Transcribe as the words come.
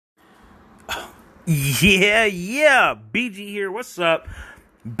Yeah, BG here. What's up?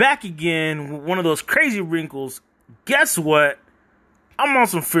 Back again with one of those crazy wrinkles. Guess what? I'm on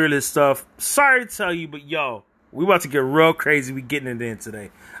some fearless stuff. Sorry to tell you, but we about to get real crazy. We getting it in today.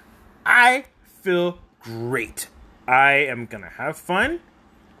 I feel great. I am gonna have fun.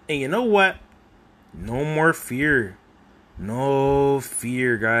 And you know what? No more fear. No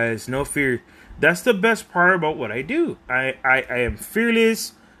fear, guys. No fear. That's the best part about what I do. I am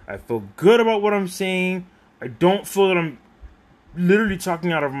fearless. I feel good about what I'm saying. I don't feel that I'm literally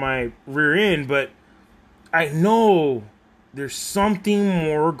talking out of my rear end, but I know there's something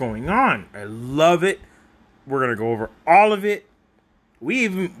more going on. I love it. We're gonna go over all of it. We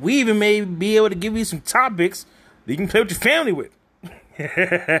even may be able to give you some topics that you can play with your family with.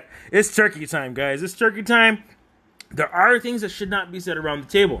 It's turkey time, guys. It's turkey time. There are things that should not be said around the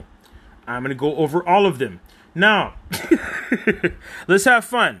table. I'm going to go over all of them. Now, let's have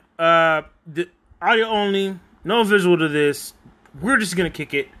fun. The audio only, no visual to this. We're just going to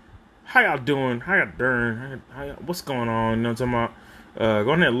kick it. How y'all doing? How y'all doing? What's going on? You know what I'm talking about?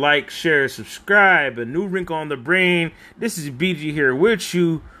 Go ahead and like, share, subscribe. A new wrinkle on the brain. This is BG here with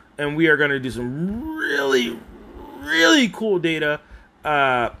you. And we are going to do some really cool data.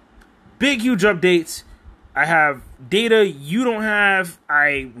 Big, huge updates. I have data you don't have.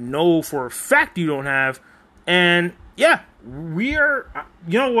 I know for a fact you don't have. And yeah, we are,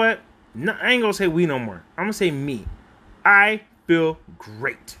 you know what? No, I ain't gonna say we no more. I'm gonna say me. I feel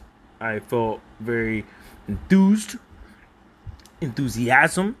great. I feel very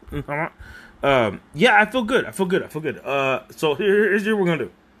enthusiasm. Yeah, I feel good. So here's what we're gonna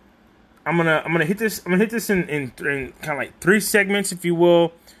do. I'm gonna hit this. I'm gonna hit this in kind of like 3 segments, if you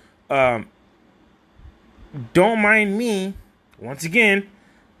will. Don't mind me. Once again,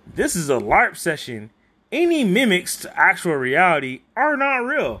 this is a LARP session. Any mimics to actual reality are not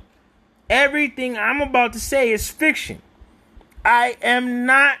real. Everything I'm about to say is fiction. I am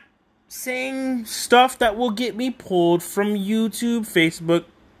not saying stuff that will get me pulled from YouTube, Facebook,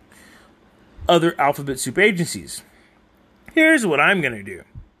 other alphabet soup agencies. Here's what I'm going to do.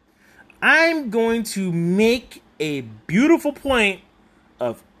 I'm going to make a beautiful point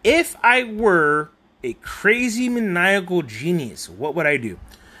of if I were a crazy maniacal genius, what would I do?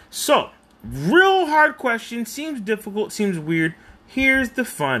 So, real hard question, seems difficult, seems weird. Here's the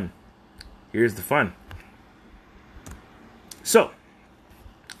fun. So,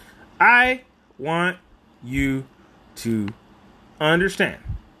 I want you to understand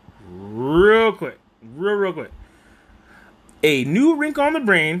real quick. A new wrinkle on the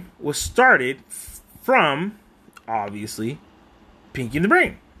brain was started from, obviously, Pinky and the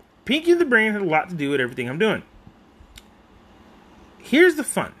Brain. Pinky and the Brain had a lot to do with everything I'm doing. Here's the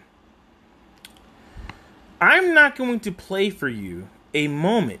fun. I'm not going to play for you a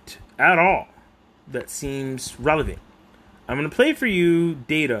moment at all that seems relevant. I'm going to play for you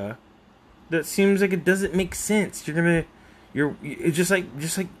data that seems like it doesn't make sense. It's just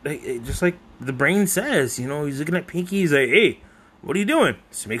like the brain says, you know, he's looking at Pinky, he's like, hey, what are you doing?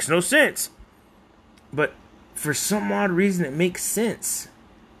 This makes no sense. But for some odd reason, it makes sense.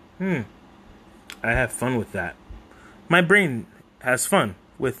 I have fun with that. My brain has fun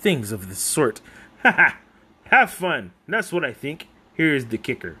with things of this sort. Have fun. That's what I think. Here's the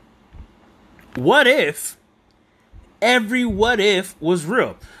kicker. What if every what if was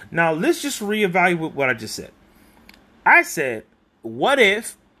real? Now, let's just reevaluate what I just said. I said, what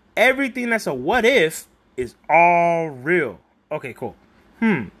if everything that's a what if is all real? Okay, cool.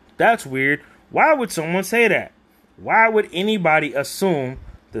 That's weird. Why would someone say that? Why would anybody assume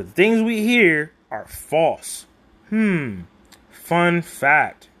the things we hear are false? Fun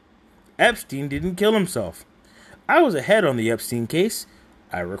fact. Epstein didn't kill himself. I was ahead on the Epstein case.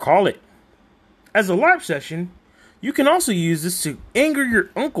 I recall it. As a LARP session, you can also use this to anger your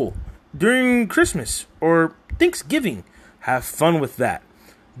uncle during Christmas or Thanksgiving. Have fun with that.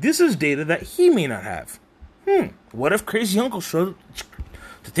 This is data that he may not have. What if Crazy Uncle showed up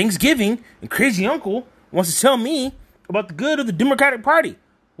to Thanksgiving and Crazy Uncle wants to tell me about the good of the Democratic Party?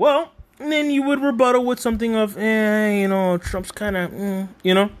 Well, then you would rebuttal with something of, Trump's kind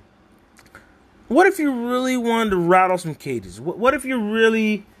of, What if you really wanted to rattle some cages? What if you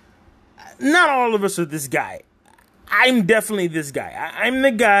really... Not all of us are this guy. I'm definitely this guy. I'm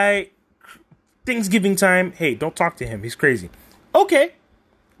the guy, Thanksgiving time, hey, don't talk to him. He's crazy. Okay.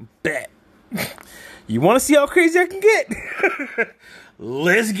 Bet. You want to see how crazy I can get?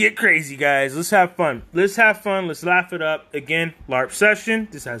 Let's get crazy, guys. Let's have fun. Let's laugh it up. Again, LARP session.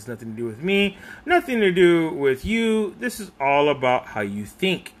 This has nothing to do with me. Nothing to do with you. This is all about how you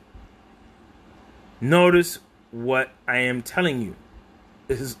think. Notice what I am telling you.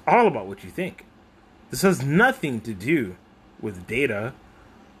 This is all about what you think. This has nothing to do with data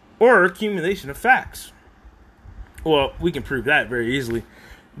or accumulation of facts. Well, we can prove that very easily.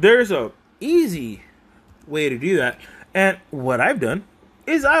 There's a easy way to do that. And what I've done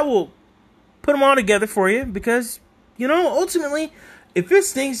is I will put them all together for you because, ultimately, if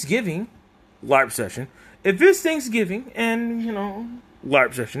it's Thanksgiving, LARP session, if it's Thanksgiving and,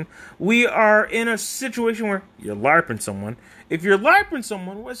 LARP session, we are in a situation where you're LARPing someone. If you're LARPing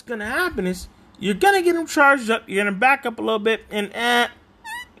someone, what's going to happen is you're going to get them charged up, you're going to back up a little bit, and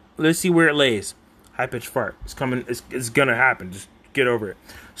let's see where it lays. High-pitched fart. It's coming. It's going to happen. Just get over it.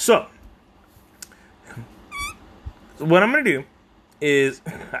 So, what I'm going to do is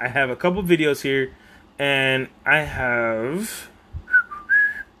I have a couple videos here, and I have...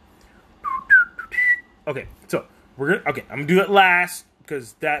 Okay, so I'm going to do it last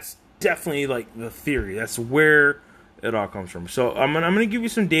because that's definitely like the theory. That's where it all comes from. So, I'm going to give you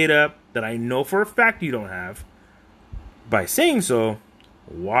some data that I know for a fact you don't have. By saying so,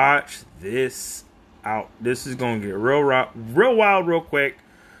 watch this out. This is going to get real wild real quick.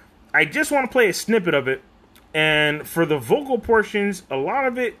 I just want to play a snippet of it. And for the vocal portions, a lot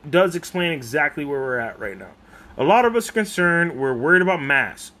of it does explain exactly where we're at right now. A lot of us are concerned. We're worried about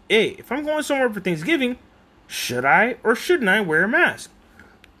masks. Hey, if I'm going somewhere for Thanksgiving, should I or shouldn't I wear a mask?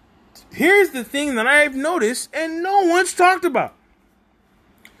 Here's the thing that I've noticed and no one's talked about.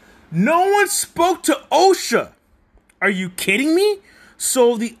 No one spoke to OSHA. Are you kidding me?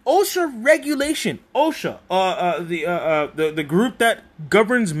 So the OSHA regulation, the group that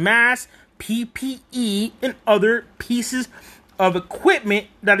governs masks, PPE, and other pieces of equipment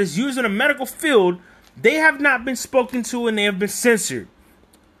that is used in a medical field, they have not been spoken to and they have been censored.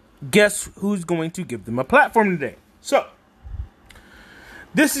 Guess who's going to give them a platform today? So,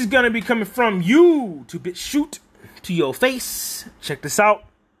 this is going to be coming from you to BitChute to your face. Check this out.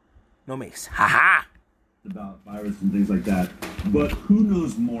 No mace. Ha-ha. About virus and things like that, but who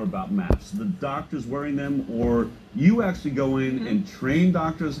knows more about masks? The doctors wearing them, or you actually go in and train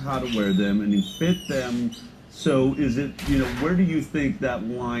doctors how to wear them and fit them? So is it, where do you think that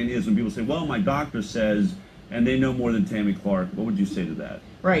line is when people say, well, my doctor says, and they know more than Tammy Clark? What would you say to that?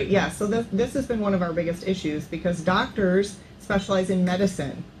 Right, yeah, so this has been one of our biggest issues because doctors specialize in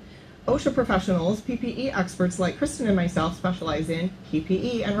medicine. OSHA professionals, PPE experts like Kristen and myself specialize in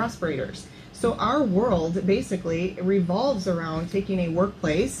PPE and respirators. So our world basically revolves around taking a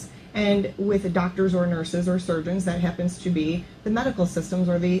workplace and with doctors or nurses or surgeons, that happens to be the medical systems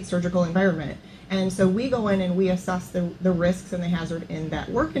or the surgical environment. And so we go in and we assess the risks and the hazard in that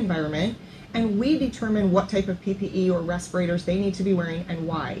work environment, and we determine what type of PPE or respirators they need to be wearing and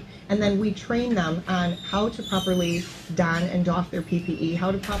why. And then we train them on how to properly don and doff their PPE,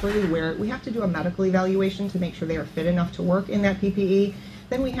 how to properly wear it. We have to do a medical evaluation to make sure they are fit enough to work in that PPE.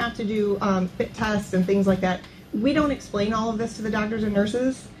 Then we have to do fit tests and things like that. We don't explain all of this to the doctors and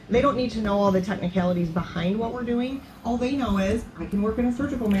nurses. They don't need to know all the technicalities behind what we're doing. All they know is, I can work in a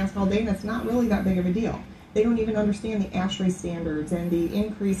surgical mask all day and it's not really that big of a deal. They don't even understand the ASHRAE standards and the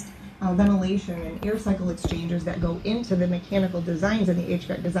increased ventilation and air cycle exchangers that go into the mechanical designs and the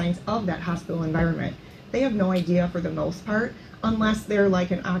HVAC designs of that hospital environment. They have no idea for the most part, unless they're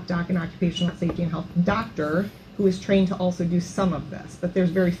like an OCDOC, an occupational safety and health doctor, who is trained to also do some of this. But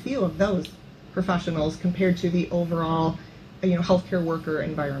there's very few of those professionals compared to the overall, healthcare worker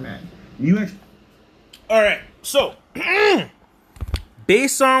environment. All right, so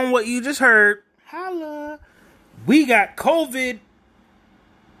based on what you just heard, holla, we got COVID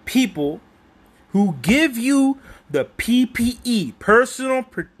people who give you the PPE, personal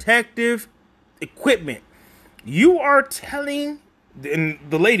protective equipment. You are telling, and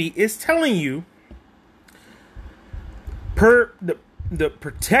the lady is telling you, the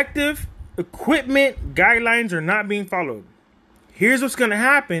protective equipment guidelines are not being followed. Here's what's going to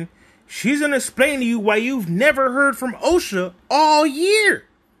happen. She's going to explain to you why you've never heard from OSHA all year.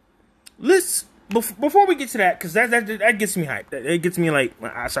 Before we get to that, because that gets me hyped. It gets me like,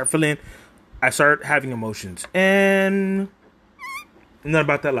 I start having emotions. And I'm not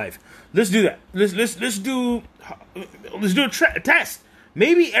about that life. Let's do that. Let's do a test.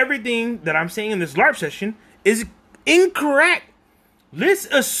 Maybe everything that I'm saying in this LARP session is incorrect. Let's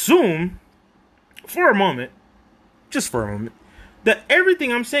assume for a moment, that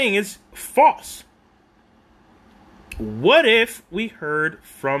everything I'm saying is false. What if we heard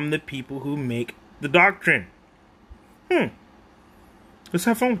from the people who make the doctrine? Let's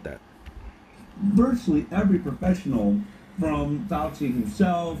have fun with that. Virtually every professional, from Fauci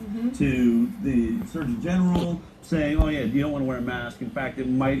himself to the Surgeon General, saying, oh yeah, you don't want to wear a mask. In fact, it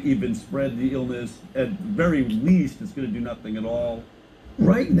might even spread the illness. At very least, it's going to do nothing at all.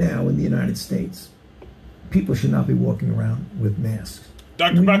 Right now in the United States, people should not be walking around with masks.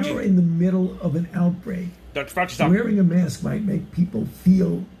 Dr. When Fauci. you're in the middle of an outbreak, Dr. Fauci, stop. wearing a mask might make people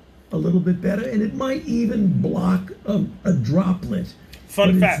feel a little bit better, and it might even block a droplet.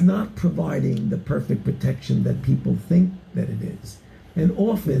 Fun but fact. it's not providing the perfect protection that people think that it is. And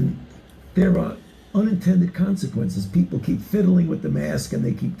often, there are unintended consequences. People keep fiddling with the mask and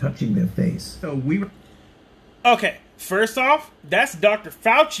they keep touching their face. Okay, first off, that's Dr.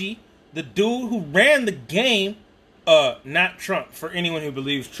 Fauci, the dude who ran the game, not Trump. For anyone who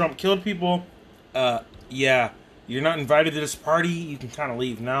believes Trump killed people, yeah, you're not invited to this party. You can kind of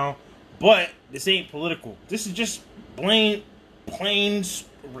leave now. But this ain't political. This is just plain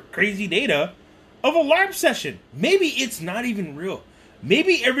crazy data of a LARP session. Maybe it's not even real.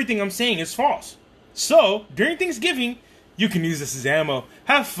 Maybe everything I'm saying is false. So, during Thanksgiving, you can use this as ammo.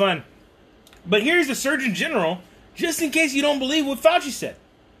 Have fun. But here's the Surgeon General, just in case you don't believe what Fauci said.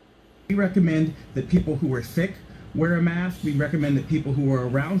 We recommend that people who are sick wear a mask. We recommend that people who are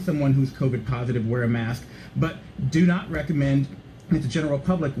around someone who's COVID positive wear a mask, but do not recommend that the general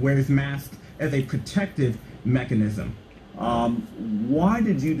public wears masks as a protective mechanism. Why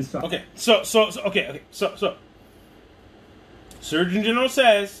did you decide? Okay, so Surgeon General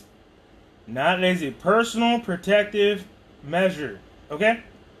says, not as a personal protective measure. Okay?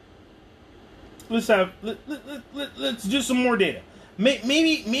 Let's do some more data.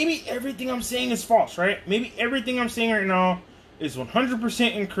 Maybe everything I'm saying is false, right? Maybe everything I'm saying right now is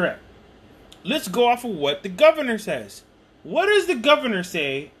 100% incorrect. Let's go off of what the governor says. What does the governor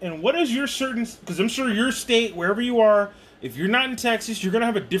say, and what is your certain... Because I'm sure your state, wherever you are, if you're not in Texas, you're going to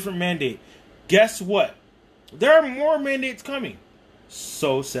have a different mandate. Guess what? There are more mandates coming.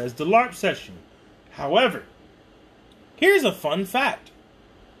 So says the LARP session. However, here's a fun fact.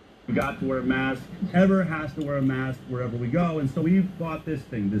 We got to wear a mask. Ever has to wear a mask wherever we go. And so we bought this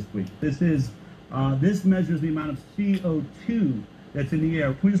thing this week. This measures the amount of CO2 that's in the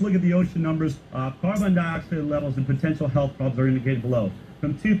air. We just look at the ocean numbers. Carbon dioxide levels and potential health problems are indicated below.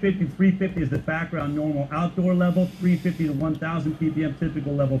 From 250 to 350 is the background normal outdoor level. 350 to 1,000 ppm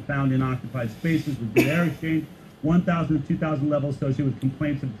typical level found in occupied spaces with good air exchange. 1,000 to 2,000 levels associated with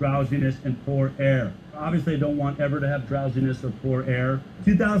complaints of drowsiness and poor air. Obviously, I don't want ever to have drowsiness or poor air.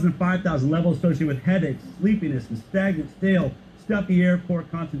 2,000 to 5,000 levels associated with headaches, sleepiness, and stagnant, stale, stuffy air, poor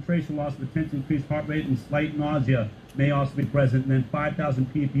concentration, loss of attention, increased heart rate, and slight nausea may also be present. And then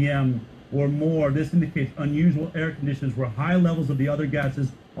 5,000 ppm or more. This indicates unusual air conditions where high levels of the other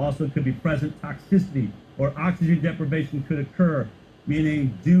gases also could be present. Toxicity or oxygen deprivation could occur,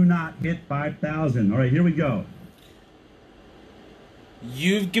 meaning do not hit 5,000. All right, here we go.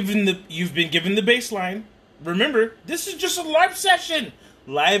 You've been given the baseline. Remember, this is just a live session.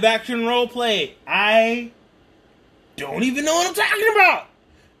 Live action role play. I don't even know what I'm talking about.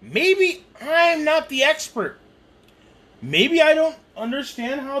 Maybe I'm not the expert. Maybe I don't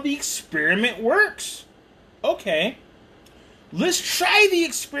understand how the experiment works. Okay. Let's try the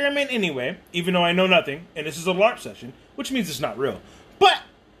experiment anyway, even though I know nothing, and this is a LARP session, which means it's not real. But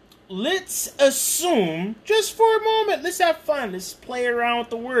let's assume, just for a moment, let's have fun. Let's play around with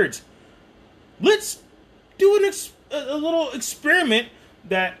the words. Let's do a little experiment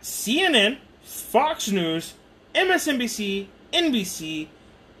that CNN, Fox News, MSNBC, NBC,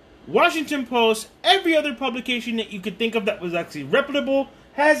 Washington Post, every other publication that you could think of that was actually reputable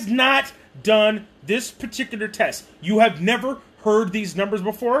has not done this particular test. You have never heard these numbers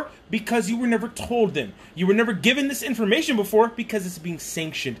before because you were never told them. You were never given this information before because it's being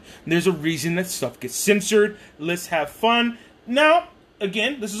sanctioned. And there's a reason that stuff gets censored. Let's have fun. Now,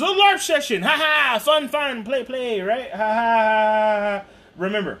 again, this is a LARP session. Ha ha! Fun, play, right? Ha ha!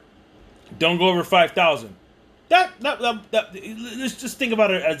 Remember, don't go over 5,000. Let's just think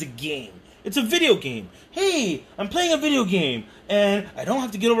about it as a game. It's a video game. Hey, I'm playing a video game, and I don't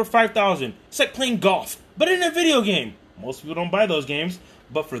have to get over 5,000. It's like playing golf, but in a video game. Most people don't buy those games,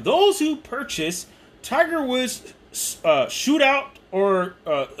 but for those who purchase, Tiger Woods Shootout, or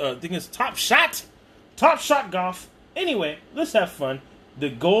I think it's Top Shot Golf. Anyway, let's have fun. The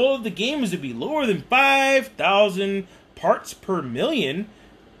goal of the game is to be lower than 5,000 parts per million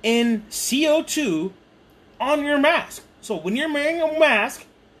in CO2 on your mask. So when you're wearing a mask,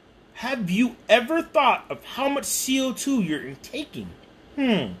 have you ever thought of how much CO2 you're intaking?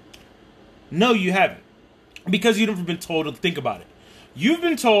 No, you haven't. Because you've never been told to think about it. You've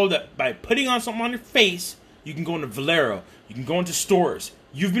been told that by putting on something on your face, you can go into Valero, you can go into stores.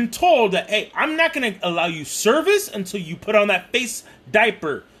 You've been told that, hey, I'm not going to allow you service until you put on that face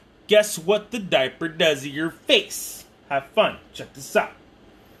diaper. Guess what the diaper does to your face? Have fun. Check this out.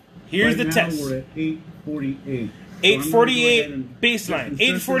 Here's the test. We're at 8:48. 848 baseline.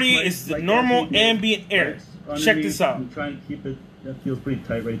 848 is the normal ambient air. Check this out. I'm trying to keep it. That feels pretty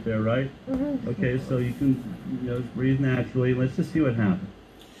tight right there, right? Okay, so you can just breathe naturally. Let's just see what happens.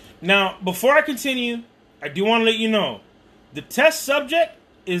 Now, before I continue, I do want to let you know the test subject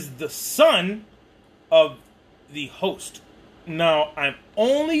is the son of the host. Now, I'm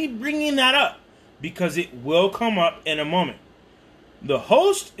only bringing that up because it will come up in a moment. The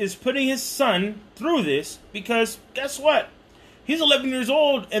host is putting his son through this because, guess what? He's 11 years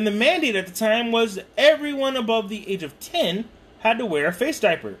old, and the mandate at the time was everyone above the age of 10 had to wear a face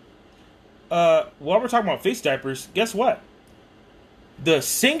diaper. While we're talking about face diapers, guess what? The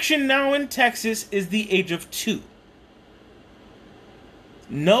sanction now in Texas is the age of 2.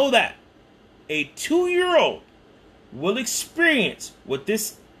 Know that. A 2-year-old will experience what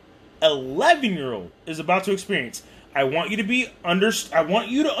this 11-year-old is about to experience. I want you to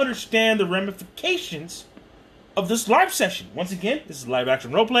understand the ramifications of this live session. Once again, this is live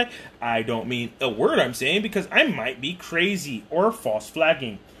action roleplay. I don't mean a word I'm saying because I might be crazy or false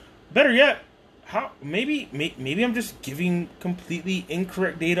flagging. Better yet, maybe I'm just giving completely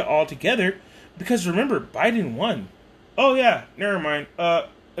incorrect data altogether because remember, Biden won. Oh yeah, never mind.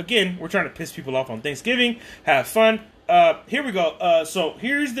 Again, we're trying to piss people off on Thanksgiving. Have fun. Here we go. So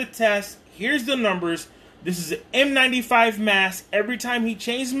here's the test. Here's the numbers. This is an N95 mask. Every time he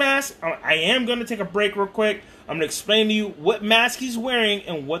changes mask, I am going to take a break real quick. I'm going to explain to you what mask he's wearing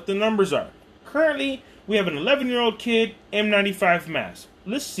and what the numbers are. Currently, we have an 11-year-old kid, N95 mask.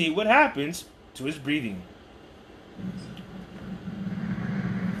 Let's see what happens to his breathing.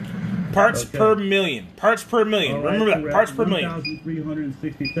 Parts per million. Parts per million. All right, remember that. Parts per million.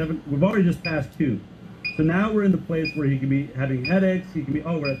 1,367. We've already just passed 2. So now we're in the place where he can be having headaches. He can be,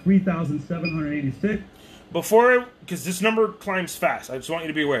 we're at 3,786. Because this number climbs fast. I just want you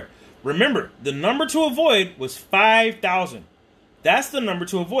to be aware. Remember, the number to avoid was 5,000. That's the number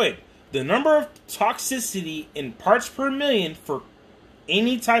to avoid. The number of toxicity in parts per million for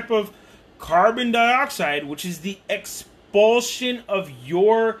any type of carbon dioxide, which is the expulsion of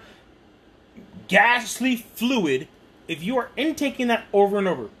your ghastly fluid, if you are intaking that over and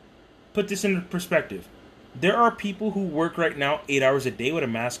over, put this into perspective. There are people who work right now 8 hours a day with a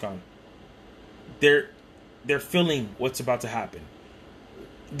mask on. They're feeling what's about to happen.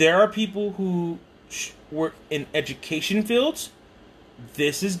 There are people who work in education fields.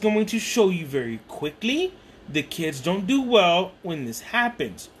 This is going to show you very quickly. The kids don't do well when this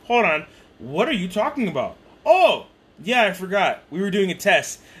happens. Hold on. What are you talking about? Oh, yeah, I forgot. We were doing a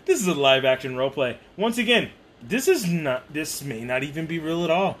test. This is a live action roleplay. Once again, this may not even be real at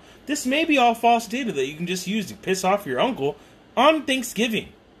all. This may be all false data that you can just use to piss off your uncle on Thanksgiving.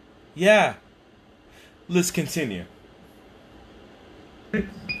 Yeah. Let's continue.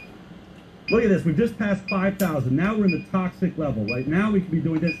 Look at this. We've just passed 5,000. Now we're in the toxic level. Right now we could be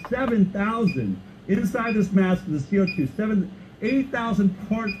doing this 7,000 inside this mask of the CO2. 8,000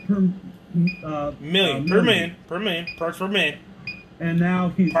 parts per million. Per million. Parts per million. And now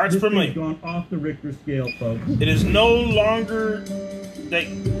he's gone off the Richter scale, folks. It is no longer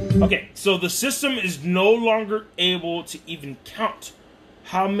okay, so the system is no longer able to even count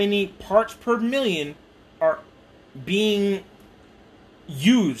how many parts per million are being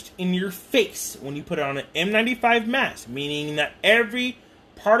used in your face when you put it on an N95 mask, meaning that every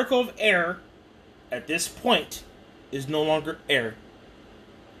particle of air at this point is no longer air.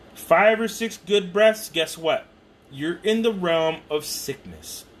 5 or 6 good breaths, guess what? You're in the realm of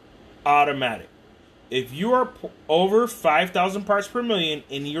sickness. Automatic. If you are over 5,000 parts per million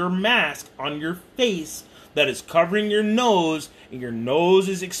in your mask on your face that is covering your nose, and your nose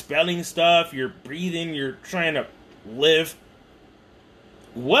is expelling stuff, you're breathing, you're trying to live.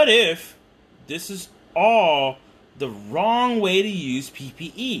 What if this is all the wrong way to use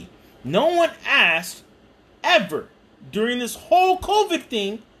PPE? No one asked ever during this whole COVID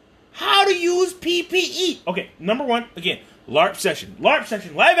thing how to use PPE. Okay, number one, again, LARP session, live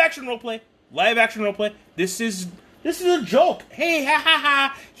action roleplay. This is a joke. Hey, ha ha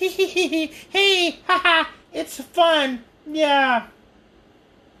ha, hee hee hee hee, hey, ha ha, it's fun, yeah.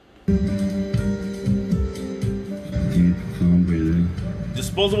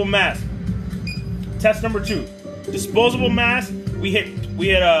 Disposable mask. Test number 2. Disposable mask. We had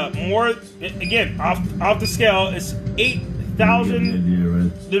more again off the scale. It's 8,000.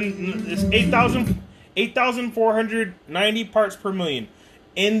 It's 8,490 parts per million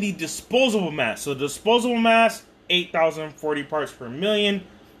in the disposable mask. So disposable mask, 8,040 parts per million.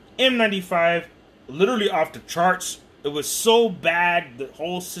 N95, literally off the charts. It was so bad the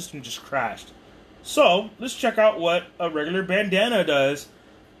whole system just crashed. So let's check out what a regular bandana does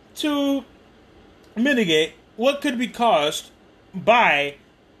to mitigate what could be caused by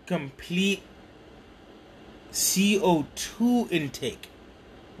complete CO2 intake.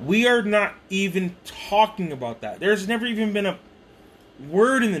 We are not even talking about that. There's never even been a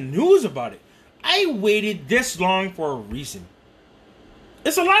word in the news about it. I waited this long for a reason.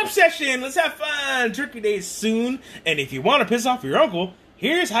 It's a live session. Let's have fun. Turkey Day is soon. And if you want to piss off your uncle,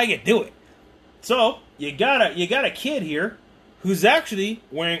 here's how you do it. So, you got a kid here who's actually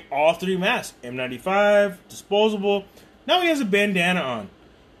wearing all three masks. N95, disposable. Now he has a bandana on.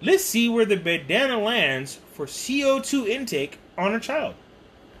 Let's see where the bandana lands for CO2 intake on a child.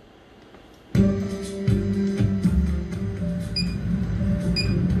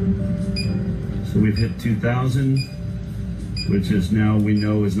 So we've hit 2,000, which is now we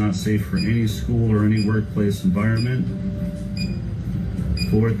know is not safe for any school or any workplace environment.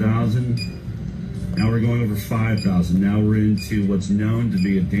 4,000. Now we're going over 5,000. Now we're into what's known to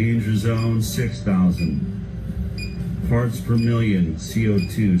be a danger zone, 6,000. Parts per million,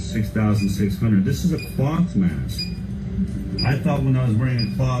 CO2, 6,600. This is a cloth mask. I thought when I was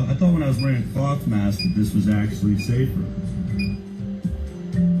wearing a cloth mask that this was actually safer.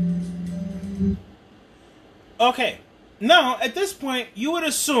 Okay, now at this point you would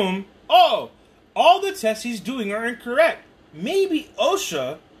assume, oh, all the tests he's doing are incorrect. Maybe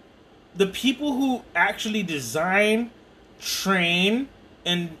OSHA, the people who actually design, train,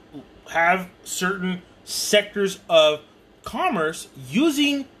 and have certain sectors of commerce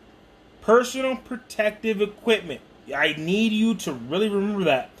using personal protective equipment. I need you to really remember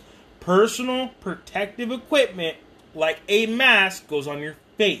that. Personal protective equipment, like a mask, goes on your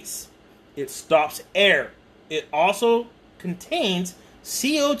face. It stops air. It also contains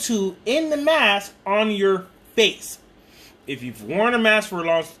CO2 in the mask on your face. If you've worn a mask for a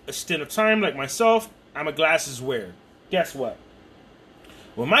long stint of time, like myself, I'm a glasses wearer. Guess what?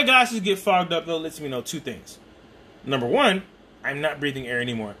 When my glasses get fogged up, though, it lets me know two things. Number one, I'm not breathing air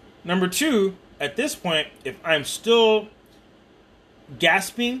anymore. Number two, at this point, if I'm still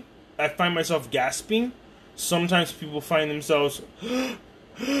gasping, I find myself gasping. Sometimes people find themselves,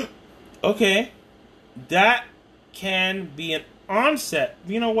 okay, that can be an onset.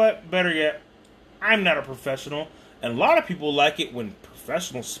 You know what? Better yet, I'm not a professional. And a lot of people like it when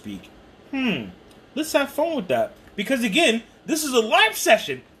professionals speak. Let's have fun with that. Because again, this is a live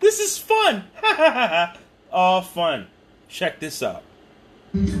session. This is fun. All fun. Check this out.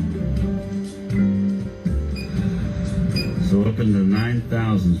 So up in the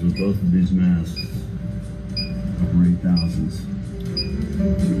 9,000s with both of these masks. Upper 8,000s.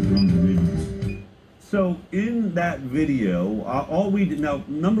 Unbelievable. So in that video, all we did, now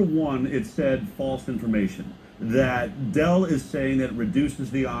number one, it said false information. That Dell is saying that it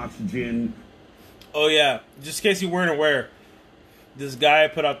reduces the oxygen. Oh yeah, just in case you weren't aware, this guy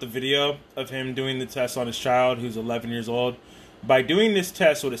put out the video of him doing the test on his child who's 11 years old. By doing this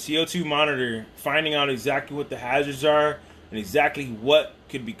test with a CO2 monitor, finding out exactly what the hazards are and exactly what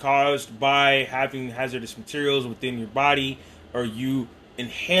could be caused by having hazardous materials within your body or you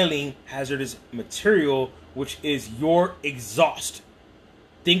inhaling hazardous material, which is your exhaust.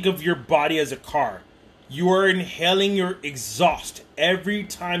 Think of your body as a car. You are inhaling your exhaust every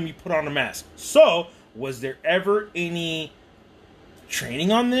time you put on a mask. So, was there ever any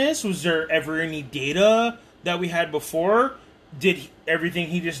training on this? Was there ever any data that we had before? Did everything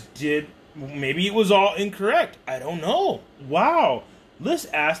he just did, maybe it was all incorrect? I don't know. Wow. Let's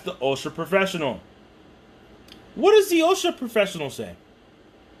ask the OSHA professional. What does the OSHA professional say?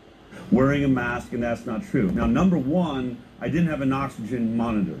 Wearing a mask, and that's not true. Now, number one, I didn't have an oxygen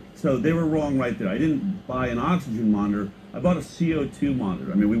monitor. So they were wrong right there. I didn't buy an oxygen monitor. I bought a CO2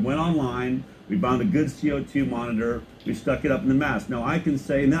 monitor. I mean, we went online, we found a good CO2 monitor, we stuck it up in the mask. Now, I can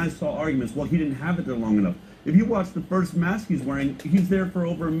say, and then I saw arguments, well, he didn't have it there long enough. If you watch the first mask he's wearing, he's there for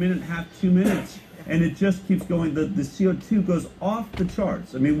over a minute and a half, 2 minutes, and it just keeps going. The CO2 goes off the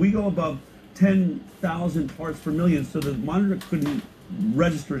charts. I mean, we go above 10,000 parts per million, so the monitor couldn't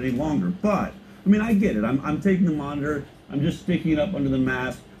register it any longer. But, I mean, I get it. I'm taking the monitor, I'm just sticking it up under the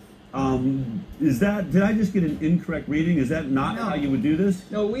mask. Did I just get an incorrect reading? Is that not how you would do this?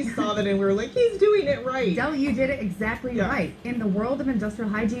 No, we saw that and we were like, he's doing it right. Del, you did it exactly right. In the world of industrial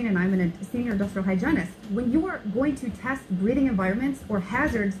hygiene, and I'm a senior industrial hygienist, when you are going to test breathing environments or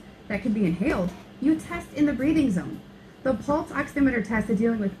hazards that could be inhaled, you test in the breathing zone. The pulse oximeter test is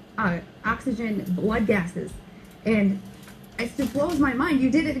dealing with oxygen, blood gases, and it just blows my mind.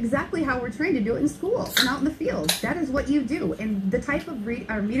 You did it exactly how we're trained to do it in school and out in the field. That is what you do. And the type of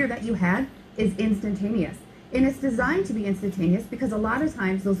meter that you had is instantaneous. And it's designed to be instantaneous because a lot of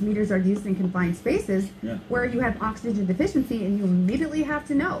times those meters are used in confined spaces where you have oxygen deficiency and you immediately have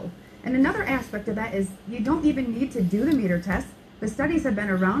to know. And another aspect of that is you don't even need to do the meter test. The studies have been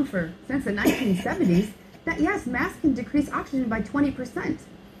around since the 1970s that yes, masks can decrease oxygen by 20%.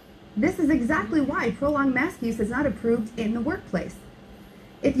 This is exactly why prolonged mask use is not approved in the workplace.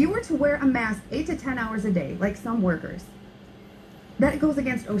 If you were to wear a mask 8 to 10 hours a day, like some workers, that goes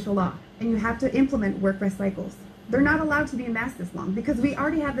against OSHA law, and you have to implement work-rest cycles. They're not allowed to be masked this long because we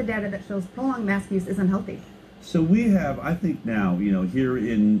already have the data that shows prolonged mask use is unhealthy. So we have, I think now, here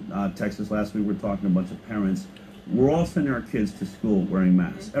in Texas, last week we were talking to a bunch of parents. We're all sending our kids to school wearing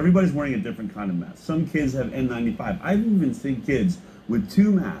masks. Everybody's wearing a different kind of mask. Some kids have N95. I've even seen kids with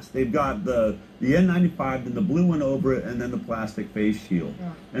 2 masks. They've got the N95, then the blue one over it, and then the plastic face shield.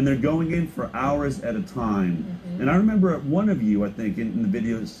 Yeah. And they're going in for hours at a time. And I remember one of you, I think, in the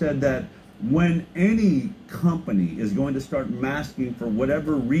video said that when any company is going to start masking for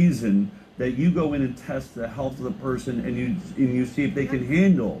whatever reason, that you go in and test the health of the person and you see if they can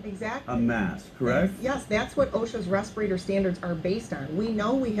handle Exactly. a mask, correct? Yes, that's what OSHA's respirator standards are based on. We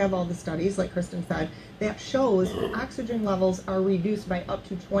know we have all the studies, like Kristen said, that shows oxygen levels are reduced by up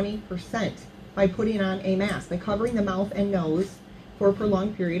to 20% by putting on a mask, by covering the mouth and nose for a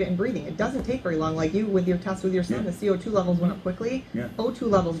prolonged period and breathing. It doesn't take very long. Like you with your test with your son, Yeah. the CO2 levels went up quickly. Yeah. O2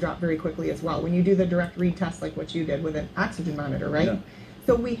 levels drop very quickly as well when you do the direct read test like what you did with an oxygen monitor, right? Yeah.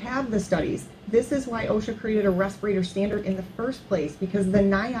 So we have the studies. This is why OSHA created a respirator standard in the first place, because the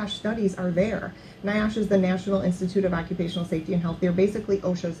NIOSH studies are there. NIOSH is the National Institute of Occupational Safety and Health. They're basically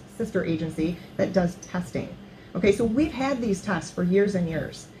OSHA's sister agency that does testing. Okay, so we've had these tests for years and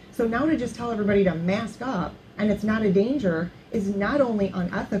years. So now to just tell everybody to mask up and it's not a danger is not only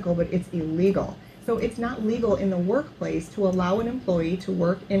unethical, but it's illegal. So it's not legal in the workplace to allow an employee to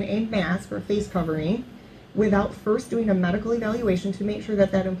work in a mask or face covering without first doing a medical evaluation to make sure that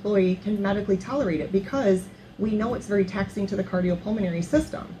that employee can medically tolerate it, because we know it's very taxing to the cardiopulmonary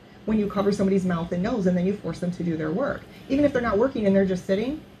system when you cover somebody's mouth and nose and then you force them to do their work. Even if they're not working and they're just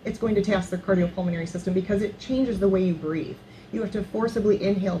sitting, it's going to tax their cardiopulmonary system because it changes the way you breathe. You have to forcibly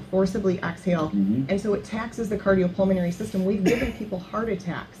inhale, forcibly exhale, and so it taxes the cardiopulmonary system. We've given people heart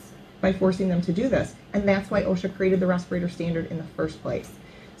attacks by forcing them to do this, and that's why OSHA created the respirator standard in the first place.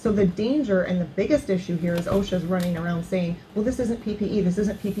 So the danger and the biggest issue here is OSHA's running around saying, well, this isn't PPE,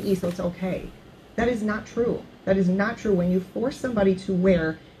 so it's okay. That is not true. That is not true. When you force somebody to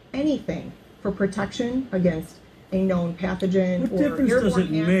wear anything for protection against a known pathogen What or difference does it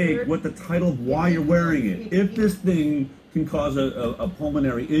airborne make hazard, what the title of why you're wearing it? If this thing can cause a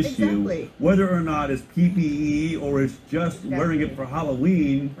pulmonary issue, Exactly. whether or not it's PPE or it's just wearing it for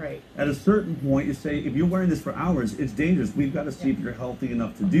Halloween, Right. at a certain point you say, if you're wearing this for hours, it's dangerous. We've got to see if you're healthy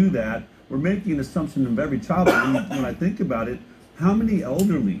enough to do that. We're making an assumption of every child. When I think about it, how many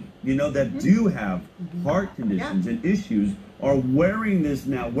elderly, that do have heart conditions and issues are wearing this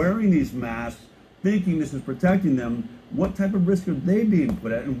now, wearing these masks, thinking this is protecting them? What type of risk are they being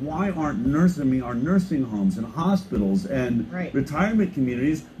put at, and why aren't our nursing homes and hospitals and retirement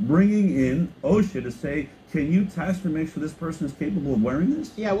communities bringing in OSHA to say, can you test to make sure this person is capable of wearing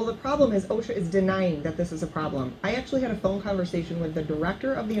this? Yeah, well, the problem is OSHA is denying that this is a problem. I actually had a phone conversation with the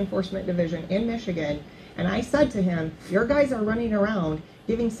director of the enforcement division in Michigan, and I said to him, your guys are running around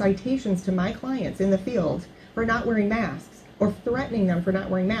giving citations to my clients in the field for not wearing masks, or threatening them for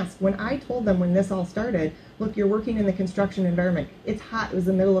not wearing masks. When I told them when this all started, look, you're working in the construction environment. It's hot. It was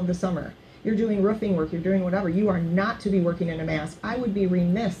the middle of the summer. You're doing roofing work. You're doing whatever. You are not to be working in a mask. I would be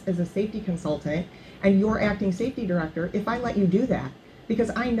remiss as a safety consultant and your acting safety director if I let you do that, because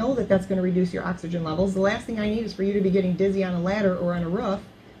I know that that's going to reduce your oxygen levels. The last thing I need is for you to be getting dizzy on a ladder or on a roof,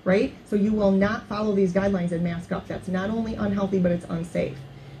 right? So you will not follow these guidelines and mask up. That's not only unhealthy, but it's unsafe.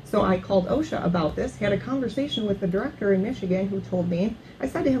 So I called OSHA about this, had a conversation with the director in Michigan who told me, I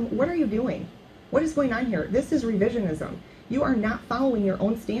said to him, what are you doing? What is going on here? This is revisionism. You are not following your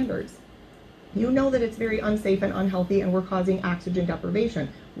own standards. You know that it's very unsafe and unhealthy and we're causing oxygen deprivation.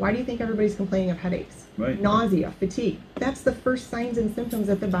 Why do you think everybody's complaining of headaches? Right. Nausea, fatigue. That's the first signs and symptoms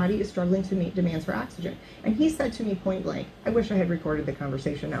that the body is struggling to meet demands for oxygen. And he said to me point blank, I wish I had recorded the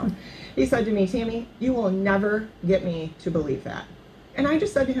conversation now. He said to me, Tammy, you will never get me to believe that. And I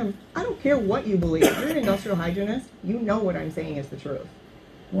just said to him, I don't care what you believe. You're an industrial hygienist. You know what I'm saying is the truth.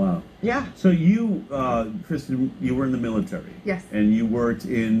 Wow. Yeah. So you, Kristen, you were in the military. Yes. And you worked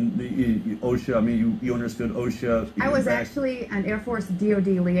in the OSHA. I mean, you understood OSHA. I was actually an Air Force DoD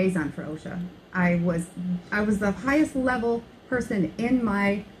liaison for OSHA. I was the highest level person in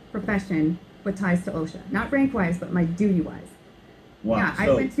my profession with ties to OSHA. Not rank-wise, but my duty-wise. Wow. Yeah,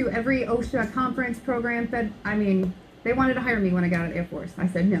 I went to every OSHA conference program They wanted to hire me when I got out of the Air Force. I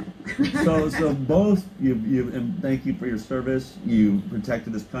said no. So both and thank you for your service. You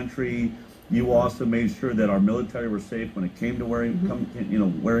protected this country. You also made sure that our military were safe when it came to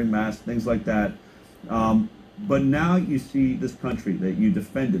wearing masks, things like that. But now you see this country that you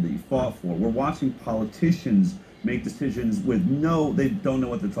defended, that you fought for. We're watching politicians make decisions with they don't know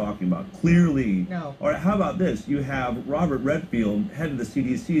what they're talking about. Clearly. No. Or how about this? You have Robert Redfield, head of the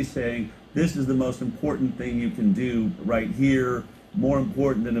CDC, saying this is the most important thing you can do right here, more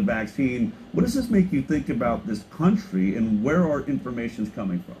important than a vaccine. What does this make you think about this country and where our information is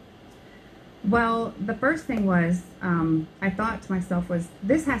coming from? Well, the first thing was, I thought to myself was,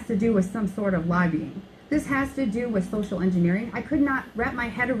 this has to do with some sort of lobbying. This has to do with social engineering. I could not wrap my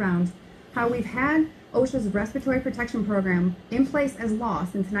head around how we've had OSHA's respiratory protection program in place as law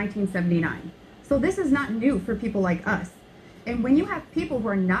since 1979. So this is not new for people like us. And when you have people who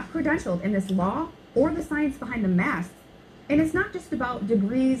are not credentialed in this law or the science behind the masks, and it's not just about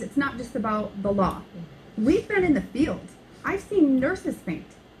degrees, it's not just about the law. We've been in the field. I've seen nurses faint.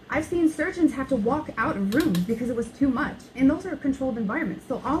 I've seen surgeons have to walk out of rooms because it was too much. And those are controlled environments.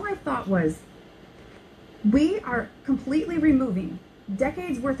 So all I thought was, we are completely removing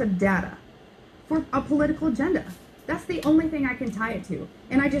decades worth of data for a political agenda. That's the only thing I can tie it to.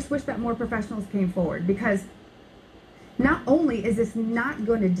 And I just wish that more professionals came forward, because not only is this not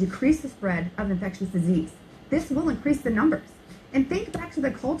going to decrease the spread of infectious disease, this will increase the numbers. And think back to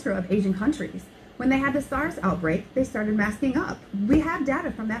the culture of Asian countries. When they had the SARS outbreak, they started masking up. We have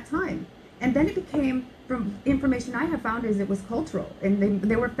data from that time. And then it became, from information I have found, is it was cultural, and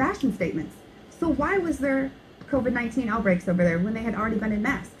they were fashion statements. So why was there COVID-19 outbreaks over there when they had already been in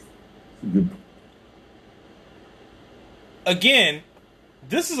masks? Again,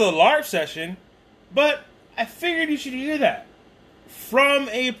 this is a LARP session, but I figured you should hear that from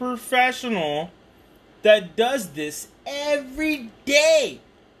a professional that does this every day,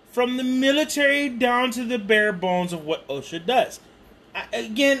 from the military down to the bare bones of what OSHA does.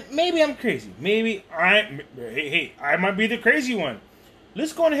 Again, maybe I'm crazy. Maybe I might be the crazy one.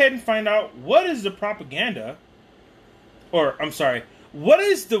 Let's go ahead and find out what is the propaganda, or I'm sorry, what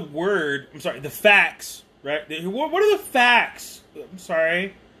is the word? I'm sorry, the facts, right? What are the facts? I'm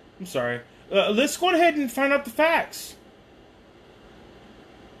sorry. Let's go ahead and find out the facts.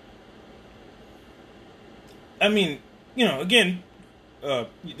 I mean, again,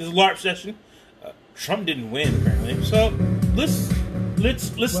 this is a LARP session. Trump didn't win, apparently. So let's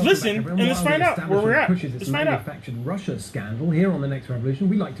listen and let's find out where we're at. Let's find out. Manufactured Russia scandal here on The Next Revolution.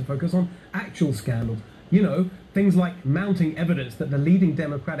 We like to focus on actual scandals. Things like mounting evidence that the leading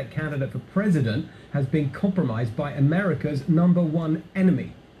Democratic candidate for president has been compromised by America's #1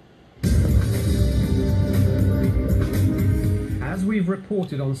 enemy. As we've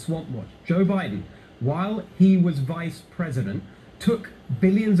reported on Swamp Watch, Joe Biden, while he was vice president, took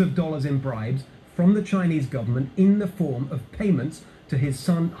billions of dollars in bribes from the Chinese government in the form of payments to his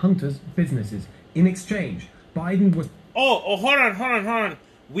son Hunter's businesses. In exchange, Biden was... Oh, hold on.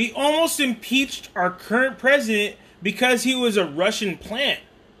 We almost impeached our current president because he was a Russian plant.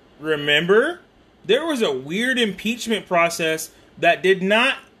 Remember? There was a weird impeachment process that did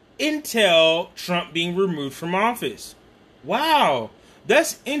not entail Trump being removed from office. Wow,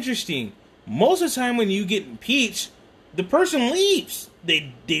 that's interesting. Most of the time when you get impeached, the person leaves.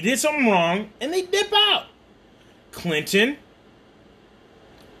 They did something wrong and they dip out. Clinton,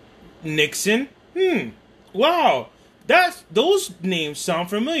 Nixon, wow. Those names sound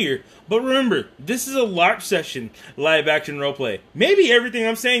familiar. But remember, this is a LARP session, live action roleplay. Maybe everything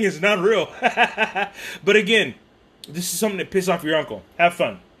I'm saying is not real. But again, this is something that pisses off your uncle. Have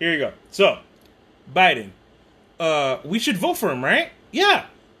fun. Here you go. So, Biden. We should vote for him, right? Yeah.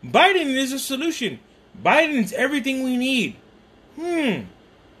 Biden is a solution. Biden's everything we need.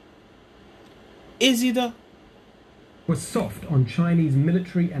 Is he though? Was soft on Chinese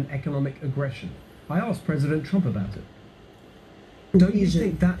military and economic aggression. I asked President Trump about it. Don't you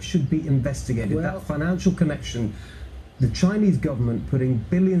think that should be investigated? Well, that financial connection, the Chinese government putting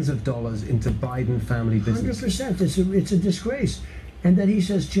billions of dollars into Biden family business. 100%. It's a disgrace. And that he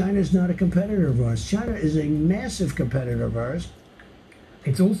says China's not a competitor of ours. China is a massive competitor of ours.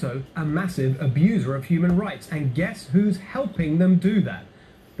 It's also a massive abuser of human rights. And guess who's helping them do that?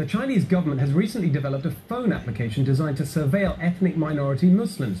 The Chinese government has recently developed a phone application designed to surveil ethnic minority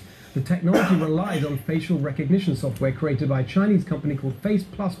Muslims. The technology relies on facial recognition software created by a Chinese company called Face++,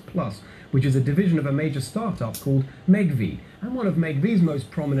 which is a division of a major startup called Megvii. And one of Megvii's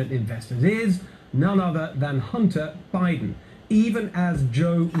most prominent investors is none other than Hunter Biden. Even as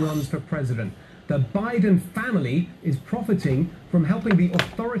Joe runs for president, the Biden family is profiting from helping the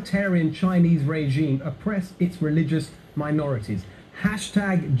authoritarian Chinese regime oppress its religious minorities.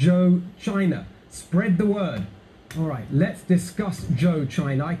 Hashtag Joe China. Spread the word. All right, let's discuss Joe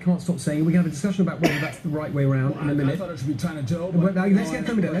China. I can't stop saying we can have a discussion about whether that's the right way around in a minute. I thought it should be China Joe. But let's get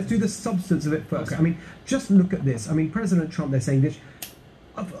to it. Let's do the substance of it first. Okay. I mean, just look at this. I mean, President Trump, they're saying this,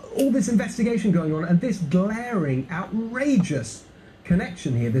 all this investigation going on, and this glaring, outrageous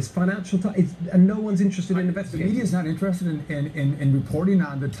connection here, this financial and no one's interested in investigating. The media is not interested in reporting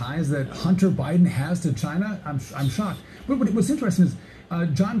on the ties that Hunter Biden has to China. I'm shocked. But what's interesting is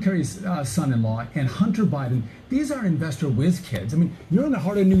John Kerry's son-in-law and Hunter Biden, these are investor whiz kids. I mean, you're in the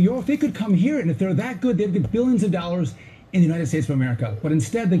heart of New York. They could come here, and if they're that good, they'd get billions of dollars in the United States of America. But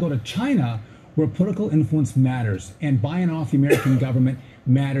instead, they go to China, where political influence matters, and buying off the American government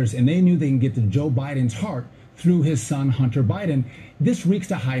matters. And they knew they can get to Joe Biden's heart through his son, Hunter Biden. This reeks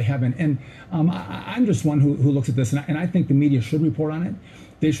to high heaven. And I'm just one who looks at this, and I think the media should report on it.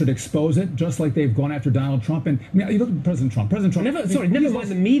 They should expose it, just like they've gone after Donald Trump. And I mean, you look at President Trump. Never mind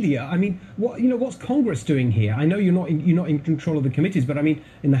the media. I mean, what's Congress doing here? I know you're not in control of the committees, but I mean,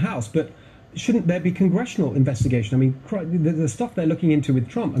 in the House. But shouldn't there be congressional investigation? I mean, the stuff they're looking into with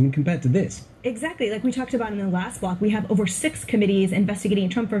Trump. I mean, compared to this. Exactly. Like we talked about in the last block, we have over 6 committees investigating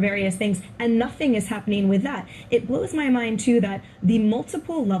Trump for various things, and nothing is happening with that. It blows my mind, too, that the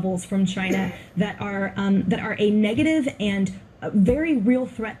multiple levels from China that are a negative and a very real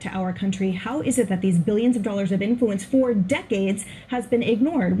threat to our country. How is it that these billions of dollars of influence for decades has been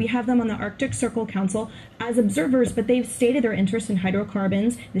ignored? We have them on the Arctic Circle Council as observers, but they've stated their interest in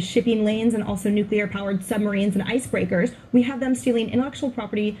hydrocarbons, the shipping lanes, and also nuclear-powered submarines and icebreakers. We have them stealing intellectual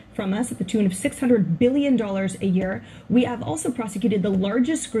property from us at the tune of $600 billion a year. We have also prosecuted the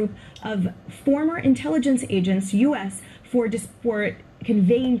largest group of former intelligence agents, U.S., for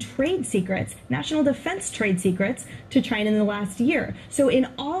conveying trade secrets, national defense trade secrets, to China in the last year. So in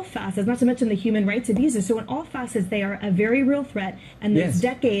all facets, not to mention the human rights abuses, so in all facets they are a very real threat, and those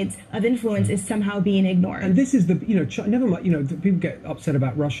decades of influence is somehow being ignored. And this is the, never mind, people get upset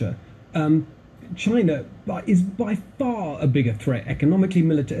about Russia. China is by far a bigger threat economically,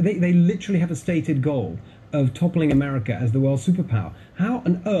 militarily. They literally have a stated goal of toppling America as the world superpower. How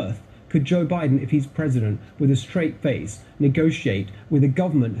on earth could Joe Biden, if he's president, with a straight face, negotiate with a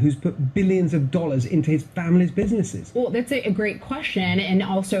government who's put billions of dollars into his family's businesses? Well, that's a great question. And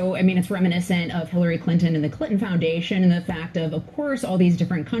also, I mean, it's reminiscent of Hillary Clinton and the Clinton Foundation, and the fact of course, all these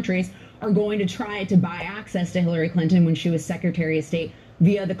different countries are going to try to buy access to Hillary Clinton when she was Secretary of State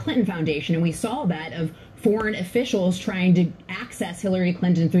via the Clinton Foundation. And we saw that of foreign officials trying to access Hillary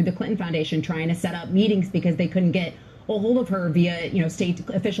Clinton through the Clinton Foundation, trying to set up meetings because they couldn't get a hold of her via,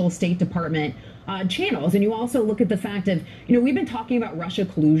 official State Department channels. And you also look at the fact of, we've been talking about Russia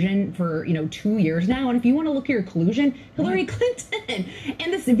collusion for, 2 years now. And if you want to look at your collusion, Hillary Clinton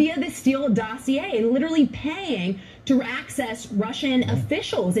and this via the Steele dossier, literally paying to access Russian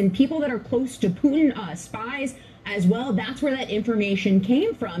officials and people that are close to Putin, spies as well. That's where that information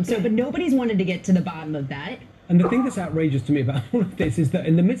came from. So, but nobody's wanted to get to the bottom of that. And the thing that's outrageous to me about all of this is that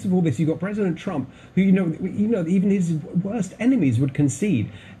in the midst of all this, you've got President Trump, who, even his worst enemies would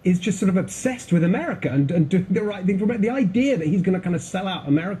concede, is just sort of obsessed with America and doing the right thing for America. The idea that he's going to kind of sell out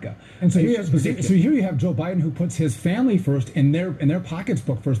America. And so here you have Joe Biden, who puts his family first, in their pockets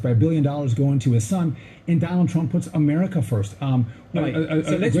book first, by $1 billion going to his son, and Donald Trump puts America first. Right.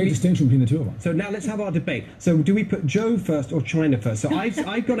 A great distinction between the two of them. So now let's have our debate. So do we put Joe first or China first? So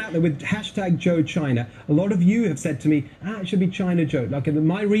I've gone out there with hashtag Joe China. A lot of you have said to me, it should be China Joe. Like,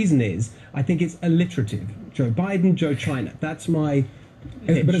 my reason is, I think it's alliterative. Joe Biden, Joe China. That's my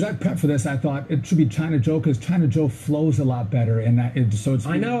pitch. But as I prepped for this, I thought it should be China Joe, because China Joe flows a lot better. And I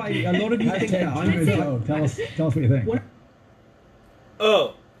know, a lot of you think that. China Joe. Tell us what you think.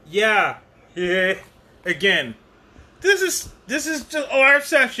 Oh, yeah. Again. This is just our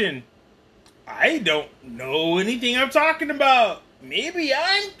session. I don't know anything I'm talking about. Maybe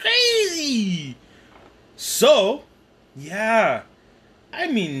I'm crazy. So, yeah. I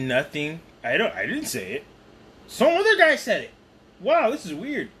mean nothing. I didn't say it. Some other guy said it. Wow, this is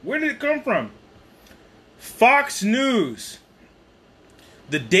weird. Where did it come from? Fox News.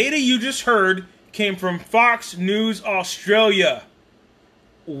 The data you just heard came from Fox News Australia.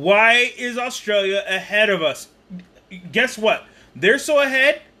 Why is Australia ahead of us? Guess what? They're so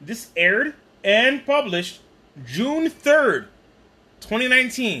ahead. This aired and published June 3rd,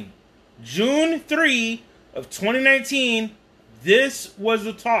 2019. June 3 of 2019, this was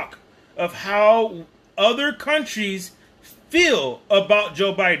the talk of how other countries feel about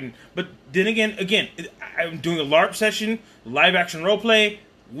Joe Biden. But then again, I'm doing a LARP session, live action role play.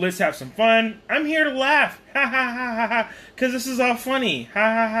 let's have some fun. I'm here to laugh. Ha ha ha ha ha. Because this is all funny. Ha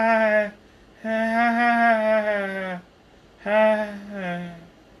ha ha. Ha ha ha. Ha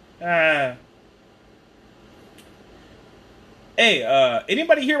ha. Hey,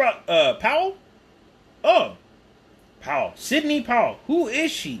 anybody hear about Powell? Oh, Powell. Sidney Powell. Who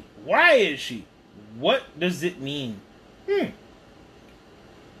is she? Why is she? What does it mean?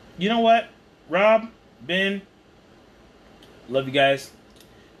 You know what? Rob, Ben, love you guys.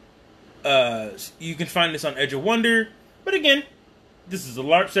 You can find this on Edge of Wonder. But again, this is a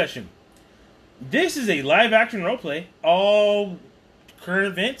LARP session. This is a live action roleplay. All current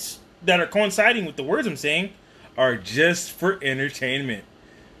events that are coinciding with the words I'm saying are just for entertainment.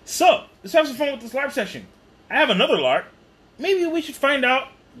 So, let's have some fun with this LARP session. I have another LARP. Maybe we should find out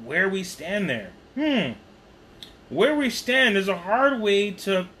where we stand there. Where we stand is a hard way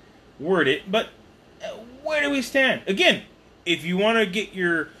to word it, but where do we stand? Again, if you want to get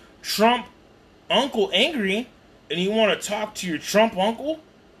your Trump uncle angry, and you want to talk to your Trump uncle,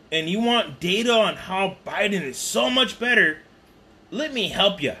 and you want data on how Biden is so much better, let me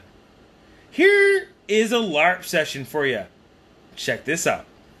help you. Here is a LARP session for you. Check this out.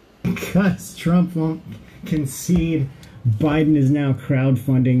 Because Trump won't concede, Biden is now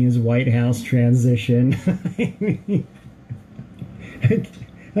crowdfunding his White House transition.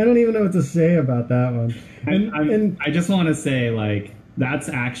 I don't even know what to say about that one. And I just want to say, like, that's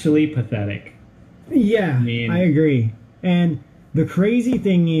actually pathetic. Yeah, I agree. And the crazy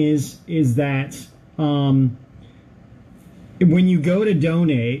thing is that when you go to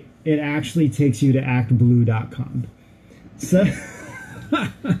donate, it actually takes you to actblue.com. So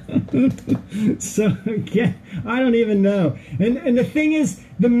again, I don't even know. And the thing is,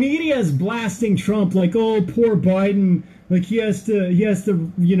 the media is blasting Trump like, oh, poor Biden, like he has to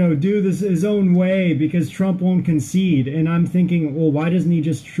do this his own way because Trump won't concede. And I'm thinking, well, why doesn't he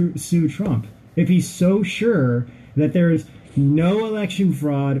just sue Trump? If he's so sure that there's no election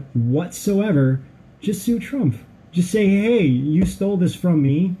fraud whatsoever, just sue Trump. Just say, hey, you stole this from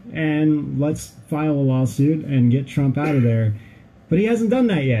me, and let's file a lawsuit and get Trump out of there. But he hasn't done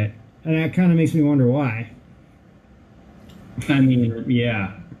that yet, and that kind of makes me wonder why. I mean,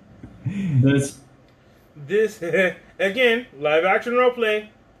 yeah. This again, live action roleplay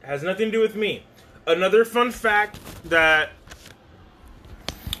has nothing to do with me. Another fun fact that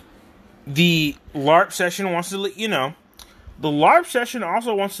the LARP session wants to let you know. The LARP session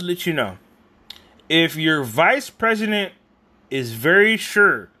also wants to let you know, if your vice president is very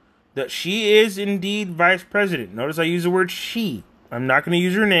sure that she is indeed vice president. Notice I use the word she. I'm not going to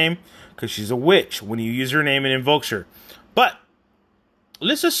use her name because she's a witch when you use her name and invokes her. But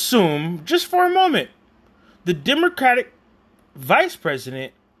let's assume, just for a moment, the Democratic vice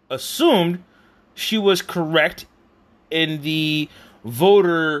president assumed she was correct in the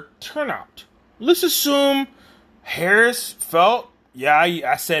voter turnout. Let's assume Harris felt,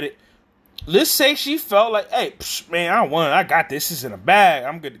 I said it. Let's say she felt like, hey, man, I won. I got this. This is in a bag.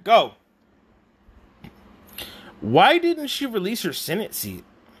 I'm good to go. Why didn't she release her Senate seat?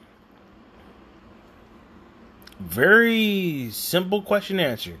 Very simple question to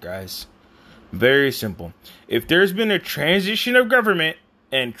answer, guys. Very simple. If there's been a transition of government,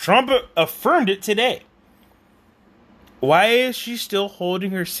 and Trump affirmed it today, why is she still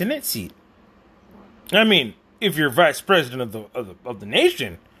holding her Senate seat? I mean, if you're vice president of the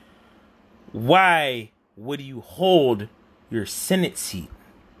nation, why would you hold your Senate seat?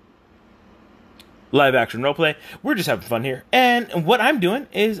 Live action roleplay. We're just having fun here. And what I'm doing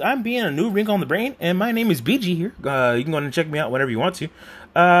is I'm being a new wrinkle on the brain. And my name is BG here. You can go ahead and check me out whenever you want to.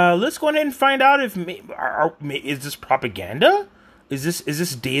 Let's go ahead and find out if is this propaganda? Is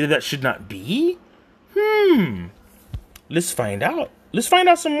this data that should not be? Let's find out. Let's find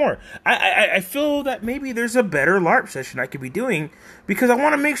out some more. I feel that maybe there's a better LARP session I could be doing because I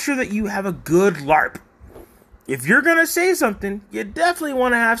want to make sure that you have a good LARP. If you're going to say something, you definitely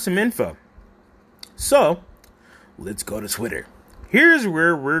want to have some info. So, let's go to Twitter. Here's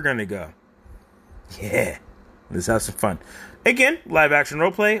where we're going to go. Yeah, let's have some fun. Again, live action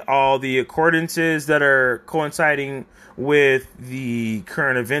roleplay. All the accordances that are coinciding with the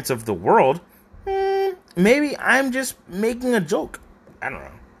current events of the world. Maybe I'm just making a joke. I don't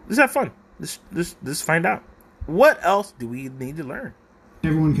know. Let's have fun. Let's find out. What else do we need to learn?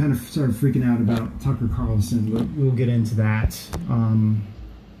 Everyone kind of started freaking out about Tucker Carlson. We'll get into that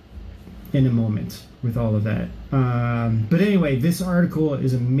in a moment with all of that. But anyway, this article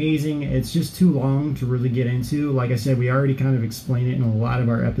is amazing. It's just too long to really get into. Like I said, we already kind of explained it in a lot of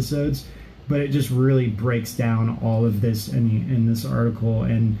our episodes, but it just really breaks down all of this in this article.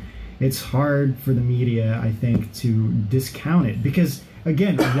 And it's hard for the media, I think, to discount it because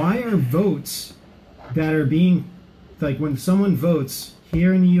again, why are votes that are being, like when someone votes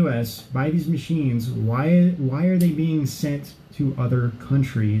here in the U.S. by these machines, why are they being sent to other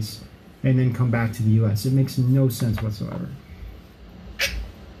countries and then come back to the U.S.? It makes no sense whatsoever. I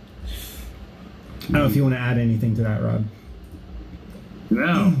don't know if you want to add anything to that, Rob.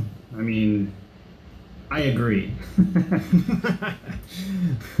 No, I mean, I agree.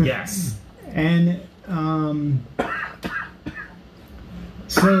 Yes. And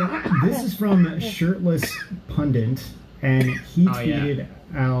so this is from Shirtless Pundit, and he tweeted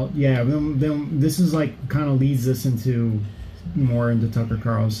out, this is like kind of leads us into more into Tucker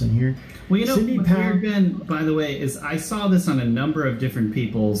Carlson here. Well, you know, Cindy what's Powell, weird, Ben, by the way, is I saw this on a number of different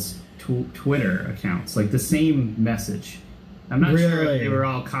people's Twitter accounts, like the same message. I'm not sure if they were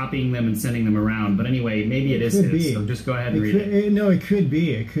all copying them and sending them around, but anyway, maybe it is his, so just go ahead and read it. No, it could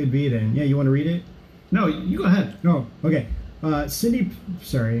be. It could be then. Yeah, you want to read it? No, you go ahead. No, okay. I lost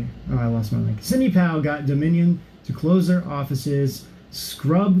my link. Cindy Powell got Dominion to close their offices,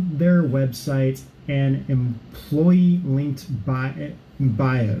 scrub their websites, and employee-linked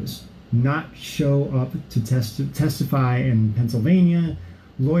bios, not show up to testify in Pennsylvania,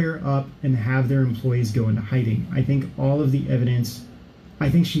 lawyer up, and have their employees go into hiding. I think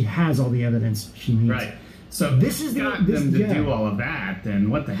she has all the evidence she needs. Right. So this is them to do all of that, then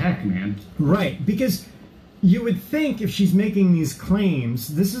what the heck, man? Right, because you would think if she's making these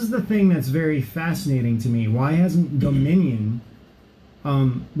claims, this is the thing that's very fascinating to me. Why hasn't Dominion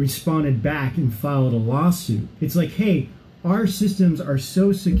responded back and filed a lawsuit? It's like, hey, our systems are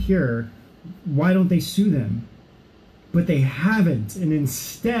so secure, why don't they sue them? But they haven't, and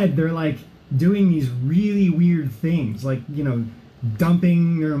instead they're like doing these really weird things, like, you know,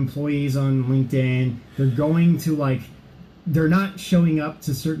 dumping their employees on LinkedIn. They're going to they're not showing up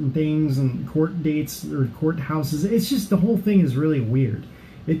to certain things and court dates or courthouses. It's just, the whole thing is really weird.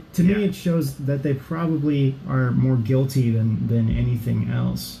 To me, it shows that they probably are more guilty than anything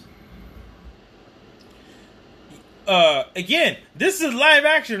else. Again, this is live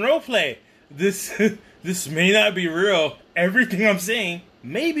action roleplay. This may not be real. Everything I'm saying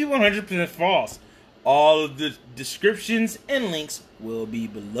may be 100% false. All of the descriptions and links will be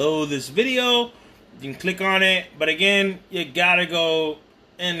below this video. You can click on it. But again, you gotta go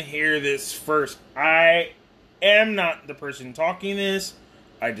and hear this first. I am not the person talking this.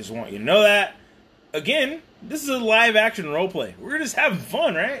 I just want you to know that. Again, this is a live action roleplay. We're just having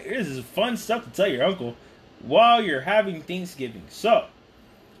fun, right? This is fun stuff to tell your uncle while you're having Thanksgiving. So,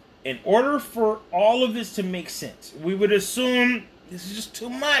 in order for all of this to make sense, we would assume this is just too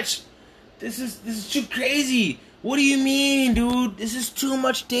much. This is too crazy. What do you mean, dude? This is too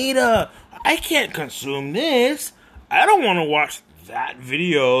much data. I can't consume this. I don't want to watch that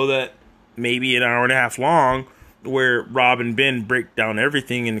video that maybe an hour and a half long where Rob and Ben break down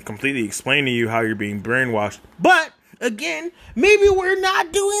everything and completely explain to you how you're being brainwashed. But again, maybe we're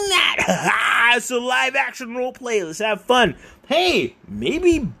not doing that. It's a live action role play. Let's have fun. Hey,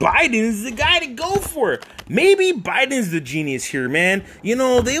 maybe Biden's the guy to go for. Maybe Biden's the genius here, man. You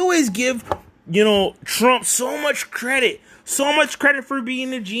know, they always give, Trump so much credit for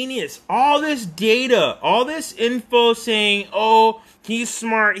being a genius. All this data, all this info saying, oh, he's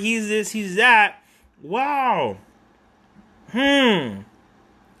smart, he's this, he's that. Wow.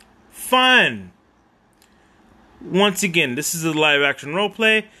 Fun. Once again, this is a live action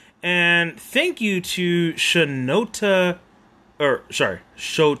roleplay, and thank you to Shotana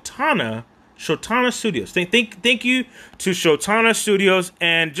Studios. Thank you to Shotana Studios.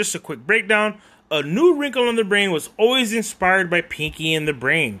 And just a quick breakdown: A New Wrinkle in the Brain was always inspired by Pinky and the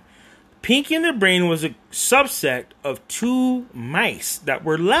Brain. Pinky and the Brain was a subset of two mice that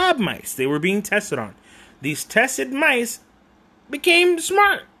were lab mice they were being tested on. These tested mice became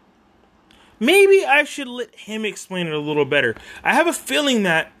smart. Maybe I should let him explain it a little better. I have a feeling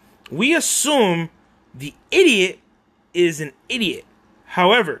that we assume the idiot is an idiot.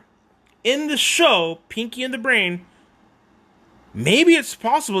 However, in the show, Pinky and the Brain, maybe it's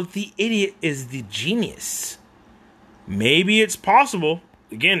possible that the idiot is the genius. Maybe it's possible.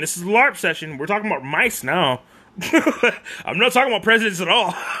 Again, this is a LARP session. We're talking about mice now. I'm not talking about presidents at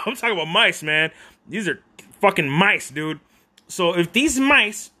all. I'm talking about mice, man. These are fucking mice, dude. So if these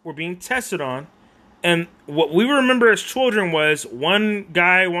mice were being tested on, and what we remember as children was one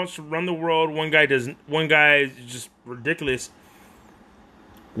guy wants to run the world, one guy doesn't, one guy is just ridiculous.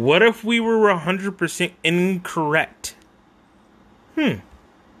 What if we were 100% incorrect?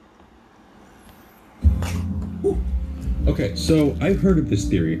 Okay, so I've heard of this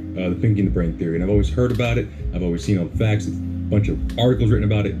theory, the Pinky and the Brain theory, and I've always heard about it. I've always seen all the facts, a bunch of articles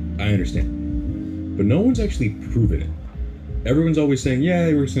written about it. I understand. But no one's actually proven it. everyone's always saying, yeah,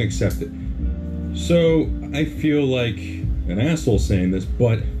 we're just gonna accept it. So I feel like an asshole saying this,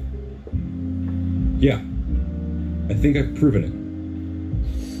 but yeah, I think I've proven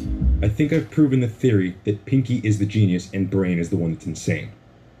it. I think I've proven the theory that Pinky is the genius and Brain is the one that's insane.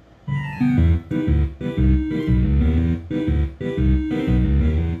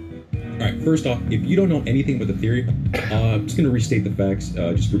 Alright, first off, if you don't know anything about the theory, I'm just going to restate the facts,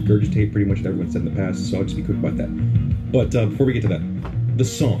 just regurgitate pretty much what everyone said in the past, so I'll just be quick about that. But before we get to that, the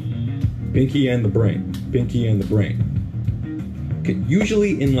song, Pinky and the Brain, Pinky and the Brain. Okay,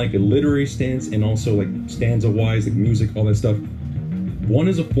 usually in like a literary stance and also like stanza-wise, like music, all that stuff, one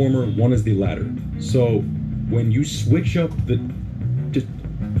is a former, one is the latter. So when you switch up the, just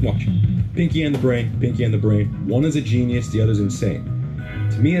watch, Pinky and the Brain, Pinky and the Brain, one is a genius, the other's insane.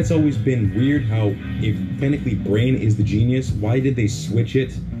 To me, that's always been weird how if technically Brain is the genius, why did they switch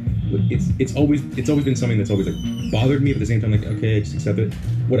it? It's always been something that's always like bothered me, but at the same time, like, okay, I just accept it.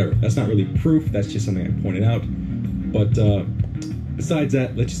 Whatever. That's not really proof, that's just something I pointed out. But besides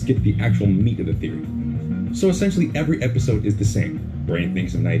that, let's just get to the actual meat of the theory. So essentially, every episode is the same. Brain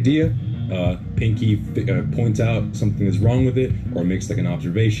thinks of an idea, Pinky points out something is wrong with it, or makes like an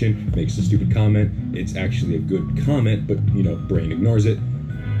observation, makes a stupid comment. It's actually a good comment, but you know, Brain ignores it.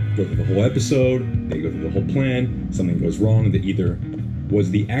 Go through the whole episode, they go through the whole plan, something goes wrong that either was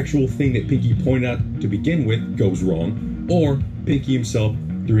the actual thing that Pinky pointed out to begin with goes wrong, or Pinky himself,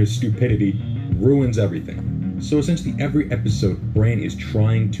 through his stupidity, ruins everything. So essentially every episode, Brain is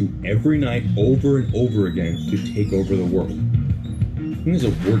trying to, every night, over and over again, to take over the world. I think there's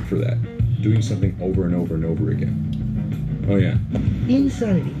a word for that. Doing something over and over and over again. Oh yeah.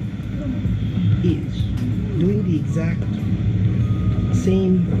 Insanity is doing the exact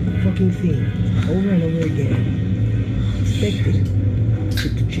same fucking thing over and over again, expecting it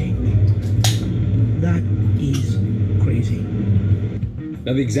to change. That is crazy.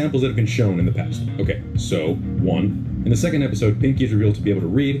 Now the examples that have been shown in the past. Okay, so, 1. In the second episode, Pinky is revealed to be able to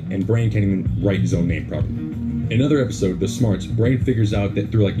read, and Brain can't even write his own name properly. In another episode, The Smarts, Brain figures out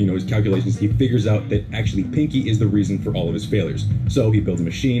that through, like, you know, his calculations, he figures out that actually Pinky is the reason for all of his failures. So he builds a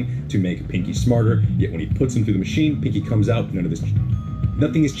machine to make Pinky smarter, yet when he puts him through the machine, Pinky comes out,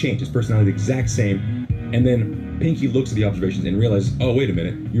 nothing has changed, his personality is the exact same, and then Pinky looks at the observations and realizes, oh, wait a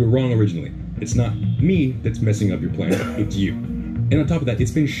minute, you were wrong originally. It's not me that's messing up your plan, it's you. And on top of that,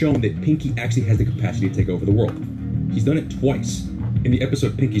 it's been shown that Pinky actually has the capacity to take over the world. He's done it twice. In the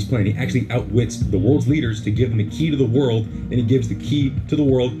episode Pinky's Plan, he actually outwits the world's leaders to give them the key to the world, and he gives the key to the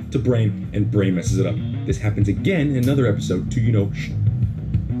world to Brain, and Brain messes it up. This happens again in another episode to, you know,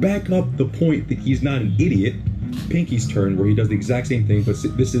 back up the point that he's not an idiot. Pinky's turn, where he does the exact same thing, but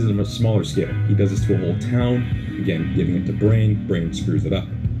this is on a smaller scale. He does this to a whole town, again, giving it to Brain. Brain screws it up.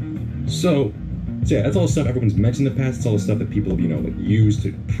 So yeah, that's all the stuff everyone's mentioned in the past. It's all the stuff that people have, you know, like, used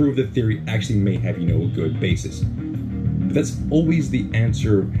to prove the theory actually may have, you know, a good basis. But that's always the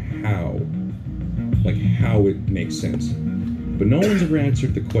answer how. Like, how it makes sense. But no one's ever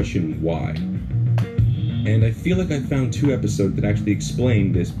answered the question why. And I feel like I found 2 episodes that actually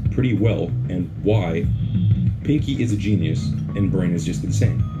explain this pretty well, and why Pinky is a genius and Brain is just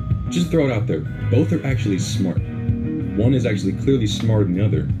insane. Just throw it out there. Both are actually smart. One is actually clearly smarter than the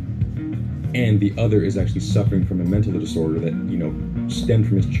other, and the other is actually suffering from a mental disorder that, you know, stemmed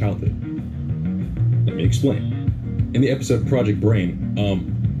from his childhood. Let me explain. In the episode Project Brain,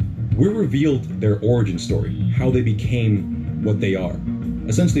 we're revealed their origin story, how they became what they are.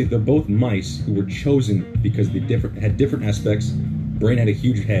 Essentially, they're both mice who were chosen because they had different aspects. Brain had a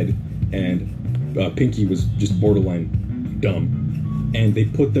huge head, and Pinky was just borderline dumb. And they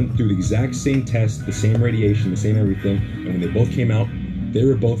put them through the exact same test, the same radiation, the same everything, and when they both came out, they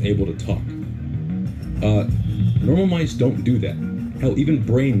were both able to talk. Normal mice don't do that. Hell, even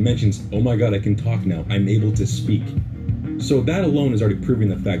Brain mentions, oh my god, I can talk now, I'm able to speak. So that alone is already proving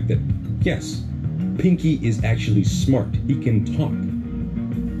the fact that, yes, Pinky is actually smart. He can talk.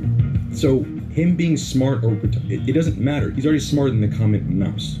 So him being smart, or it doesn't matter. He's already smarter than the common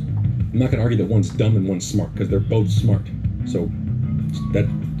mouse. I'm not going to argue that one's dumb and one's smart, because they're both smart. So,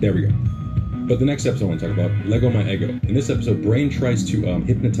 there we go. But the next episode I want to talk about, Lego My Ego. In this episode, Brain tries to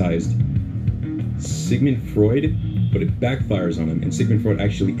hypnotize Sigmund Freud, but it backfires on him, and Sigmund Freud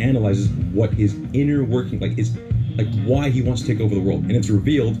actually analyzes what his inner working, like why he wants to take over the world. And it's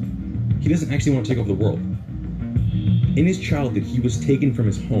revealed he doesn't actually want to take over the world. In his childhood, he was taken from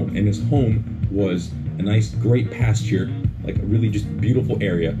his home, and his home was a nice, great pasture, like a really just beautiful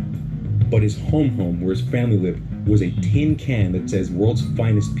area. But his home, where his family lived, was a tin can that says "World's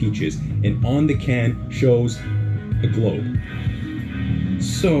Finest Peaches," and on the can shows a globe.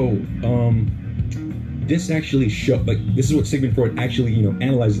 So, this actually this is what Sigmund Freud actually,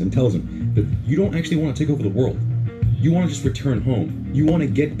 analyzes and tells him, that you don't actually want to take over the world. You want to just return home. You want to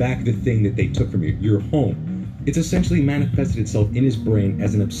get back the thing that they took from you, your home. It's essentially manifested itself in his brain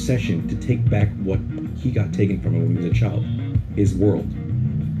as an obsession to take back what he got taken from him when he was a child, his world.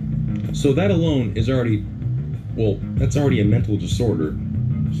 So that alone is already, that's already a mental disorder.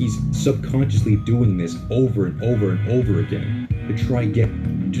 He's subconsciously doing this over and over and over again to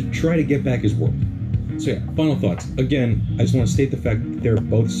try to get back his world. So yeah, final thoughts. Again, I just want to state the fact that they're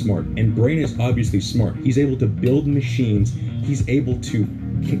both smart, and Brain is obviously smart. He's able to build machines. He's able to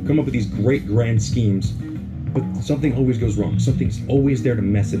come up with these great grand schemes, but something always goes wrong. Something's always there to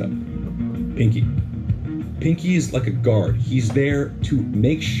mess it up. Pinky is like a guard. He's there to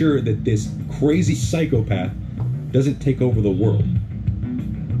make sure that this crazy psychopath doesn't take over the world.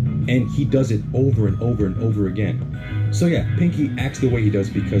 And he does it over and over and over again. So yeah, Pinky acts the way he does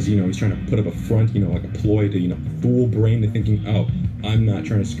because, he's trying to put up a front, like a ploy to, fool Brain into thinking, oh, I'm not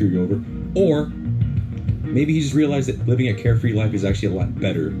trying to screw you over. Or maybe he just realized that living a carefree life is actually a lot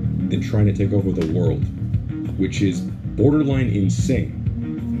better than trying to take over the world, which is borderline insane.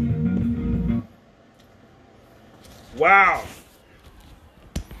 Wow.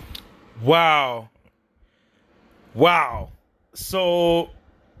 So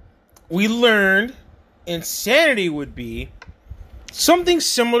we learned insanity would be something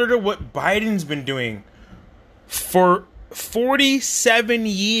similar to what Biden's been doing for 47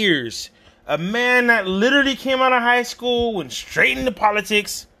 years. A man that literally came out of high school, went straight into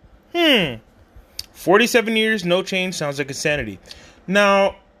politics. 47 years, no change, sounds like insanity.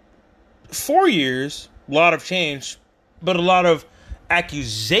 Now, 4 years, a lot of change, but a lot of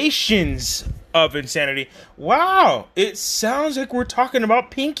accusations of insanity. Wow, it sounds like we're talking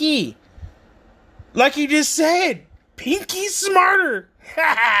about Pinky. Like you just said, Pinky's smarter.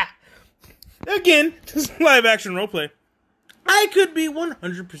 Again, this is live action roleplay. I could be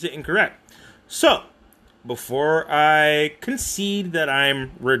 100% incorrect. So, before I concede that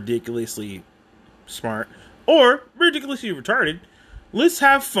I'm ridiculously smart or ridiculously retarded, let's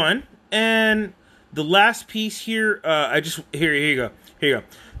have fun. And the last piece here, here you go.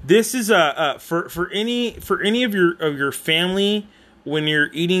 This is for any of your family when you're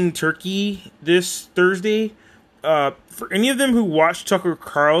eating turkey this Thursday. For any of them who watch Tucker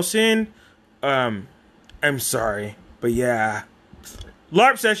Carlson, I'm sorry, but yeah,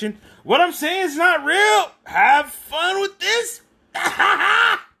 LARP session. What I'm saying is not real. Have fun with this.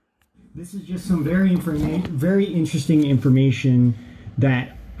 This is just some very interesting information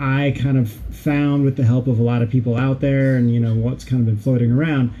that I kind of found with the help of a lot of people out there, and what's kind of been floating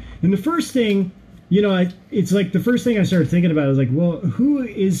around. And the first thing, it's like the first thing I started thinking about is like, well, who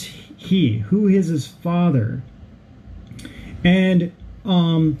is he? Who is his father? And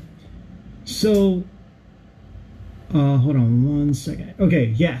hold on one second. Okay,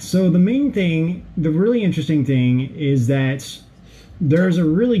 yeah. So the main thing, the really interesting thing, is that there's a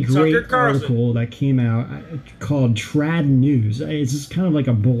really great article that came out called Trad News. It's just kind of like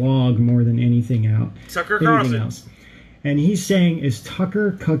a blog more than anything else. And he's saying, is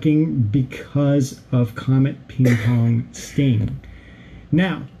Tucker cucking because of Comet Ping Pong sting?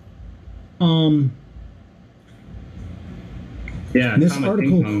 Now, yeah, this Comet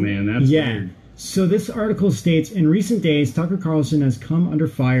article, Ping Pong, man, that's weird. So this article states, in recent days, Tucker Carlson has come under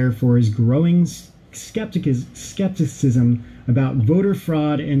fire for his growing skepticism about voter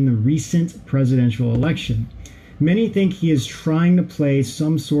fraud in the recent presidential election. Many think he is trying to play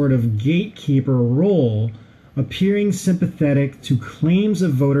some sort of gatekeeper role, appearing sympathetic to claims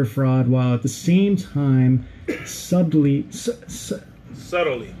of voter fraud while at the same time subtly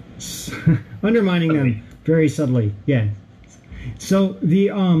undermining them very subtly. Yeah. So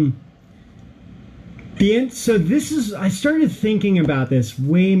I started thinking about this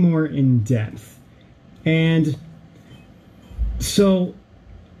way more in depth. And so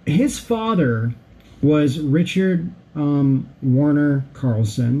his father was Richard Warner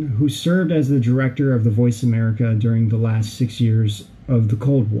Carlson, who served as the director of the Voice America during the last 6 years of the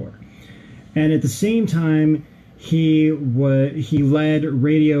Cold War. And at the same time, he led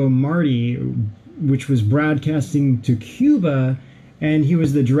Radio Marti, which was broadcasting to Cuba, and he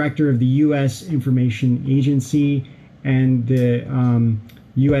was the director of the U.S. Information Agency and the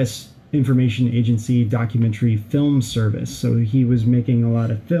U.S. Information Agency Documentary Film Service. So he was making a lot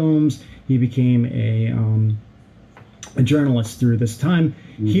of films. He became a journalist through this time.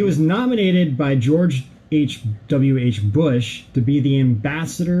 Mm-hmm. He was nominated by George W.H. Bush to be the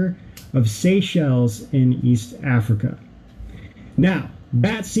ambassador of Seychelles in East Africa. Now,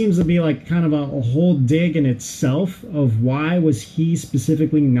 that seems to be like kind of a whole dig in itself of why was he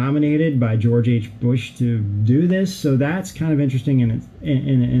specifically nominated by George H. Bush to do this. So that's kind of interesting in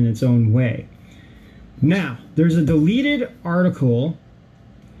its own way. Now, there's a deleted article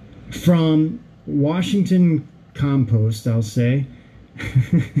from Washington Compost, I'll say.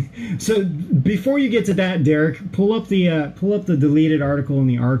 So before you get to that, Derek, pull up the deleted article in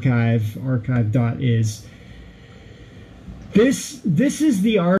the archive.is. This is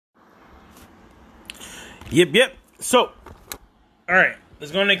the art. Yep. So, all right,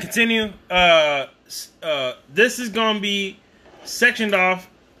 let's go and continue. This is gonna be sectioned off.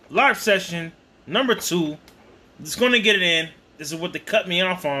 LARP session number 2. Just gonna get it in. This is what they cut me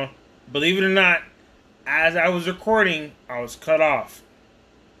off on. Believe it or not, as I was recording, I was cut off.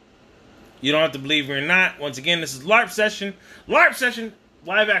 You don't have to believe me or not. Once again, this is LARP session. LARP session,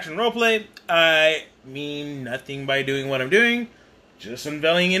 live action roleplay. I mean nothing by doing what I'm doing. Just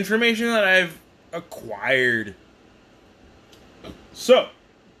unveiling information that I've acquired. So,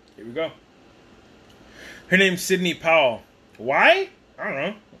 here we go. Her name's Sidney Powell. Why? I don't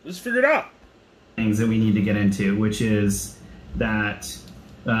know. Let's figure it out. Things that we need to get into, which is that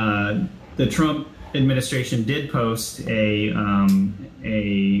the Trump administration did post a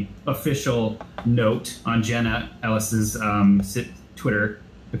official note on Jenna Ellis's Twitter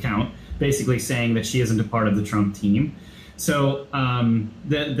account, basically saying that she isn't a part of the Trump team. So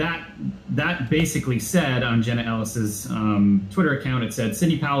that basically said on Jenna Ellis's Twitter account, it said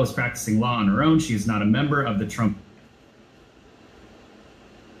Sidney Powell is practicing law on her own. She is not a member of the Trump.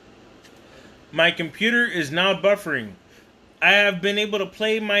 My computer is now buffering. I have been able to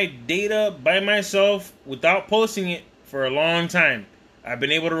play my data by myself without posting it for a long time. I've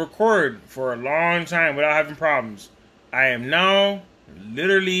been able to record for a long time without having problems. I am now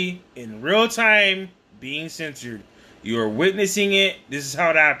literally in real time being censored. You are witnessing it. This is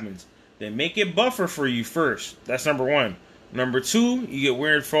how it happens. They make it buffer for you first. That's number 1. Number 2, you get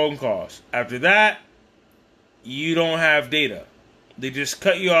weird phone calls. After that, you don't have data. They just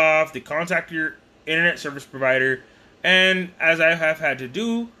cut you off. They contact your internet service provider. And as I have had to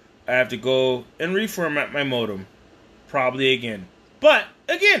do, I have to go and reformat my modem. Probably again. But,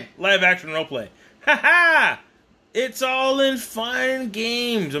 again, live action roleplay. Ha! It's all in fun and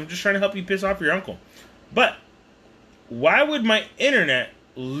games. I'm just trying to help you piss off your uncle. But, why would my internet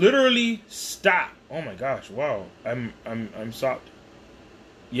literally stop? Oh my gosh, wow. I'm stopped.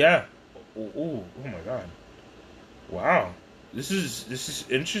 Yeah. Oh my god. Wow. This is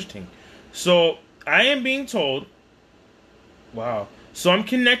interesting. So, I am being told. Wow. So I'm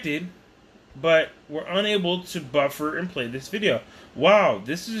connected, but we're unable to buffer and play this video. Wow,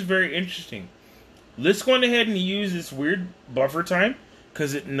 this is very interesting. Let's go ahead and use this weird buffer time,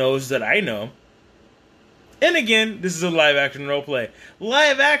 because it knows that I know. And again, this is a live action roleplay.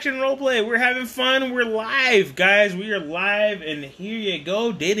 Live action roleplay. We're having fun. We're live, guys. We are live, and here you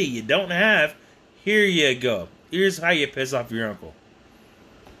go. Data you don't have. Here you go. Here's how you piss off your uncle.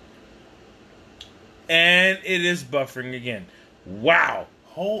 And it is buffering again. Wow.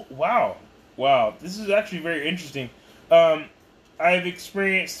 Wow. This is actually very interesting. I've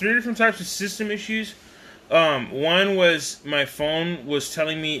experienced 3 different types of system issues. One was my phone was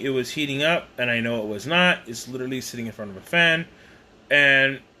telling me it was heating up, and I know it was not. It's literally sitting in front of a fan.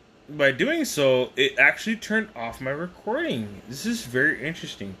 And by doing so, it actually turned off my recording. This is very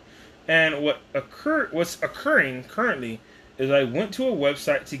interesting. And what's occurring currently is I went to a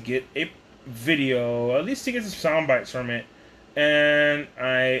website to get a video, at least to get some sound bites from it, and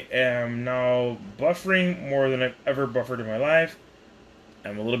I am now buffering more than I've ever buffered in my life.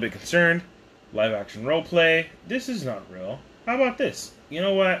 I'm a little bit concerned. Live action roleplay. This is not real. How about this? You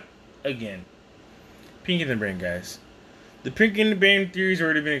know what? Again, Pink in the Brain, guys. The Pink in the Brain theory has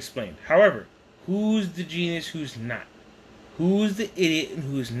already been explained. However, who's the genius, who's not? Who's the idiot and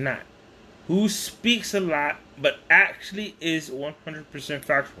who's not? Who speaks a lot but actually is 100%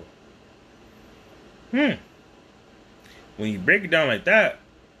 factual? When you break it down like that,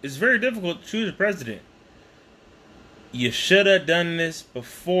 it's very difficult to choose a president. You should have done this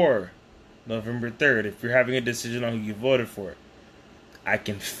before November 3rd if you're having a decision on who you voted for. I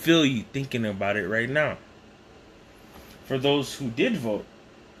can feel you thinking about it right now. For those who did vote,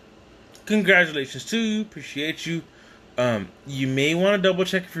 congratulations to you. Appreciate you. You may want to double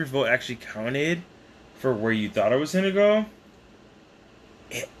check if your vote actually counted for where you thought it was going to go.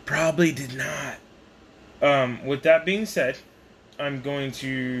 It probably did not. With that being said, I'm going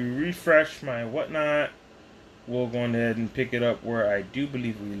to refresh my whatnot. we'll go ahead and pick it up where I do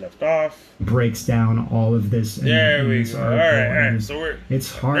believe we left off. Breaks down all of this. There we go. All right. So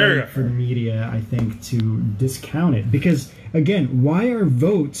it's hard for the media, I think, to discount it because, again, why are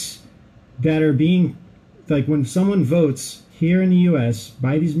votes that are being, like, when someone votes here in the U.S.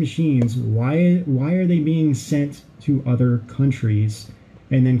 by these machines, why are they being sent to other countries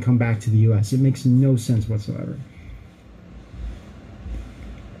and then come back to the U.S.? It makes no sense whatsoever.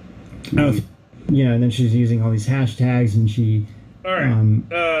 And then she's using all these hashtags, and she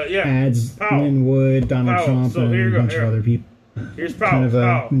adds Lynn Wood, Donald Trump, and a bunch of other people. Here's Powell. Kind of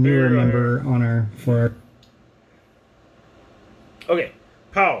a newer member on our Okay,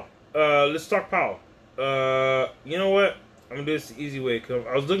 Powell. Let's talk Powell. You know what? I'm gonna do this the easy way. Cause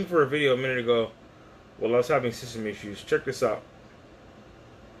I was looking for a video a minute ago while I was having system issues. Check this out.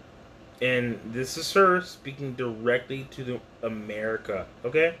 And this is her speaking directly to America.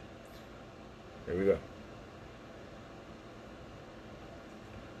 Okay. Here we go.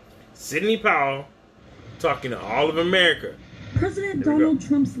 Sidney Powell talking to all of America. President Donald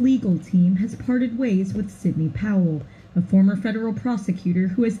Trump's legal team has parted ways with Sidney Powell, a former federal prosecutor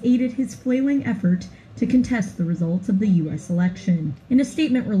who has aided his flailing effort to contest the results of the U.S. election. In a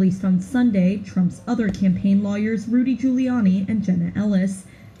statement released on Sunday, Trump's other campaign lawyers, Rudy Giuliani and Jenna Ellis,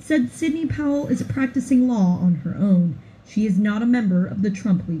 said Sidney Powell is practicing law on her own. She is not a member of the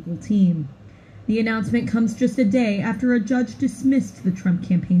Trump legal team. The announcement comes just a day after a judge dismissed the Trump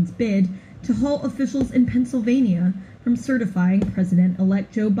campaign's bid to halt officials in Pennsylvania from certifying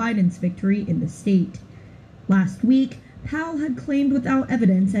President-elect Joe Biden's victory in the state. Last week, Powell had claimed without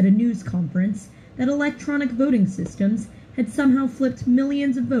evidence at a news conference that electronic voting systems had somehow flipped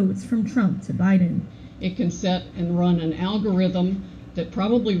millions of votes from Trump to Biden. It can set and run an algorithm that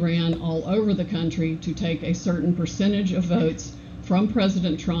probably ran all over the country to take a certain percentage of votes from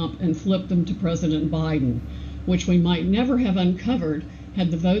President Trump and flip them to President Biden, which we might never have uncovered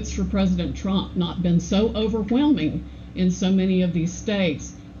had the votes for President Trump not been so overwhelming in so many of these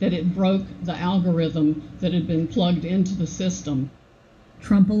states that it broke the algorithm that had been plugged into the system.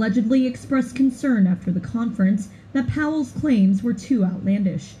 Trump allegedly expressed concern after the conference that Powell's claims were too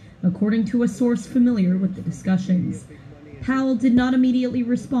outlandish, according to a source familiar with the discussions. Powell did not immediately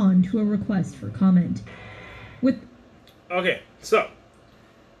respond to a request for comment. Okay, so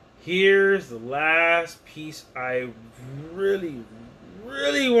here's the last piece I really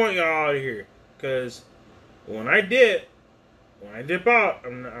want y'all to hear, because when I dip out,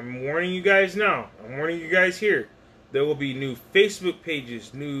 I'm warning you guys now. I'm warning you guys here. There will be new Facebook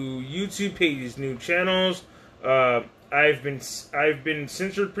pages, new YouTube pages, new channels. I've been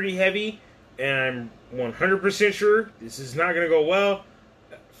censored pretty heavy, and I'm 100% sure this is not going to go well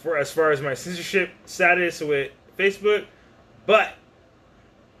for as far as my censorship status with Facebook. But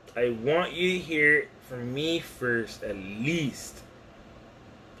I want you to hear it from me first, at least.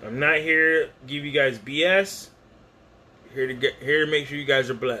 I'm not here to give you guys BS. Here to make sure you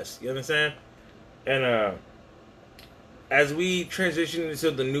guys are blessed. You understand? And as we transition into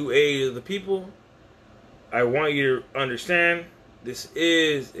the new age of the people, I want you to understand this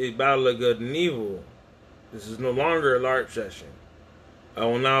is a battle of good and evil. This is no longer a LARP session. I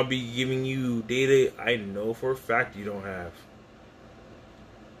will now be giving you data I know for a fact you don't have.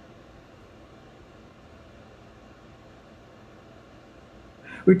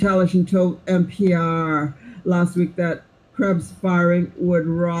 Retaliation told NPR last week that Krebs firing would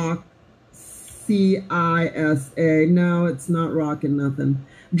rock CISA. No, it's not rocking nothing.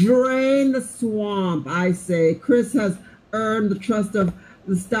 Drain the swamp, I say. Chris has earned the trust of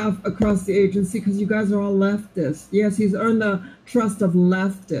the staff across the agency because you guys are all leftists. Yes, he's earned the trust of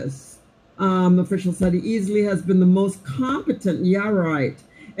leftists. Officials said he easily has been the most competent. Yeah, right.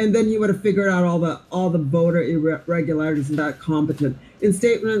 And then he would have figured out all the voter irregularities and that competent. In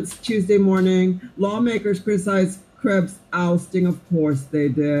statements Tuesday morning, lawmakers criticized Krebs' ousting. Of course they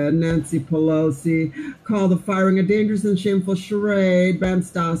did. Nancy Pelosi called the firing a dangerous and shameful charade. Ben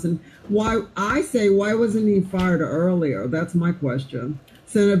Stas, why wasn't he fired earlier? That's my question.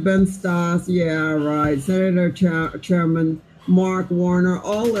 Senator Ben Stas, yeah, right. Senator Chairman Mark Warner,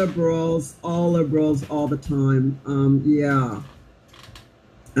 all liberals all the time. Yeah.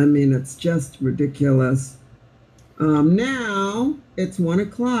 I mean, it's just ridiculous. Now it's 1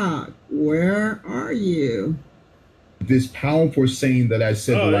 o'clock. Where are you? This powerful saying that I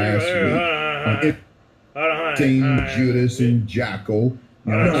said last week. Judas and Jackal.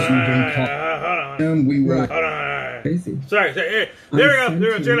 We were crazy. Sorry. There we go.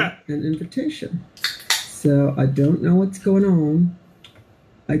 An invitation. So I don't know what's going on.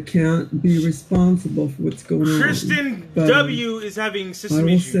 I can't be responsible for what's going on. Kristen But W is having system I will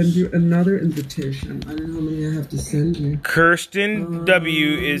issues. send you another invitation. I don't know how many I have to send you. Kirsten W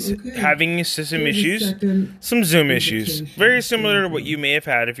is having system issues, some Zoom issues, very similar to what you may have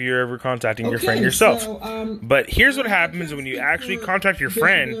had if you're ever contacting your friend yourself. But here's what happens when you actually contact your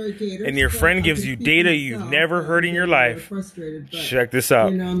friend and your friend gives you data you've never heard in your life. Check this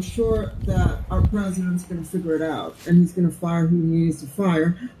out. You know, I'm sure that our president's going to figure it out, and he's going to fire who he needs to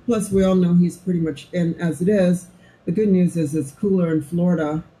fire. Plus, we all know he's pretty much in as it is. The good news is it's cooler in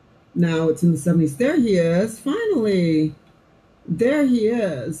Florida. Now it's in the 70s. There he is, finally. There he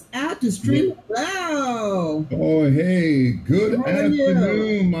is at the stream. Wow. Oh, hey. Good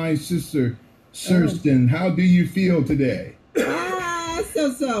afternoon, my sister Kirsten. How do you feel today?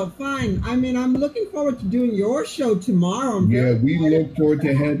 So fine. I mean, I'm looking forward to doing your show tomorrow. Yeah, we look forward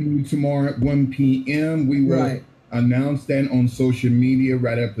to having you tomorrow at 1 p.m. We will announce that on social media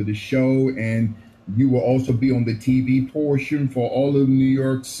right after the show, and you will also be on the TV portion for all of New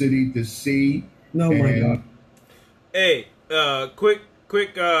York City to see. Oh my God. Hey, quick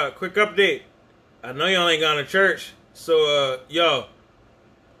update. I know y'all ain't gone to church, so yo,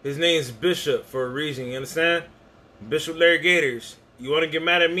 his name's Bishop for a reason. You understand? Bishop Larry Gators. You want to get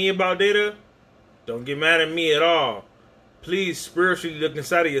mad at me about data? Don't get mad at me at all. Please spiritually look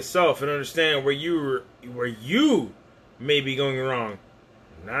inside of yourself and understand where you may be going wrong.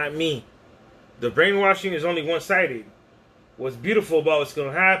 Not me. The brainwashing is only one-sided. What's beautiful about what's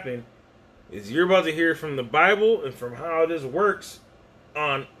going to happen is you're about to hear from the Bible and from how this works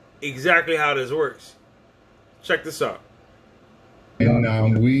on exactly how this works. Check this out.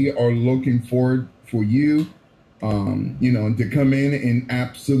 And we are looking forward for you, to come in and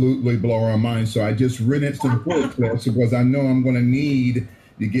absolutely blow our minds. So I just rented some forklifts because I know I'm going to need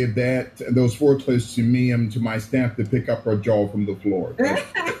to give those forklifts to me and to my staff to pick up our jaw from the floor.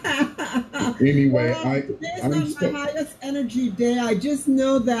 Anyway, today's not my highest energy day. I just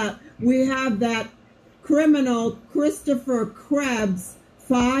know that we have that criminal Christopher Krebs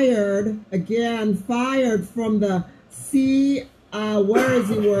fired from the where is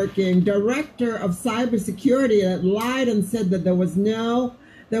he working? Director of cybersecurity that lied and said that there was no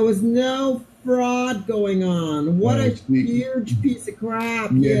fraud going on. What a huge piece of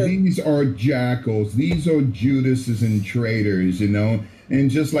crap. Yeah, these are jackals. These are Judases and traitors, and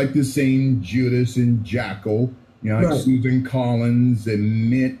just like the same Judas and jackal, like Susan Collins and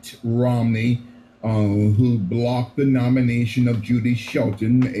Mitt Romney, who blocked the nomination of Judy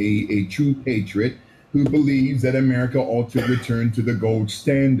Shelton, a true patriot, who believes that America ought to return to the gold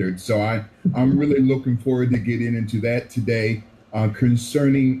standard. So I'm really looking forward to getting into that today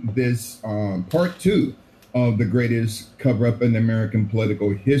concerning this part 2 of the greatest cover-up in American political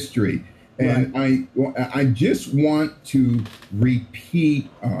history. And I just want to repeat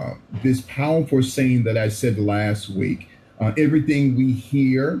this powerful saying that I said last week. Everything we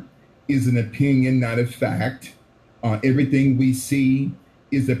hear is an opinion, not a fact. Everything we see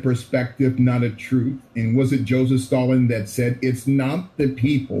is a perspective, not a truth. And was it Joseph Stalin that said, it's not the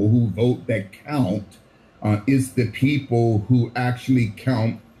people who vote that count, it's the people who actually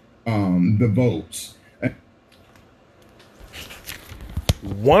count the votes.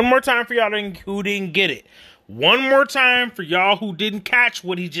 One more time for y'all who didn't get it. One more time for y'all who didn't catch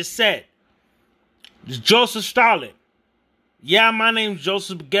what he just said. It's Joseph Stalin. Yeah, my name's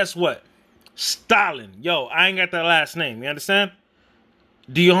Joseph, but guess what? Stalin. Yo, I ain't got that last name. You understand?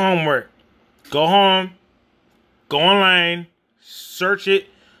 Do your homework. Go home. Go online. Search it.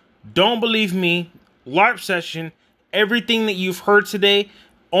 Don't believe me. LARP session. Everything that you've heard today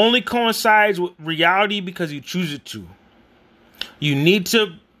only coincides with reality because you choose it to. You need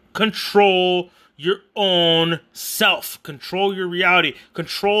to control your own self. Control your reality.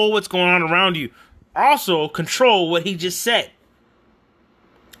 Control what's going on around you. Also, control what he just said.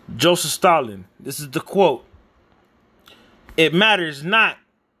 Joseph Stalin. This is the quote. It matters not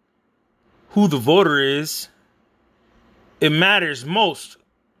who the voter is. It matters most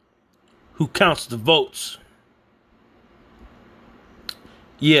who counts the votes.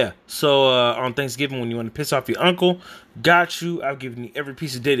 Yeah, so on Thanksgiving when you want to piss off your uncle, got you. I've given you every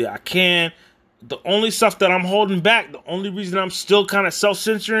piece of data I can. The only stuff that I'm holding back, the only reason I'm still kind of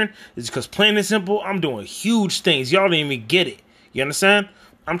self-censoring is because plain and simple, I'm doing huge things. Y'all didn't even get it. You understand?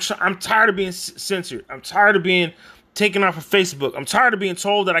 I'm tired of being censored. I'm tired of being taken off of Facebook. I'm tired of being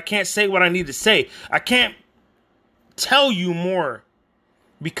told that I can't say what I need to say. I can't tell you more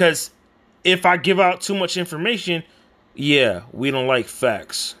because if I give out too much information, yeah, we don't like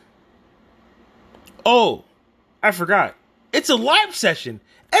facts. Oh, I forgot. It's It's a live session.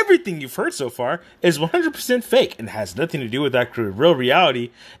 Everything you've heard so far is 100% fake and has nothing to do with actual real reality.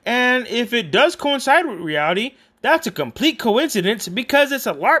 And if it does coincide with reality, that's a complete coincidence because it's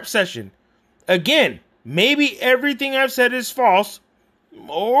a LARP session. Again, maybe everything I've said is false,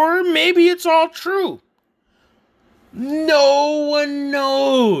 or maybe it's all true. No one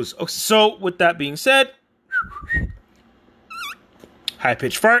knows. So, with that being said, high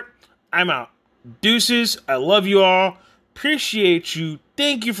pitch fart, I'm out. Deuces, I love you all. Appreciate you.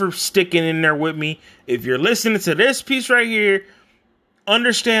 Thank you for sticking in there with me. If you're listening to this piece right here,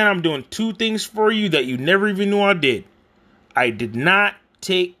 understand I'm doing two things for you that you never even knew I did. I did not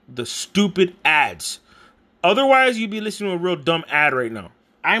take the stupid ads. Otherwise, you'd be listening to a real dumb ad right now.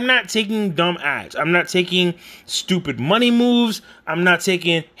 I'm not taking dumb ads. I'm not taking stupid money moves. I'm not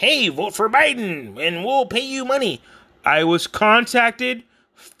taking, hey, vote for Biden and we'll pay you money. I was contacted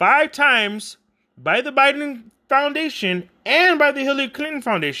 5 times by the Biden Foundation and by the Hillary Clinton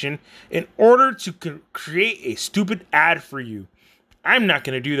Foundation in order to create a stupid ad for you. I'm not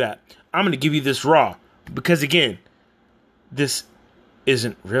going to do that. I'm going to give you this raw because, again, this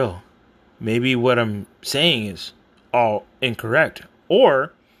isn't real. Maybe what I'm saying is all incorrect.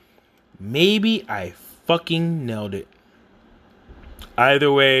 Or maybe I fucking nailed it.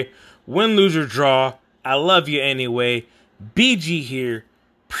 Either way, win, lose, or draw, I love you anyway. BG here.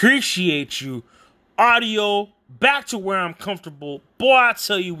 Appreciate you. Audio, back to where I'm comfortable. Boy, I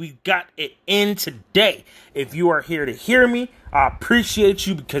tell you, we got it in today. If you are here to hear me, I appreciate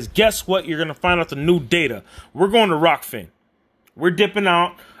you because guess what? You're going to find out the new data. We're going to Rockfin. We're dipping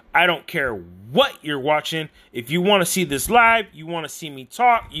out. I don't care what you're watching. If you want to see this live, you want to see me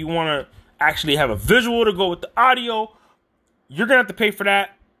talk, you want to actually have a visual to go with the audio, you're going to have to pay for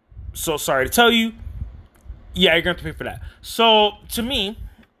that. So sorry to tell you. Yeah, you're going to have to pay for that. So to me,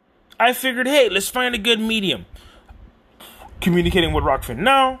 I figured, hey, let's find a good medium. Communicating with Rockfin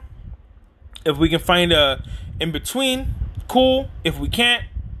now. If we can find a in between, cool. If we can't,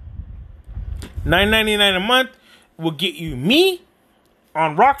 $9.99 a month will get you me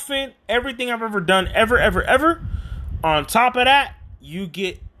on Rockfin, everything I've ever done, ever. On top of that, you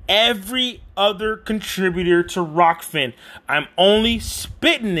get every other contributor to Rockfin. I'm only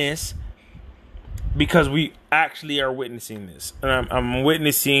spitting this because we actually are witnessing this. And I'm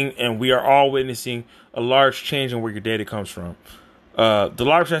witnessing, and we are all witnessing, a large change in where your data comes from. The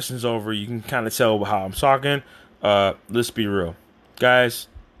LARP session's over. You can kind of tell how I'm talking. Let's be real. Guys,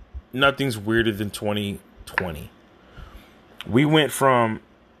 nothing's weirder than 2020. We went from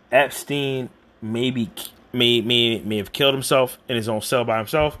Epstein may have killed himself in his own cell by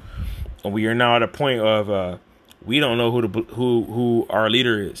himself, and we are now at a point of we don't know who our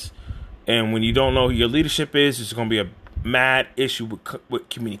leader is. And when you don't know who your leadership is, it's going to be a mad issue with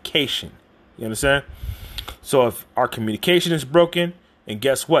communication. You understand? So if our communication is broken, and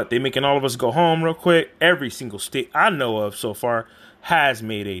guess what? They're making all of us go home real quick. Every single state I know of so far has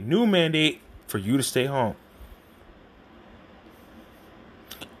made a new mandate for you to stay home.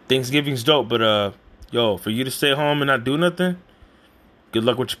 Thanksgiving's dope, but for you to stay home and not do nothing, good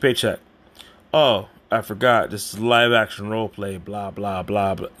luck with your paycheck. Oh, I forgot. This is live action role play, blah, blah,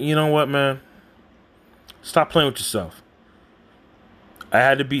 blah, blah. You know what, man? Stop playing with yourself. I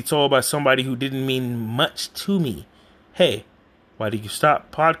had to be told by somebody who didn't mean much to me. Hey, why did you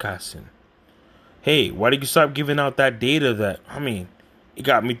stop podcasting? Hey, why did you stop giving out that data it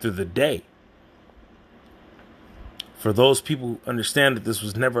got me through the day? For those people who understand that this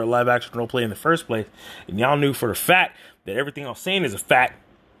was never a live action role play in the first place, and y'all knew for a fact that everything I was saying is a fact,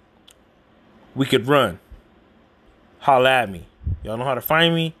 we could run. Holla at me. Y'all know how to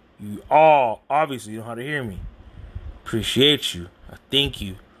find me. You all obviously know how to hear me. Appreciate you. I thank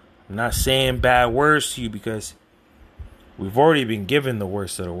you. I'm not saying bad words to you because we've already been given the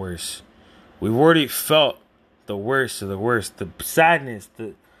worst of the worst. We've already felt the worst of the worst. The sadness,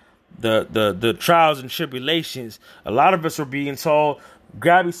 the trials and tribulations. A lot of us are being told,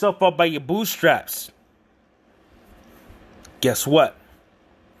 grab yourself up by your bootstraps. Guess what?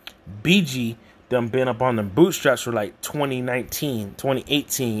 BG done been up on them bootstraps for like 2019,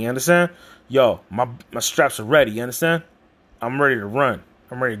 2018. You understand? Yo, my straps are ready. You understand? I'm ready to run.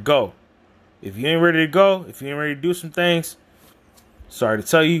 I'm ready to go. If you ain't ready to go, if you ain't ready to do some things, sorry to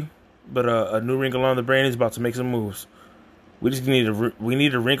tell you, but a new wrinkle on the brain is about to make some moves. We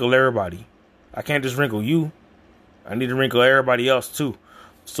need to wrinkle everybody. I can't just wrinkle you. I need to wrinkle everybody else too.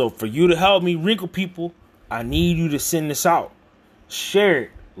 So for you to help me wrinkle people, I need you to send this out. Share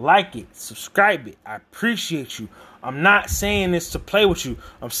it, like it, subscribe it. I appreciate you. I'm not saying this to play with you.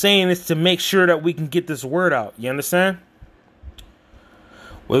 I'm saying this to make sure that we can get this word out. You understand?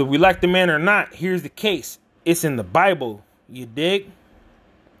 Whether we like the man or not, here's the case. It's in the Bible. You dig?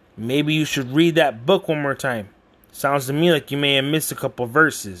 Maybe you should read that book one more time. Sounds to me like you may have missed a couple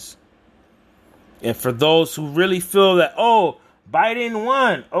verses. And for those who really feel that, oh, Biden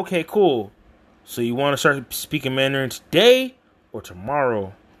won. Okay, cool. So you want to start speaking Mandarin today or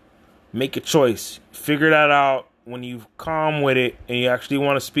tomorrow? Make a choice. Figure that out when you've calm with it and you actually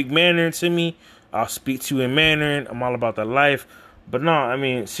want to speak Mandarin to me. I'll speak to you in Mandarin. I'm all about that life. But no, I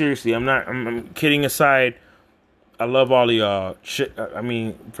mean, seriously, I'm kidding aside. I love all of y'all. I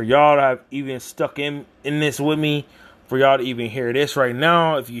mean, for y'all to have even stuck in this with me, for y'all to even hear this right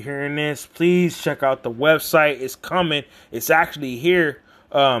now, if you're hearing this, please check out the website. It's coming. It's actually here.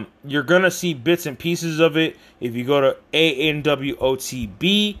 You're going to see bits and pieces of it. If you go to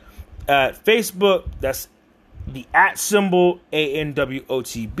ANWOTB at Facebook, that's the @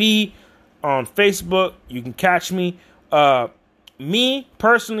 ANWOTB on Facebook. You can catch me. Me,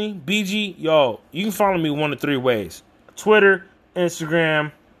 personally, BG, yo, you can follow me one of three ways. Twitter,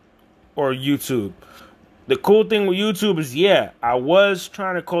 Instagram, or YouTube. The cool thing with YouTube is, yeah, I was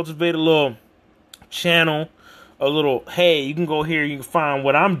trying to cultivate a little channel, a little, hey, you can go here, you can find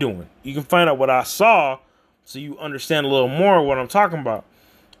what I'm doing. You can find out what I saw so you understand a little more what I'm talking about.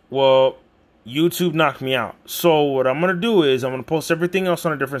 Well, YouTube knocked me out. So what I'm going to do is I'm going to post everything else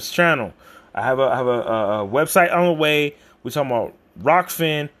on a different channel. I have a website on the way. We're talking about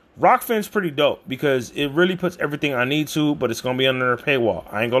Rockfin. Rockfin's pretty dope because it really puts everything I need to, but it's going to be under a paywall.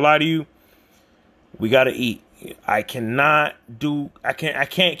 I ain't going to lie to you. We got to eat. I can't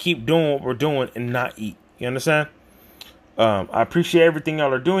keep doing what we're doing and not eat. You understand? I appreciate everything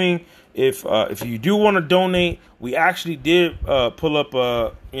y'all are doing. If you do want to donate, we actually did pull up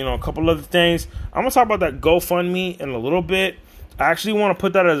a couple other things. I'm going to talk about that GoFundMe in a little bit. I actually want to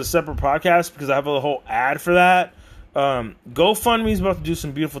put that as a separate podcast because I have a whole ad for that. GoFundMe is about to do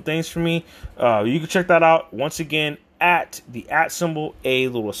some beautiful things for me. You can check that out once again at the @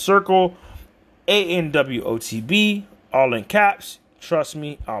 ANWOTB, all in caps. Trust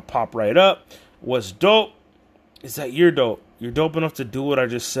me, I'll pop right up. What's dope is that you're dope. You're dope enough to do what I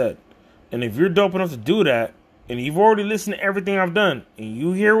just said. And if you're dope enough to do that, and you've already listened to everything I've done, and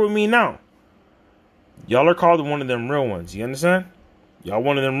you here with me now, y'all are called one of them real ones. You understand? Y'all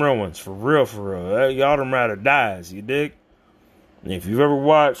one of them real ones. For real, for real. Y'all them ride or dies. You dig? And if you've ever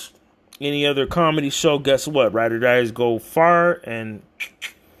watched any other comedy show, guess what? Ride or dies go far, and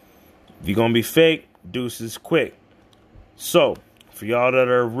if you're going to be fake, deuces quick. So, for y'all that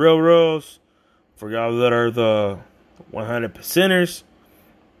are reals, for y'all that are the 100%ers,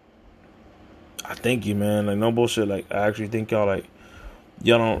 I thank you, man. Like, no bullshit. Like, I actually think y'all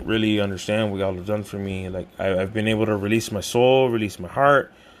don't really understand what y'all have done for me. Like, I've been able to release my soul, release my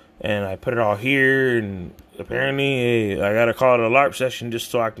heart, and I put it all here, and apparently, hey, I got to call it a LARP session just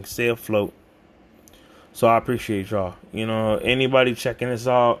so I can stay afloat. So I appreciate y'all. You know, anybody checking this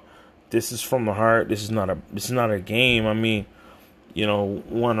out, this is from the heart. This is not a game. I mean, you know,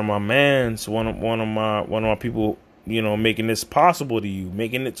 one of my people, you know, making this possible to you,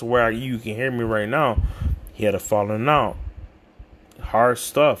 making it to where you can hear me right now. He had a falling out. Hard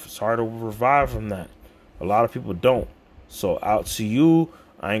stuff. It's hard to revive from that. A lot of people don't. So out to you.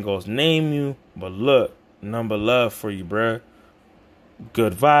 I ain't gonna name you, but look, number love for you, bruh.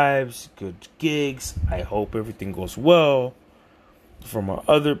 Good vibes, good gigs. I hope everything goes well. For my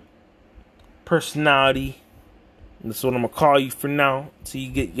other personality, that's what I'm gonna call you for now, till you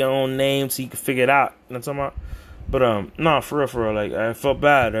get your own name, so you can figure it out. You know what I'm talking about? But nah, for real. Like, I felt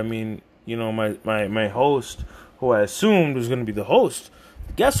bad. I mean, you know, my host, who I assumed was gonna be the host,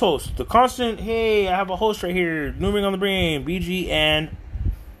 the guest host, the constant. Hey, I have a host right here, Nooming on the Brain, BG,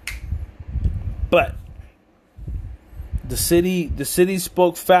 but the city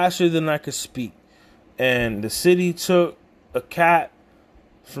spoke faster than I could speak, and the city took a cat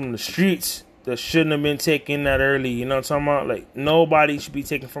from the streets that shouldn't have been taken that early. You know what I'm talking about? Like, nobody should be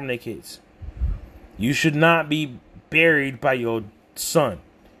taken from their kids. You should not be buried by your son.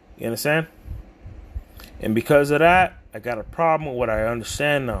 You understand? And because of that, I got a problem with what I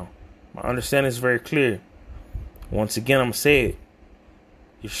understand now. My understanding is very clear. Once again, I'm going to say it.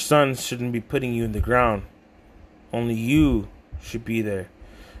 Your son shouldn't be putting you in the ground. Only you should be there.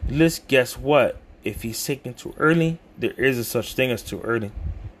 Let's guess what? If he's taken too early, there is a such thing as too early.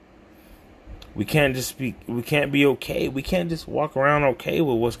 We can't be okay. We can't just walk around okay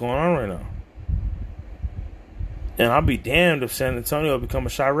with what's going on right now. And I'll be damned if San Antonio become a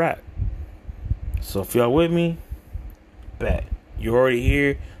Chirac. So if y'all with me, bet. You're already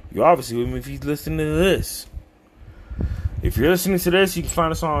here. You're obviously with me if you're listening to this. If you're listening to this, you can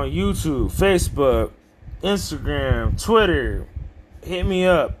find us on YouTube, Facebook, Instagram, Twitter, hit me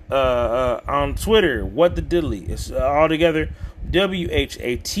up on Twitter. What the Diddley? It's all together.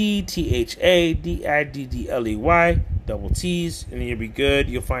 WHATTHADIDDLEY. Double T's, and you'll be good.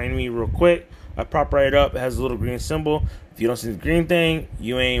 You'll find me real quick. I pop right up. It has a little green symbol. If you don't see the green thing,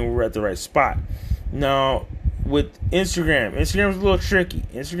 you ain't at the right spot. Now, with Instagram's a little tricky.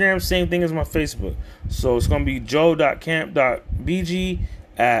 Instagram, same thing as my Facebook. So it's going to be joe.camp.bg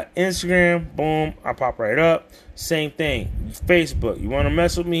at Instagram. Boom, I pop right up. Same thing. Facebook, you want to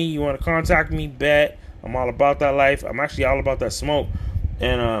mess with me, you want to contact me, bet. I'm all about that life. I'm actually all about that smoke.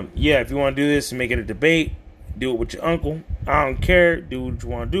 And yeah, if you want to do this and make it a debate, do it with your uncle. I don't care. Do what you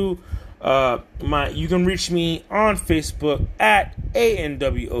want to do. You can reach me on Facebook at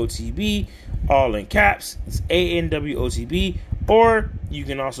ANWOTB, all in caps. It's ANWOTB. Or you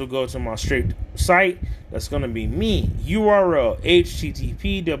can also go to my straight site. That's going to be me. URL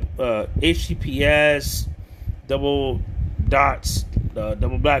HTTPS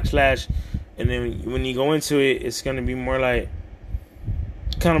 // and then when you go into it, it's going to be more like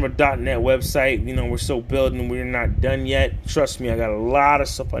kind of a .net website. You know, we're still building. We're not done yet. Trust me, I got a lot of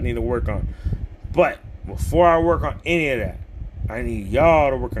stuff I need to work on. But before I work on any of that, I need y'all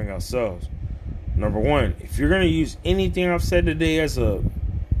to work on yourselves. Number one, if you're going to use anything I've said today as a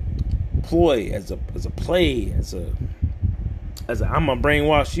ploy, as a play, as a I'm going to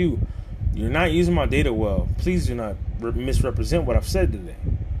brainwash you, you're not using my data well. Please do not misrepresent what I've said today.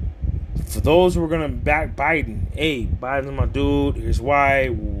 For those who are going to back Biden, hey, Biden's my dude, here's why,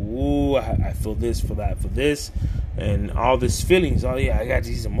 ooh, I feel this, for that, for this, and all this feelings, oh yeah, I got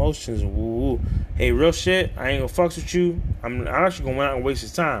these emotions, ooh. Hey, real shit, I ain't going to fucks with you, I'm actually going to out and waste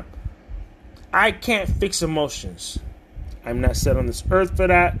your time. I can't fix emotions. I'm not set on this earth for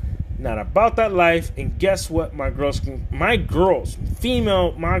that, not about that life, and guess what, the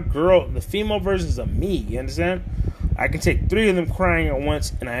female versions of me, you understand? I can take 3 of them crying at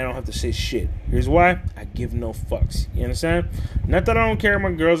once and I don't have to say shit. Here's why. I give no fucks. You understand? Not that I don't care if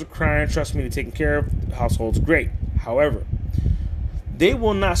my girls are crying. Trust me, they're taking care of. The household's great. However, they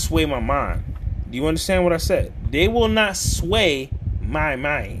will not sway my mind. Do you understand what I said? They will not sway my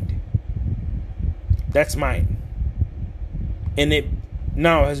mind. That's mine. And it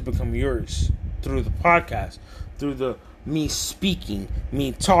now has become yours through the podcast, through the me speaking,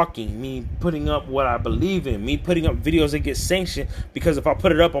 me talking, me putting up what I believe in, me putting up videos that get sanctioned, because if I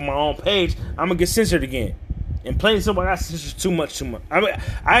put it up on my own page, I'm gonna get censored again. And plain simple, I got censored too much.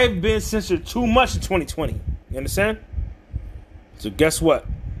 I've been censored too much in 2020. You understand? So guess what?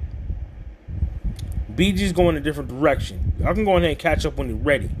 BG's going a different direction. Y'all can go ahead and catch up when you're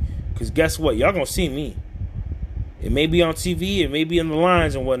ready. Because guess what? Y'all gonna see me. It may be on TV, it may be in the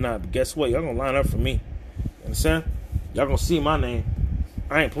lines and whatnot, but guess what? Y'all gonna line up for me. You understand? Y'all gonna see my name.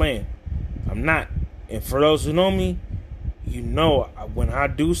 I ain't playing. I'm not. And for those who know me, you know when I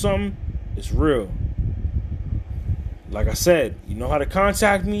do something, it's real. Like I said, you know how to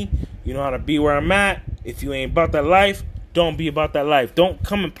contact me. You know how to be where I'm at. If you ain't about that life, don't be about that life. Don't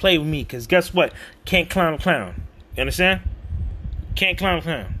come and play with me, because guess what? Can't clown a clown. You understand? Can't clown a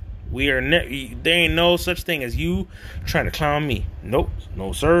clown. There ain't no such thing as you trying to clown me. Nope.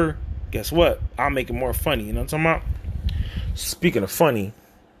 No, sir. Guess what? I'll make it more funny. You know what I'm talking about? Speaking of funny,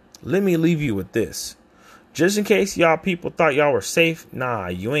 let me leave you with this. Just in case y'all people thought y'all were safe, nah,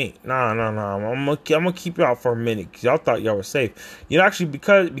 you ain't. Nah. I'm gonna keep y'all for a minute, because y'all thought y'all were safe. You know, actually,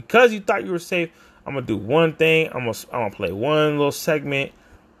 because you thought you were safe, I'm gonna do one thing. I'm gonna play one little segment,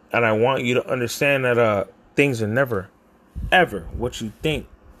 and I want you to understand that things are never, ever what you think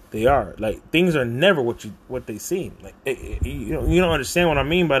they are. Like, things are never what they seem. Like, you don't understand what I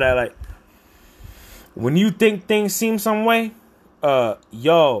mean by that. Like, when you think things seem some way,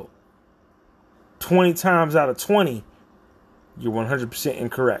 20 times out of 20, you're 100%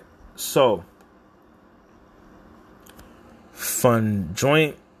 incorrect. So, fun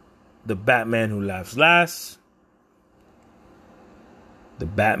joint. The Batman Who Laughs Last. The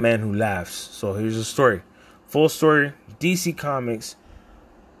Batman Who Laughs. So, here's the story. Full story. DC Comics.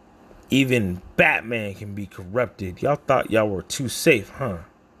 Even Batman can be corrupted. Y'all thought y'all were too safe, huh?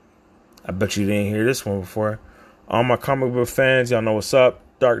 I bet you didn't hear this one before. All my comic book fans, y'all know what's up.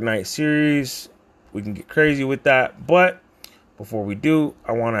 Dark Knight series. We can get crazy with that. But before we do,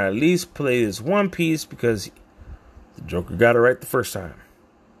 I want to at least play this one piece, because the Joker got it right the first time.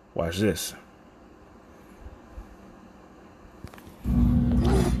 Watch this.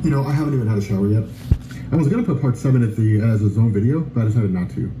 You know, I haven't even had a shower yet. I was going to put part 7 as its own video, but I decided not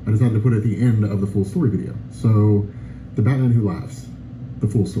to. I decided to put it at the end of the full story video. So, The Batman Who Laughs. The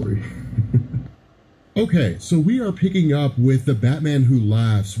full story. Okay, so we are picking up with The Batman Who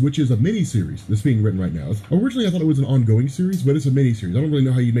Laughs, which is a mini-series that's being written right now. Originally, I thought it was an ongoing series, but it's a mini-series. I don't really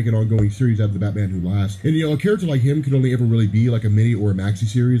know how you make an ongoing series out of The Batman Who Laughs. And, you know, a character like him could only ever really be like a mini or a maxi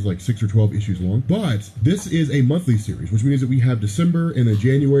series, like 6 or 12 issues long. But this is a monthly series, which means that we have December, and then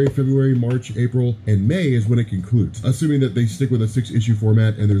January, February, March, April, and May is when it concludes, assuming that they stick with a 6-issue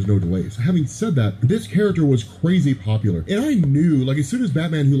format and there's no delays. Having said that, this character was crazy popular. And I knew, like, as soon as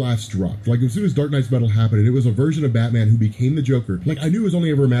Batman Who Laughs dropped, like, as soon as Dark Knight's Metal happened, and it was a version of Batman who became the Joker. Like, I knew it was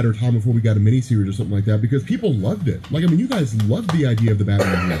only ever a matter of time before we got a miniseries or something like that, because people loved it. Like, I mean, you guys loved the idea of the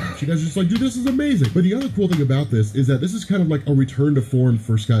Batman Who Laughs. You guys are just like, dude, this is amazing. But the other cool thing about this is that this is kind of like a return to form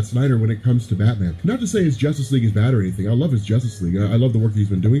for Scott Snyder when it comes to Batman. Not to say his Justice League is bad or anything. I love his Justice League. I love the work that he's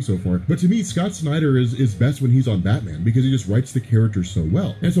been doing so far. But to me, Scott Snyder is best when he's on Batman, because he just writes the character so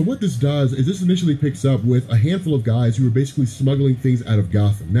well. And so what this does is this initially picks up with a handful of guys who are basically smuggling things out of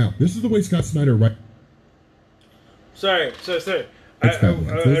Gotham. Now, this is the way Scott Snyder writes. Sorry. Those are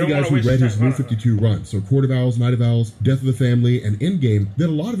the guys who read his New 52 run. So Court of Owls, Night of Owls, Death of the Family, and Endgame. That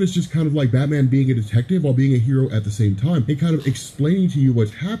a lot of it's just kind of like Batman being a detective while being a hero at the same time, and kind of explaining to you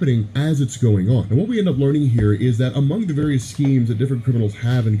what's happening as it's going on. And what we end up learning here is that among the various schemes that different criminals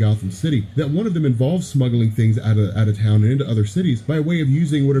have in Gotham City, that one of them involves smuggling things out of town and into other cities by way of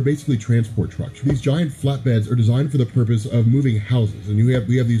using what are basically transport trucks. These giant flatbeds are designed for the purpose of moving houses. And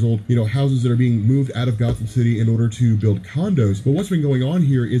we have these old, houses that are being moved out of Gotham City in order to build condos. But what's been going on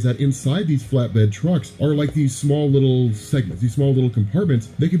here is that inside these flatbed trucks are like these small little segments, these small little compartments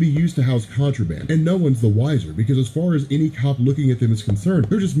that can be used to house contraband. And no one's the wiser, because as far as any cop looking at them is concerned,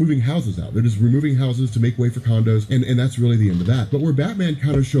 they're just moving houses out. They're just removing houses to make way for condos, and that's really the end of that. But where Batman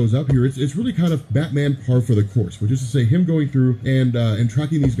kind of shows up here, it's really kind of Batman par for the course, which is to say him going through and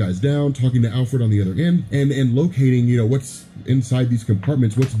tracking these guys down, talking to Alfred on the other end, and locating, what's inside these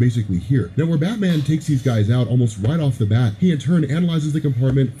compartments, what's basically here. Now, where Batman takes these guys out almost right off the bat, he in turn analyzes the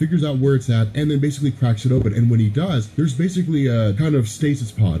compartment, figures out where it's at, and then basically cracks it open. And when he does, there's basically a kind of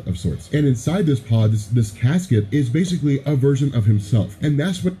stasis pod of sorts. And inside this pod, this casket is basically a version of himself. And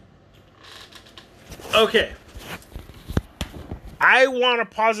that's what... Okay. I want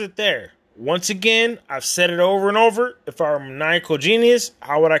to pause it there. Once again, I've said it over and over. If I were a maniacal genius,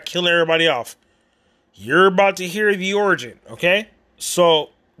 how would I kill everybody off? You're about to hear the origin, okay?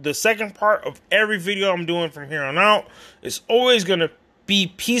 So, the second part of every video I'm doing from here on out is always going to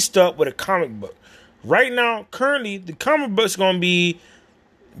be pieced up with a comic book. Right now, currently, the comic book is going to be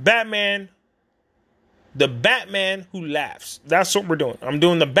Batman, the Batman Who Laughs. That's what we're doing. I'm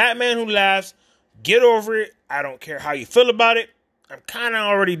doing the Batman Who Laughs. Get over it. I don't care how you feel about it. I'm kind of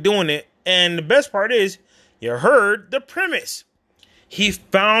already doing it. And the best part is, you heard the premise. He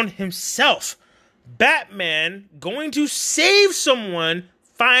found himself. Batman going to save someone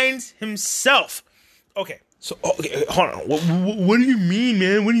finds himself. Okay, so hold on. What do you mean,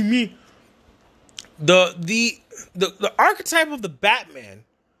 man? What do you mean? The archetype of the Batman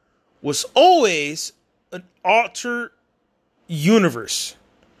was always an alter universe.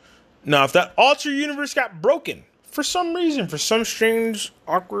 Now, if that alter universe got broken for some reason, for some strange,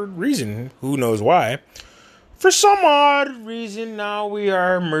 awkward reason, who knows why, for some odd reason, now we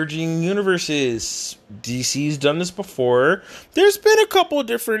are merging universes. DC's done this before. There's been a couple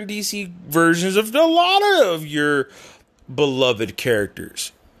different DC versions of a lot of your beloved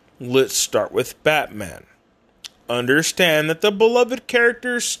characters. Let's start with Batman. Understand that the beloved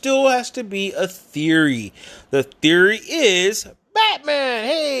character still has to be a theory. The theory is Batman.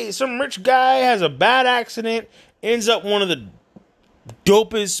 Hey, some rich guy has a bad accident, ends up one of the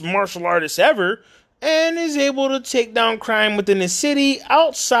dopest martial artists ever, and is able to take down crime within the city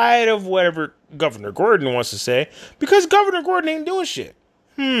outside of whatever Governor Gordon wants to say, because Governor Gordon ain't doing shit.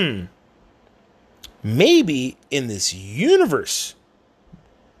 Maybe in this universe,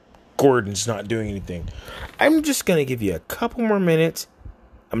 Gordon's not doing anything. I'm just going to give you a couple more minutes.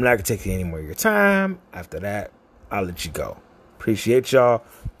 I'm not going to take any more of your time. After that, I'll let you go. Appreciate y'all.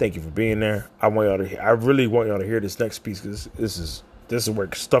 Thank you for being there. I really want y'all to hear this next piece, because this is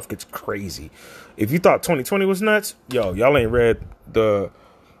where stuff gets crazy. If you thought 2020 was nuts, y'all ain't read the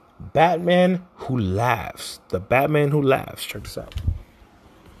Batman Who Laughs. The Batman Who Laughs. Check this out.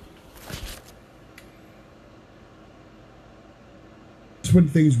 That's when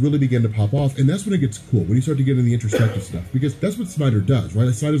things really begin to pop off, and that's when it gets cool, when you start to get into the introspective stuff, because that's what Snyder does,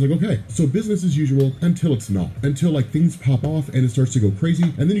 right? Snyder's like, okay, so business as usual until it's not, until like things pop off and it starts to go crazy,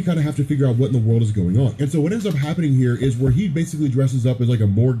 and then you kind of have to figure out what in the world is going on. And so what ends up happening here is where he basically dresses up as like a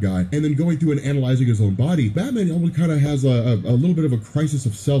morgue guy, and then going through and analyzing his own body, Batman almost kind of has a little bit of a crisis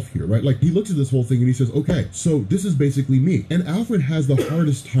of self here, right? Like he looks at this whole thing and he says, okay, so this is basically me. And Alfred has the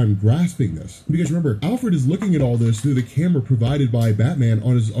hardest time grasping this, because remember, Alfred is looking at all this through the camera provided by Batman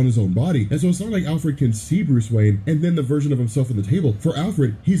on his own body, and so it's not like Alfred can see Bruce Wayne and then the version of himself on the table. For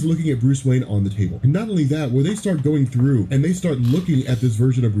Alfred, he's looking at Bruce Wayne on the table. And not only that, where they start going through and they start looking at this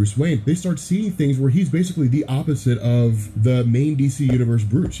version of Bruce Wayne, they start seeing things where he's basically the opposite of the main DC Universe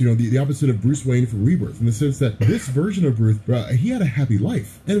Bruce, you know, the opposite of Bruce Wayne from Rebirth, in the sense that this version of Bruce, he had a happy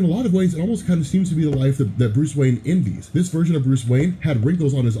life, and in a lot of ways it almost kind of seems to be the life that Bruce Wayne envies. This version of Bruce Wayne had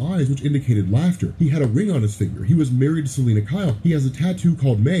wrinkles on his eyes which indicated laughter. He had a ring on his finger. He was married to Selina Kyle. He has a tattoo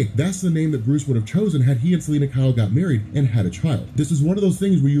called May. That's the name that Bruce would have chosen had he and Selina Kyle got married and had a child. This is one of those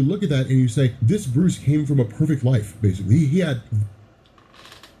things where you look at that and you say, this Bruce came from a perfect life, basically. He had...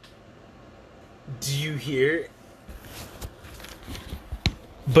 Do you hear it?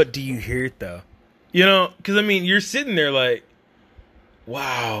 But do you hear it, though? You know, because, I mean, you're sitting there like,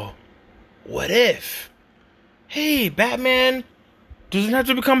 wow, what if? Hey, Batman doesn't have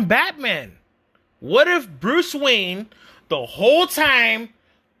to become Batman. What if Bruce Wayne the whole time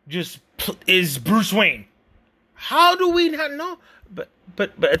just is Bruce Wayne? How do we not know? But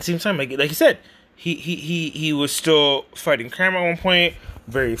at the same time, like you said, he was still fighting crime at one point,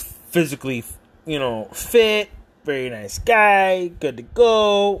 very physically, you know, fit, very nice guy, good to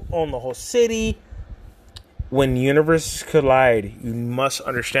go, own the whole city. When universes collide, you must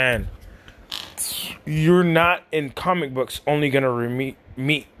understand, you're not in comic books only going to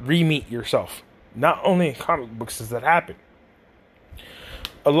re-meet yourself. Not only in comic books does that happen.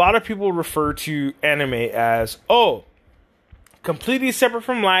 A lot of people refer to anime as, oh, completely separate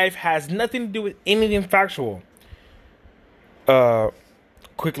from life, has nothing to do with anything factual.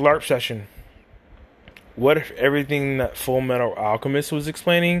 Quick LARP session. What if everything that Full Metal Alchemist was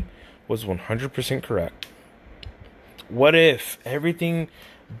explaining was 100% correct? What if everything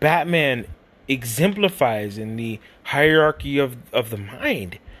Batman exemplifies in the hierarchy of the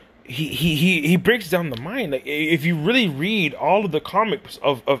mind, he breaks down the mind? Like, if you really read all of the comics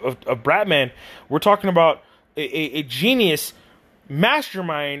of Batman, we're talking about a genius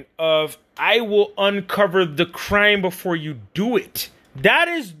mastermind of, I will uncover the crime before you do it. That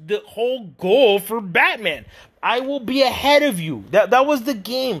is the whole goal for Batman. I will be ahead of you. That was the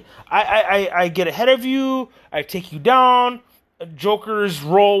game. I get ahead of you. I take you down. Joker's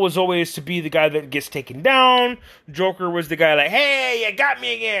role was always to be the guy that gets taken down. Joker was the guy like, hey, you got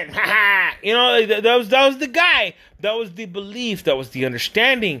me again. Ha ha. You know, that was the guy. That was the belief. That was the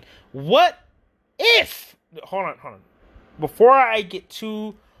understanding. What if... Hold on. Before I get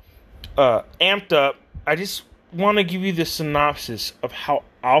too amped up, I just want to give you the synopsis of how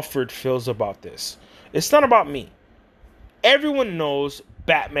Alfred feels about this. It's not about me. Everyone knows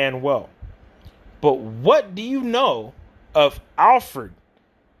Batman well. But what do you know of Alfred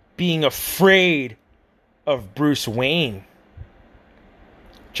being afraid of Bruce Wayne?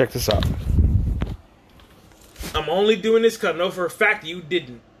 Check this out. I'm only doing this because I know for a fact you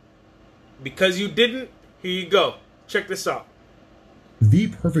didn't. Because you didn't, here you go. Check this out. The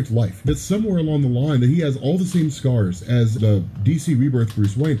perfect life. That somewhere along the line that he has all the same scars as the DC Rebirth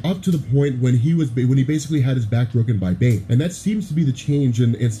Bruce Wayne, up to the point when he basically had his back broken by Bane. And that seems to be the change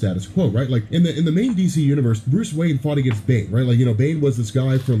in status quo, right? Like in the main DC universe, Bruce Wayne fought against Bane, right? Like, you know, Bane was this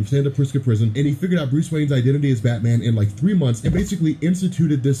guy from Santa Prisca prison, and he figured out Bruce Wayne's identity as Batman in like 3 months, and basically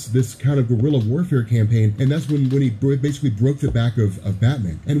instituted this kind of guerrilla warfare campaign. And that's when he basically broke the back of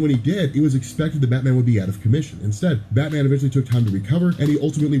Batman. And when he did, it was expected that Batman would be out of commission. Instead, Batman eventually took time to recover, and he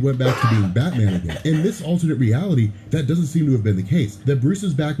ultimately went back to being Batman again. In this alternate reality, that doesn't seem to have been the case. That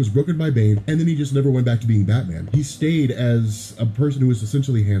Bruce's back was broken by Bane, and then he just never went back to being Batman. He stayed as a person who was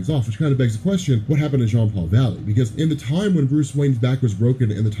essentially hands-off, which kind of begs the question, what happened to Jean-Paul Valley? Because in the time when Bruce Wayne's back was broken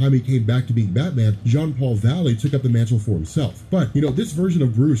and the time he came back to being Batman, Jean-Paul Valley took up the mantle for himself. But, you know, this version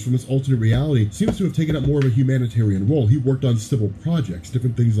of Bruce from this alternate reality seems to have taken up more of a humanitarian role. He worked on civil projects,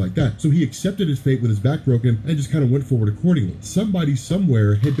 different things like that. So he accepted his fate with his back broken and just kind of went forward accordingly. Somebody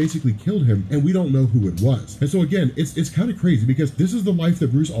somewhere had basically killed him, and we don't know who it was. And so again, it's kind of crazy, because this is the life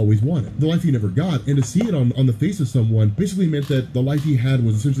that Bruce always wanted, the life he never got, and to see it on the face of someone basically meant that the life he had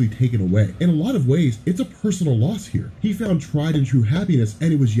was essentially taken away. In a lot of ways, it's a personal loss here. He found tried and true happiness,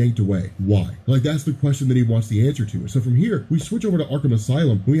 and it was yanked away. Why? Like, that's the question that he wants the answer to. So from here, we switch over to Arkham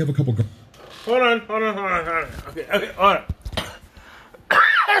Asylum, and we have a couple... Hold on. Okay, hold on.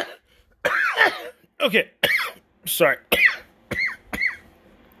 Okay. Sorry.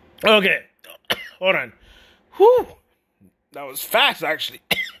 Okay. Hold on. Whew. That was fast, actually.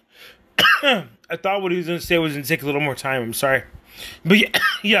 I thought what he was going to say was going to take a little more time. I'm sorry. But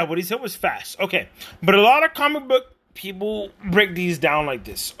yeah, what he said was fast. Okay. But a lot of comic book people break these down like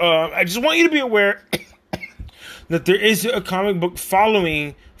this. I just want you to be aware that there is a comic book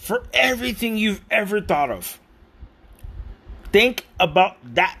following for everything you've ever thought of. Think about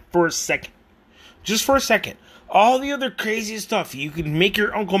that for a second. Just for a second. All the other crazy stuff you can make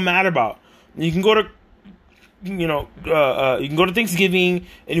your uncle mad about. You can go to, you can go to Thanksgiving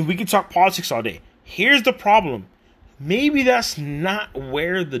and we can talk politics all day. Here's the problem. Maybe that's not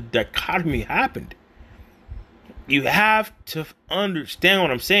where the dichotomy happened. You have to understand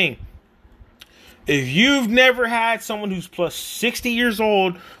what I'm saying. If you've never had someone who's plus 60 years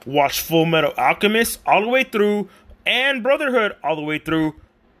old watch Full Metal Alchemist all the way through and Brotherhood all the way through,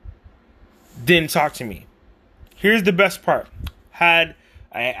 then talk to me. Here's the best part. I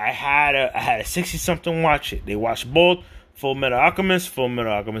had a 60-something watch it. They watched both Full Metal Alchemist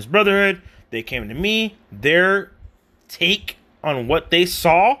Brotherhood. They came to me. Their take on what they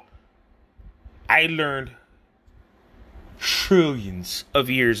saw, I learned trillions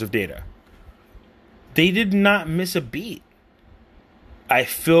of years of data. They did not miss a beat. I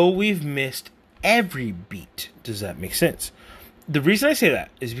feel we've missed every beat. Does that make sense? The reason I say that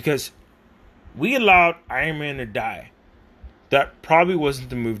is because we allowed Iron Man to die. That probably wasn't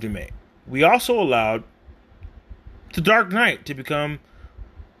the move to make. We also allowed the Dark Knight to become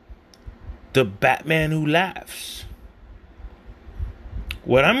the Batman who laughs.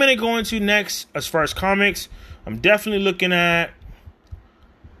 What I'm going to go into next as far as comics, I'm definitely looking at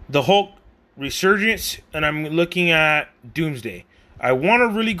the Hulk Resurgence, and I'm looking at Doomsday. I want to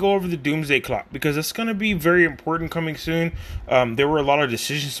really go over the Doomsday Clock because it's going to be very important coming soon. There were a lot of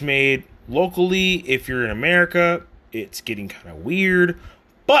decisions made locally. If you're in America, it's getting kind of weird,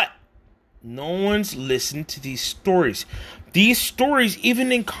 but no one's listened to these stories. These stories,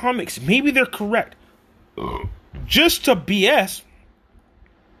 even in comics, maybe they're correct. Just to BS,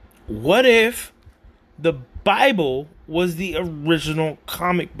 what if the Bible was the original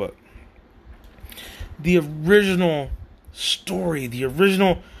comic book? The original story, the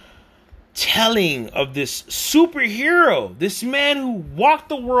original telling of this superhero, this man who walked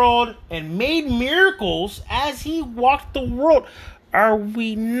the world and made miracles as he walked the world. Are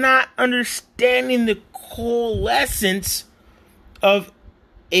we not understanding the coalescence of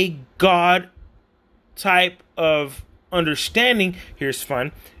a God type of understanding? Here's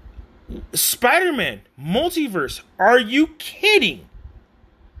fun. Spider-Man, multiverse. Are you kidding?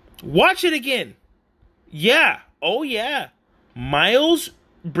 Watch it again. Yeah. Oh, yeah. Miles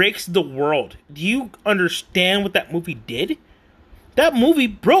breaks the world. Do you understand what that movie did? That movie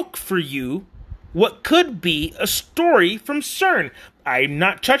broke for you what could be a story from CERN. I'm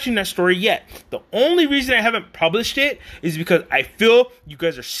not touching that story yet. The only reason I haven't published it is because I feel you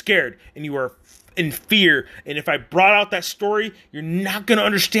guys are scared and you are in fear. And if I brought out that story, you're not going to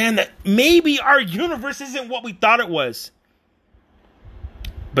understand that maybe our universe isn't what we thought it was.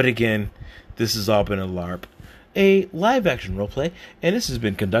 But again, this has all been a LARP, a live action roleplay, and this has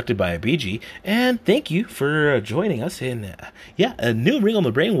been conducted by a BG. And thank you for joining us. And a new Ring on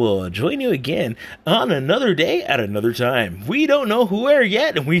the Brain will join you again on another day at another time. We don't know where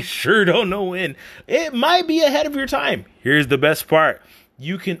yet, and we sure don't know when. It might be ahead of your time. Here's the best part.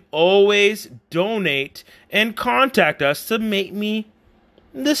 You can always donate and contact us to make me,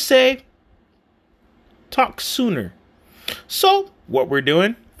 let's say, talk sooner. So, what we're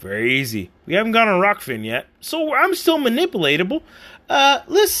doing? Very easy. We haven't gone on Rockfin yet, so I'm still manipulatable.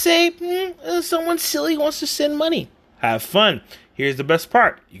 Let's say someone silly wants to send money. Have fun. Here's the best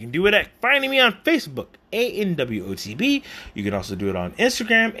part. You can do it at finding me on Facebook, ANWOTB. You can also do it on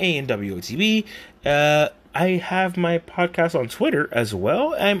Instagram, ANWOTB. I have my podcast on Twitter as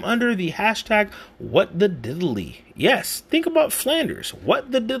well. I'm under the hashtag WhatTheDiddly. Yes, think about Flanders.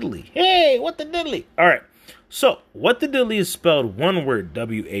 What the Diddly. Hey, what the Diddly. All right. So, What the Diddly is spelled one word,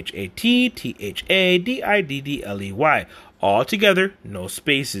 WhatThediddly. All together, no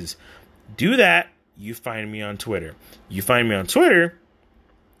spaces. Do that, you find me on Twitter. You find me on Twitter,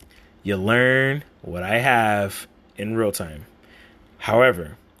 you learn what I have in real time.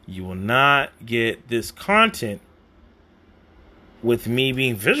 However, you will not get this content with me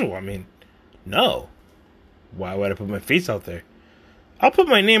being visual. I mean, no. Why would I put my face out there? I'll put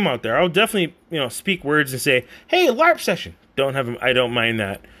my name out there. I'll definitely, speak words and say, hey, LARP session. I don't mind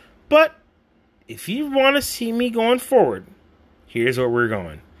that. But if you want to see me going forward, here's where we're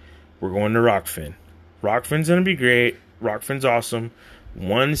going. We're going to Rockfin. Rockfin's going to be great. Rockfin's awesome.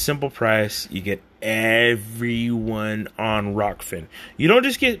 One simple price. You get everyone on Rockfin. You don't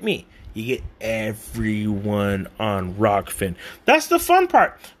just get me. You get everyone on Rockfin. That's the fun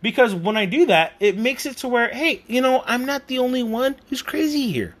part. Because when I do that, it makes it to where, hey, I'm not the only one who's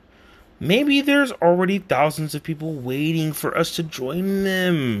crazy here. Maybe there's already thousands of people waiting for us to join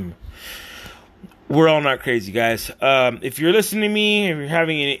them. We're all not crazy, guys. If you're listening to me, if you're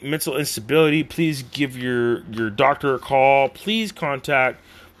having any mental instability, please give your doctor a call. Please contact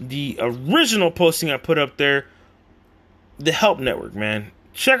the original posting I put up there, the Help Network, man.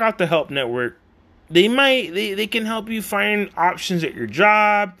 Check out the Help Network. They can help you find options at your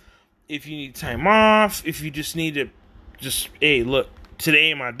job. If you need time off, if you just need to hey, look, today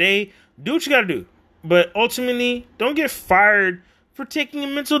ain't my day. Do what you gotta do. But ultimately, don't get fired for taking a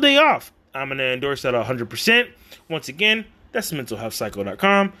mental day off. I'm going to endorse that 100%. Once again, that's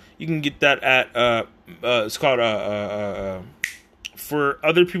mentalhealthcycle.com. You can get that at, it's called, for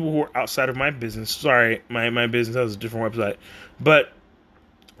other people who are outside of my business. Sorry, my business has a different website. But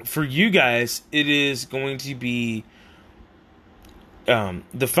for you guys, it is going to be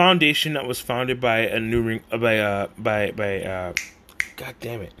the foundation that was founded by a new ring, God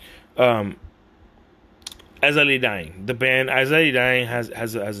damn it. As I Lay Dying. The band As I Lay Dying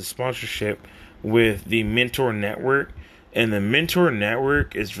has a sponsorship with the Mentor Network, and the Mentor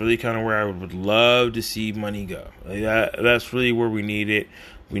Network is really kind of where I would love to see money go. That's really where we need it.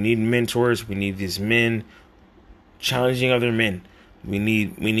 We need mentors. We need these men challenging other men. We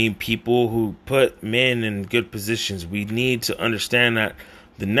need people who put men in good positions. We need to understand that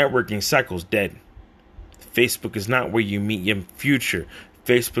the networking cycle is dead. Facebook is not where you meet your future.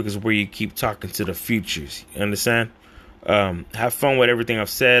 Facebook is where you keep talking to the futures. You understand? Have fun with everything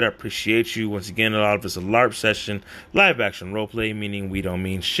I've said. I appreciate you. Once again, a lot of it's a LARP session. Live action roleplay, meaning we don't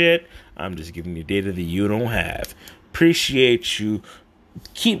mean shit. I'm just giving you data that you don't have. Appreciate you.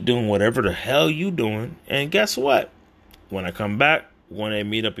 Keep doing whatever the hell you doing. And guess what? When I come back, when I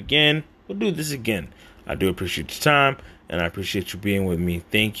meet up again, we'll do this again. I do appreciate your time. And I appreciate you being with me.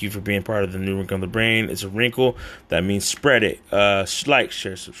 Thank you for being part of the New Wrinkle on the Brain. It's a wrinkle. That means spread it. Like,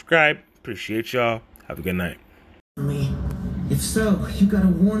 share, subscribe. Appreciate y'all. Have a good night. If so, you gotta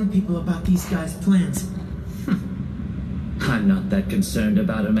warn people about these guys' plans. I'm not that concerned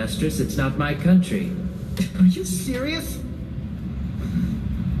about him, Estrus. It's not my country. Are you serious?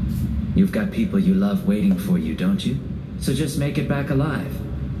 You've got people you love waiting for you, don't you? So just make it back alive.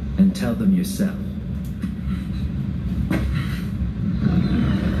 And tell them yourself.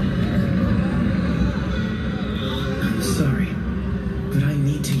 I'm sorry, but I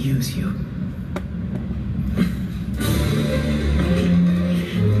need to use you.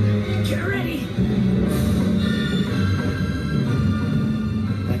 Get ready!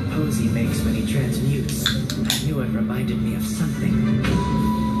 That pose he makes when he transmutes, I knew it reminded me of something.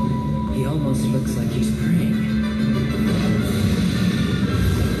 He almost looks like he's praying.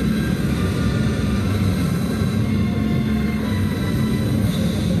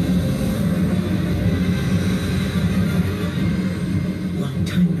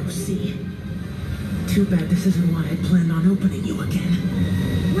 Too bad this isn't why I planned on opening you again.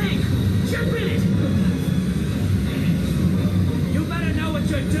 Link, jump in it! You better know what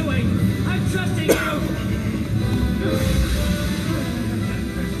you're doing! I'm trusting you!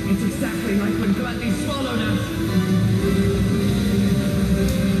 It's exactly like when Gluttony swallowed us!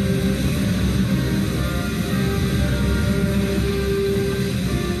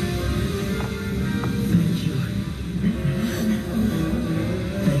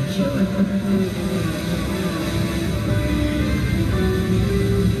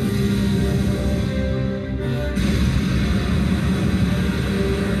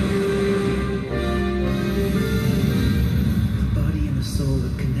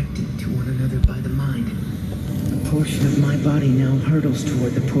 Body now hurtles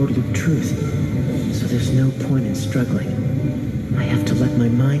toward the portal of truth, so there's no point in struggling. I have to let my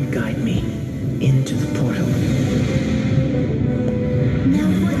mind guide me into the portal. Now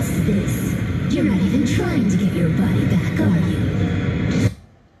what's this? You're not even trying to get your body back, are you?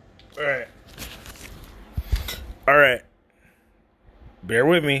 Alright. Bear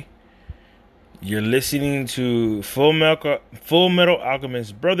with me. You're listening to Full Metal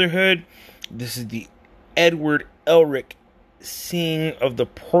Alchemist Brotherhood. This is the Edward Elric Seeing of the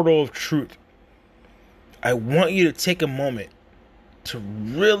Portal of Truth. I want you to take a moment to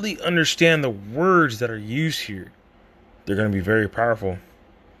really understand the words that are used here. They're going to be very powerful.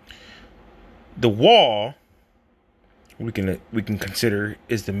 The wall we can consider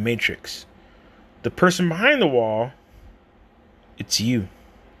is the Matrix. The person behind the wall, it's you.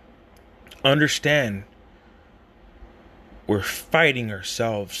 Understand, we're fighting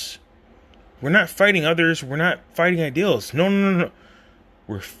ourselves We're not fighting others. We're not fighting ideals. No.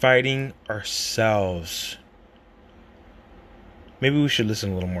 We're fighting ourselves. Maybe we should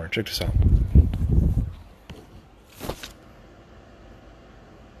listen a little more. Check this out.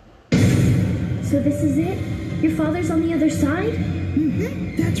 So this is it? Your father's on the other side?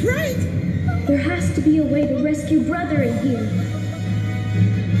 Mm-hmm, that's right. There has to be a way to rescue brother in here.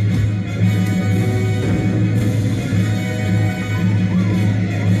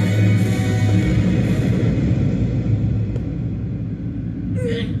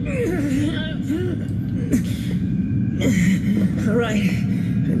 All right,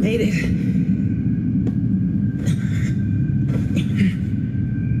 I made it.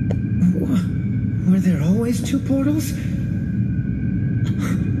 Were there always two portals?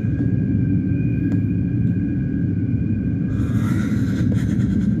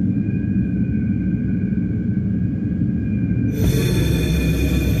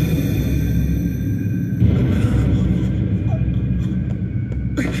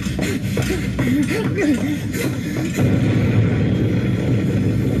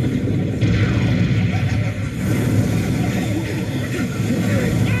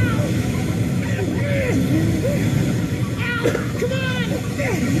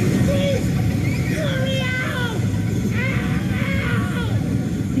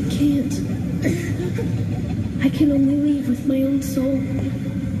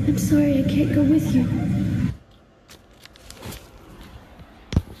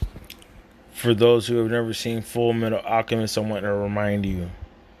 For those who have never seen Full Metal Alchemist, I want to remind you.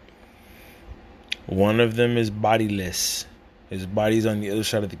 One of them is bodiless. His body's on the other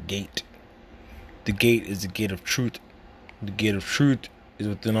side of the gate. The gate is the gate of truth. The gate of truth is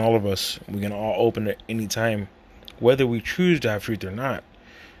within all of us. We can all open it any time. Whether we choose to have truth or not,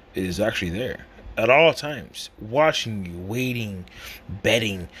 it is actually there. At all times. Watching you, waiting,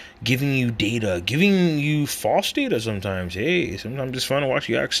 betting, giving you data, giving you false data sometimes. Hey, sometimes it's fun to watch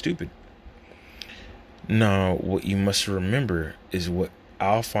you act stupid. Now, what you must remember is what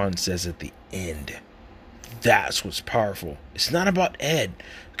Alphonse says at the end. That's what's powerful. It's not about Ed,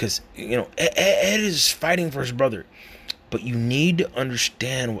 because, Ed is fighting for his brother. But you need to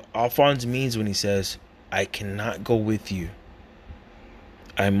understand what Alphonse means when he says, I cannot go with you.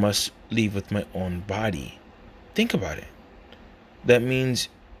 I must leave with my own body. Think about it. That means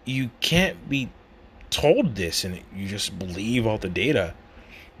you can't be told this and you just believe all the data.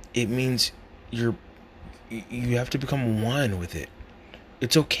 It means you have to become one with it.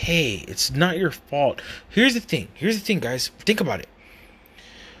 It's okay. It's not your fault. Here's the thing, guys. Think about it.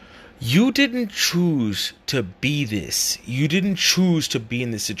 You didn't choose to be this. You didn't choose to be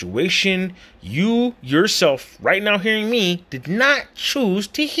in this situation. You, yourself, right now hearing me, did not choose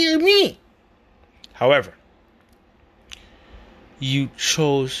to hear me. However, you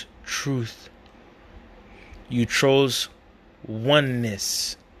chose truth. You chose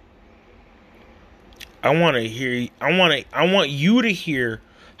oneness. I want you to hear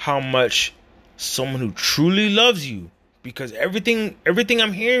how much someone who truly loves you, because everything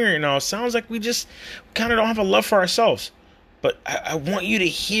I'm hearing now sounds like we kind of don't have a love for ourselves. But I want you to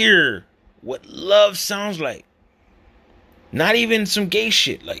hear what love sounds like. Not even some gay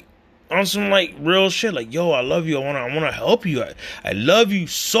shit, like on some like real shit, like, yo, I love you. I want to help you. I love you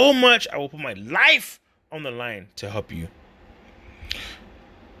so much. I will put my life on the line to help you.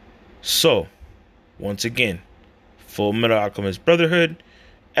 So, once again, Full Metal Alchemist Brotherhood,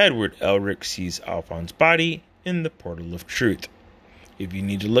 Edward Elric sees Alphonse's body in the portal of truth. If you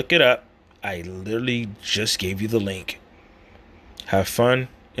need to look it up, I literally just gave you the link. Have fun,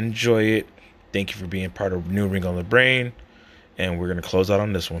 enjoy it. Thank you for being part of New Ring on the Brain, and we're going to close out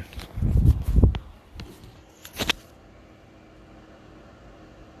on this one.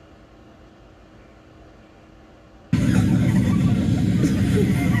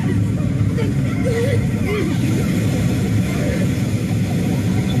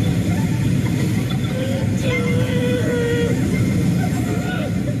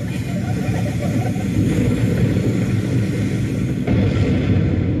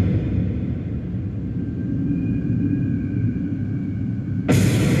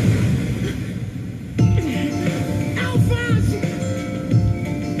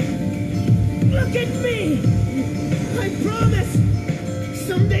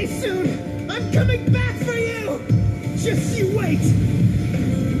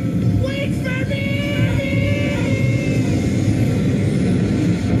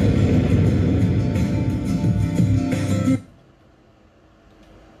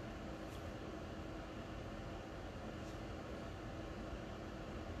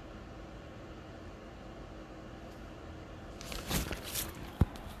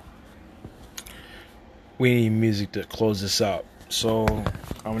 we need music to close this out. So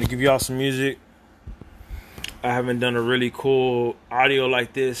I'm gonna give y'all some music. I haven't done a really cool audio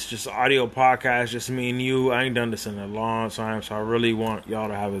like this, just audio podcast, just me and you. I ain't done this in a long time, so I really want y'all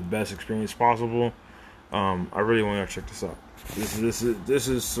to have the best experience possible. I really want y'all to check this out. This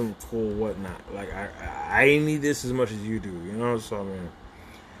is some cool whatnot. Like I need this as much as you do, you know. So I mean,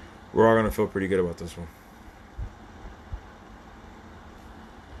 we're all gonna feel pretty good about this one.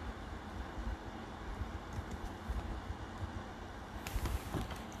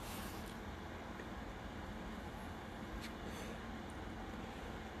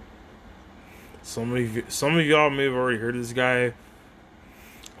 Some of y'all may have already heard of this guy.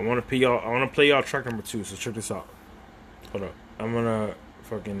 I want to play y'all track number 2. So check this out. Hold up. I'm gonna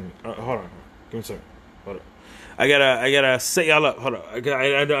fucking hold on. Give me a second. Hold up. I gotta set y'all up. Hold up. I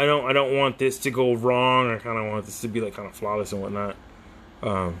don't want this to go wrong. I kind of want this to be like kind of flawless and whatnot.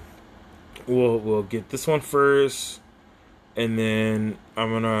 We'll get this one first, and then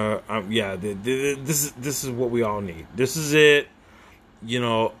this is what we all need. This is it. You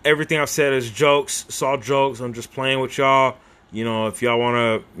know, everything I've said is jokes. It's all jokes. I'm just playing with y'all. You know, if y'all want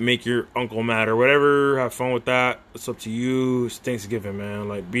to make your uncle mad or whatever, have fun with that. It's up to you. It's Thanksgiving, man.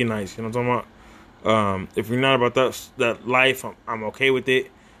 Like, be nice. You know what I'm talking about? If you're not about that life, I'm okay with it.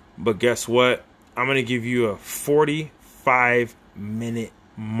 But guess what? I'm going to give you a 45-minute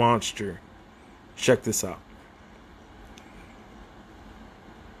monster. Check this out.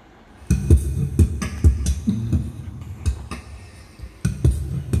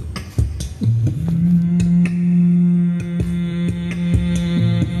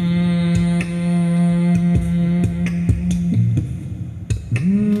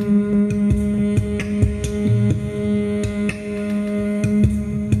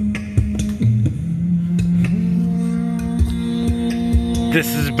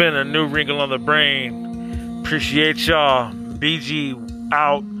 This has been a new wrinkle on the brain. Appreciate y'all. BG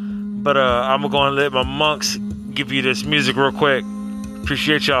out. But I'm gonna go and let my monks give you this music real quick.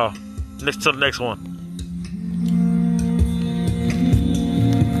 Appreciate y'all. Till the next one.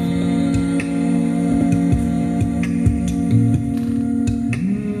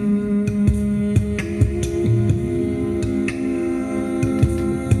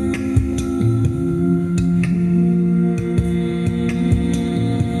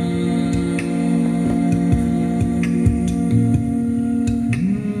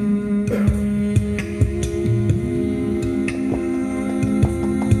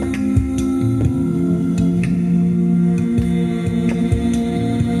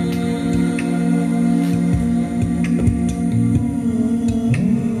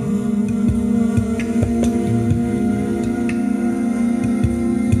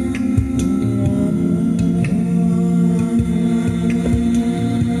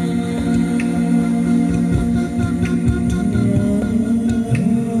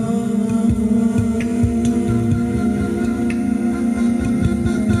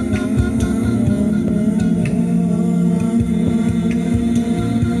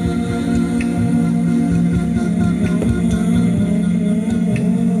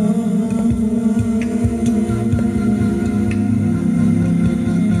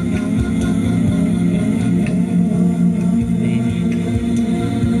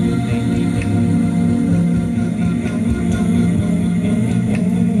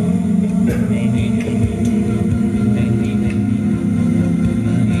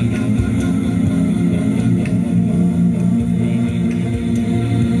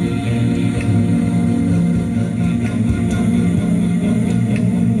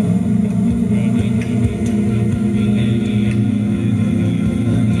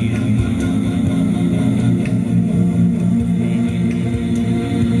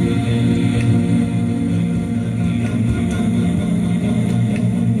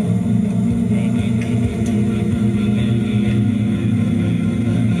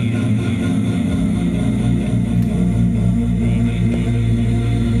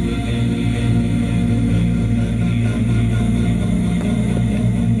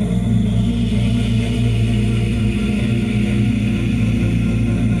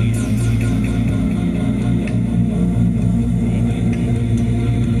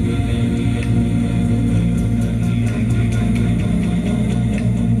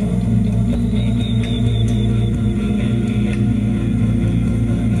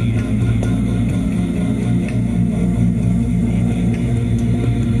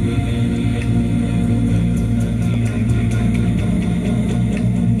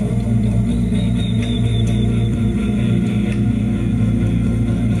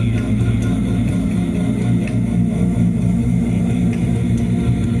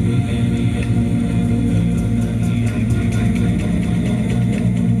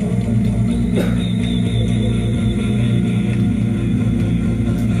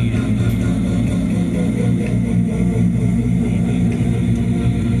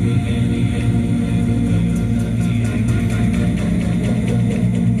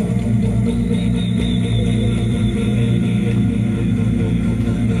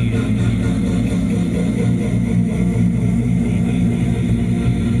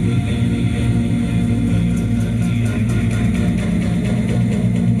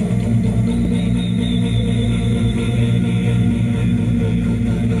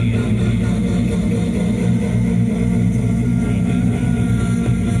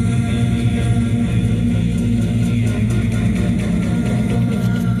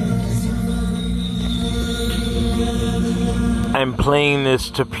 I'm playing this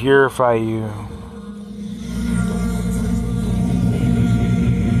to purify you.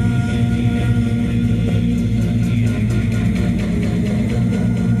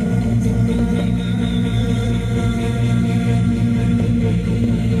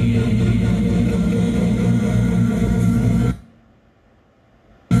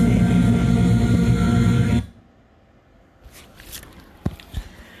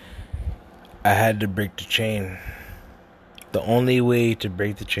 I had to break the chain. The only way to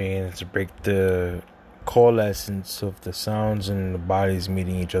break the chain is to break the coalescence of the sounds and the bodies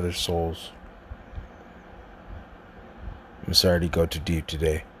meeting each other's souls. I'm sorry to go too deep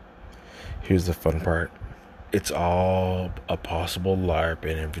today. Here's the fun part. It's all a possible LARP,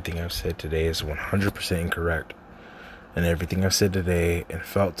 and everything I've said today is 100% incorrect. And everything I've said today and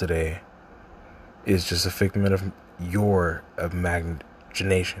felt today is just a figment of your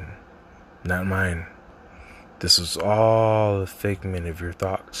imagination, not mine. This is all a figment of your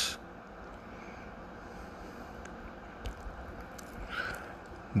thoughts.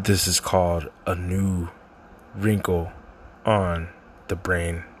 This is called a new wrinkle on the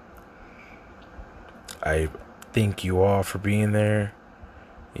brain. I thank you all for being there.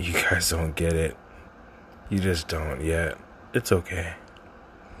 You guys don't get it. You just don't yet. It's okay.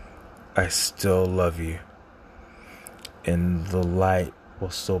 I still love you. And the light will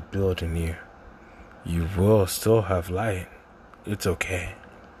still build in you. You will still have light. It's okay.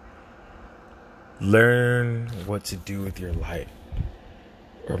 Learn what to do with your light.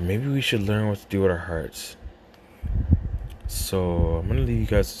 Or maybe we should learn what to do with our hearts. So I'm going to leave you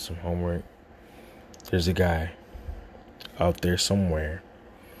guys with some homework. There's a guy out there somewhere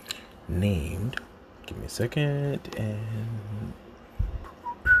named, give me a second, and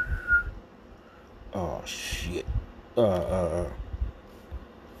oh shit.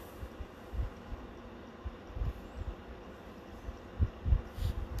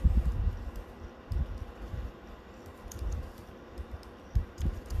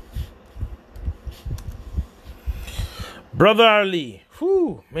 Brother Ali.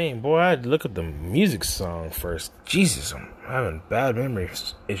 Whew, man, boy, I had to look at the music song first. Jesus, I'm having bad memory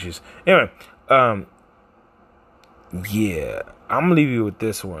issues. Anyway, yeah, I'm gonna leave you with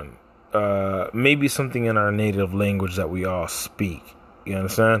this one. Maybe something in our native language that we all speak. You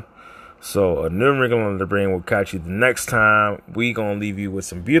understand? So a new wrinkle on the brain will catch you the next time. We gonna leave you with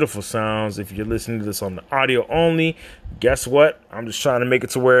some beautiful sounds. If you're listening to this on the audio only, guess what? I'm just trying to make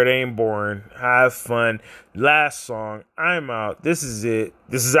it to where it ain't boring. Have fun. Last song. I'm out. This is it.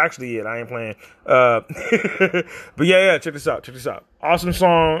 This is actually it. I ain't playing. But yeah. Check this out. Awesome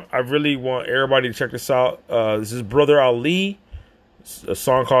song. I really want everybody to check this out. This is Brother Ali. It's a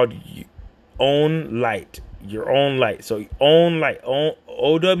song called Own Light. Your Own Light. So Own Light.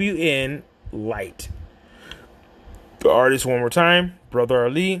 OWN Light. The artist one more time. Brother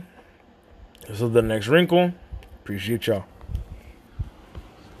Ali. This is the next wrinkle. Appreciate y'all.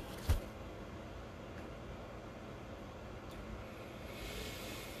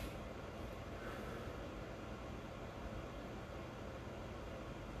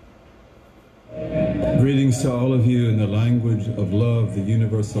 Greetings to all of you in the language of love, the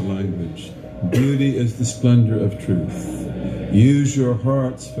universal language. Beauty is the splendor of truth. Use your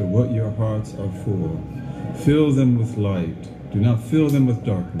hearts for what your hearts are for. Fill them with light. Do not fill them with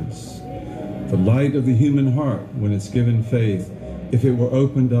darkness. The light of the human heart, when it's given faith, if it were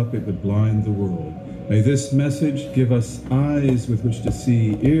opened up, it would blind the world. May this message give us eyes with which to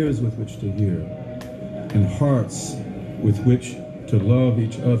see, ears with which to hear, and hearts with which to love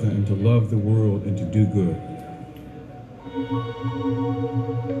each other and to love the world and to do good.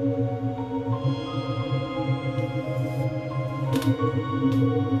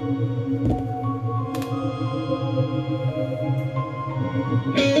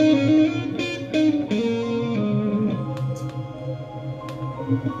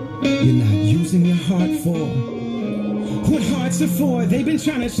 You're not using your heart for what hearts are for. They've been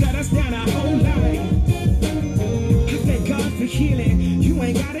trying to shut us down our whole life. I thank God for healing. You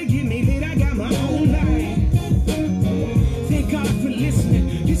ain't gotta give me lit, I got my own life. Thank God for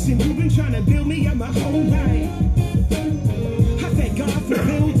listening. Listen, you've been trying to build me up my whole life. I thank God for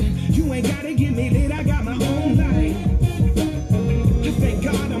building. You ain't gotta give me lit, I got my own life. I thank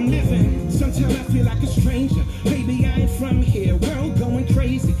God I'm living. Sometimes I feel like a stranger. Baby, I ain't from here. World going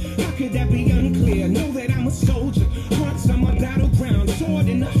crazy. How could that be unclear? Know that I'm a soldier. Hearts on my battleground. Sword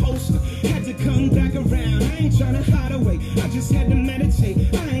in the holster. Had to come back around. I ain't trying to hide away. I just had to meditate.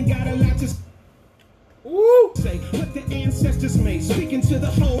 I ain't got a lot to say what the ancestors made. Speaking to the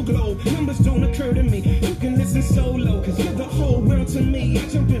whole globe. Numbers don't occur to me. You can listen solo. Cause you're the whole world to me. I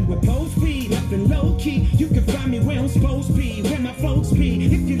jump in with both feet. Nothing low key. You can find me where I'm supposed to be.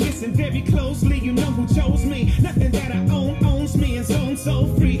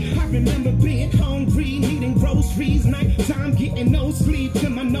 bleed till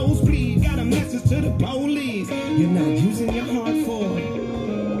my nose bleed. Got a message to the police. You're not using your heart for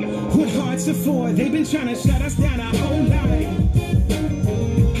what hearts are for. They've been trying to shut us down our whole life.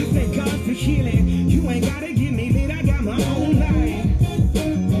 I thank God for healing. You ain't gotta get me lit, I got my own life.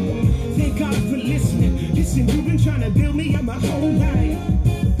 Thank God for listening. Listen, you've been trying to build me up my whole life.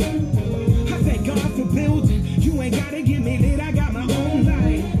 I thank God for building. You ain't gotta get me lit, I got my own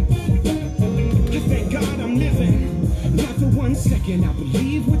life. I thank God I'm living. Not for 1 second, I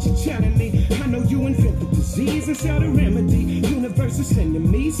believe what you're telling me. I know you invent the disease and sell the remedy. Universe is sending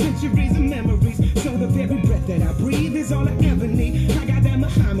me centuries of memories. So the very breath that I breathe is all I ever need. I got that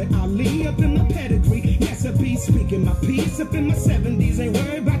Muhammad Ali up in my pedigree. Yes, I be speaking my peace up in my 70s. Ain't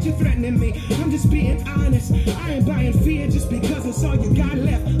worried about you threatening me. I'm just being honest. I ain't buying fear just because it's all you got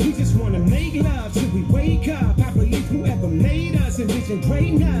left. We just wanna make love till we wake up. I believe whoever made us envisioned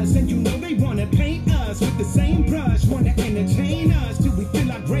greatness. And you know they wanna paint us with the same brush. Wanna entertain us till we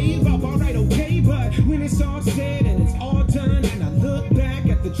fill our grave up. Alright, okay, but when it's all said and it's all done, and I look back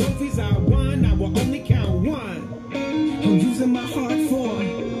at the trophies I won, I will only count one. I'm using my heart for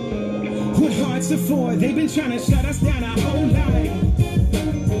what hearts are for. They've been trying to shut us down our whole life.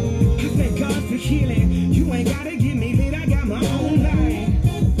 I thank God for healing. You ain't gotta get me lit, I got my own life.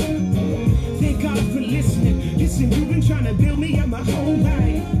 Thank God for listening. Listen, you've been trying to build me up my whole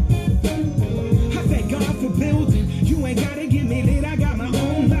life. I thank God for building. You ain't gotta get me lit, I got my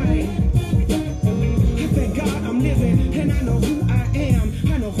own life. I thank God I'm living, and I know who I am.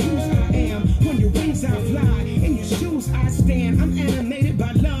 I know whose I am. On your wings I fly, in your shoes I stand. I'm animated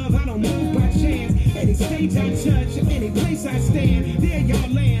by love, I don't move by chance. Any stage I touch, any place I stand, there y'all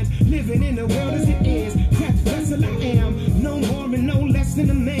land. Living in the world as it is, craft vessel I am. No more and no less than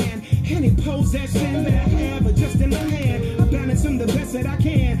a man. Any possession that I have are just in my hand. I balance them the best that I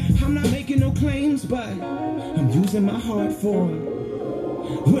can. I'm not making no claims, but I'm using my heart for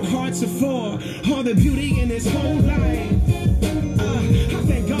what hearts are for. All the beauty in this whole life. I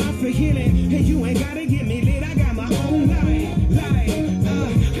thank God for healing. And you ain't gotta get me lit, I got my own life.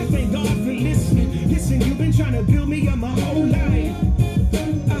 I thank God for listening. Listen, you've been trying to build me up my whole life.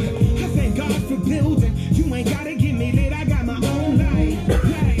 I thank God for building. You ain't gotta get me lit, I got my own life.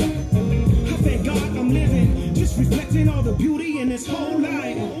 I thank God I'm living. Just reflecting all the beauty in this whole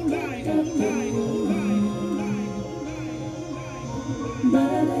life. Whole life, whole life, whole life, whole life, whole life.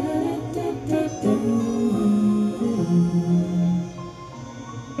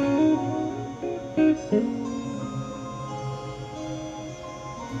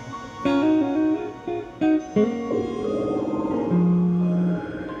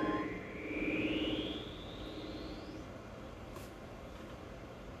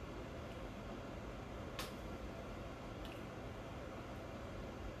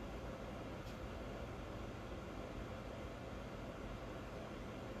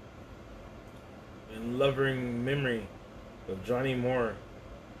 In loving memory of Johnny Moore,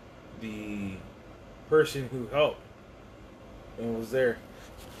 the person who helped and was there.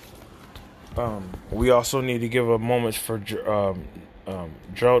 We also need to give a moment for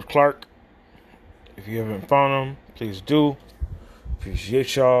Gerald Clark. If you haven't found him, please do.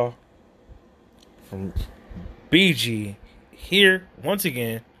 Appreciate y'all. From BG here once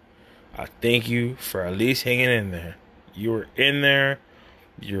again, I thank you for at least hanging in there. You were in there.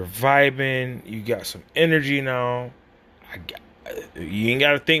 You're vibing. You got some energy now. You ain't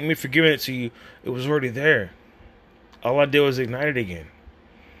got to thank me for giving it to you. It was already there. All I did was ignite it again.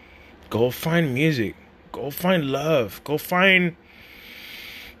 Go find music. Go find love. Go find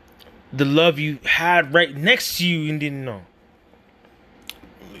the love you had right next to you and didn't know.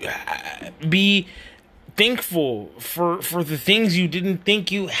 Be thankful for the things you didn't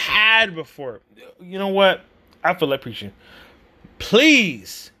think you had before. You know what? I feel like preaching.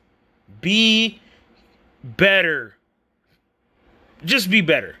 Please be better. Just be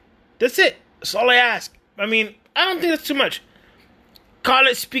better. That's it. That's all I ask. I mean, I don't think that's too much. Call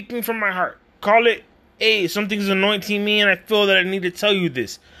it speaking from my heart. Call it, hey, something's anointing me and I feel that I need to tell you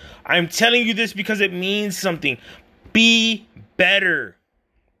this. I'm telling you this because it means something. Be better.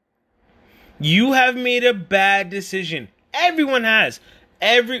 You have made a bad decision. Everyone has.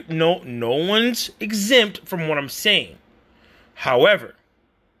 No one's exempt from what I'm saying. However,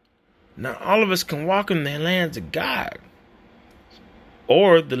 not all of us can walk in the lands of God.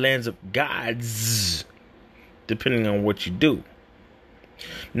 Or the lands of gods. Depending on what you do.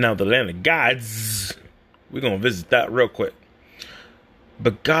 Now, the land of gods, we're going to visit that real quick.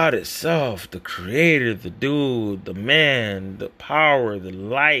 But God itself, the creator, the dude, the man, the power, the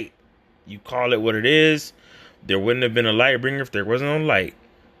light, you call it what it is. There wouldn't have been a light bringer if there wasn't no light.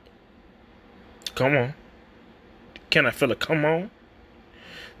 Come on. Can I feel a come on?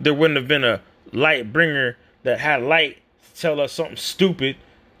 there wouldn't have been a light bringer that had light to tell us something stupid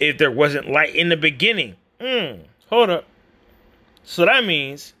if there wasn't light in the beginning. Hold up. So that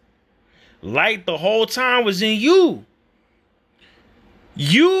means light the whole time was in you.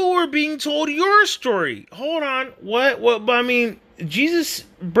 You were being told your story. Hold on. What? I mean, Jesus'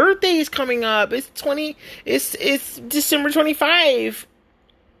 birthday is coming up. It's December 25.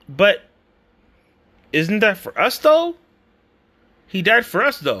 But isn't that for us though? He died for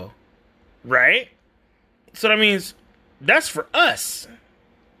us though. Right? So that means that's for us.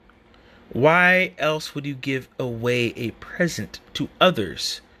 Why else would you give away a present to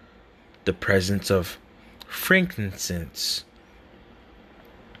others? The presence of frankincense,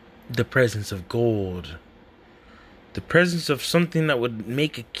 the presence of gold, the presence of something that would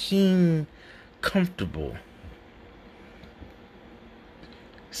make a king comfortable.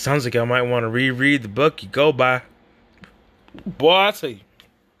 Sounds like I might want to reread the book you go by. Boy, I tell you,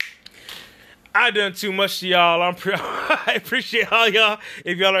 I done too much to y'all. I appreciate all y'all.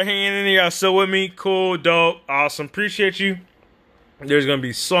 If y'all are hanging in here, y'all still with me. Cool, dope, awesome. Appreciate you. There's going to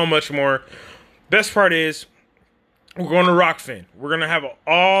be so much more. Best part is, we're going to Rockfin. We're going to have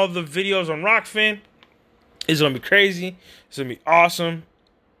all the videos on Rockfin. It's going to be crazy. It's going to be awesome.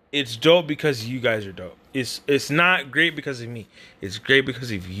 It's dope because you guys are dope. It's not great because of me. It's great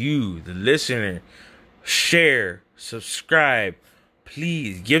because of you, the listener. Share, subscribe.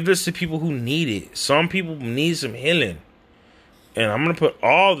 Please give this to people who need it. Some people need some healing. And I'm going to put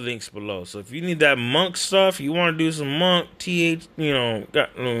all the links below. So if you need that monk stuff, you want to do some monk, I ain't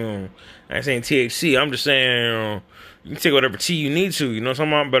saying THC. I'm just saying, you can take whatever tea you need to, you know what I'm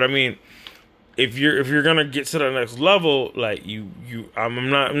talking about? But I mean, if you're going to get to the next level, like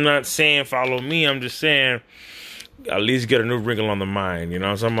I'm not saying follow me. I'm just saying at least get a new wrinkle on the mind. You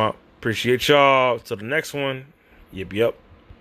know what I'm talking about? Appreciate y'all. Till the next one. Yep.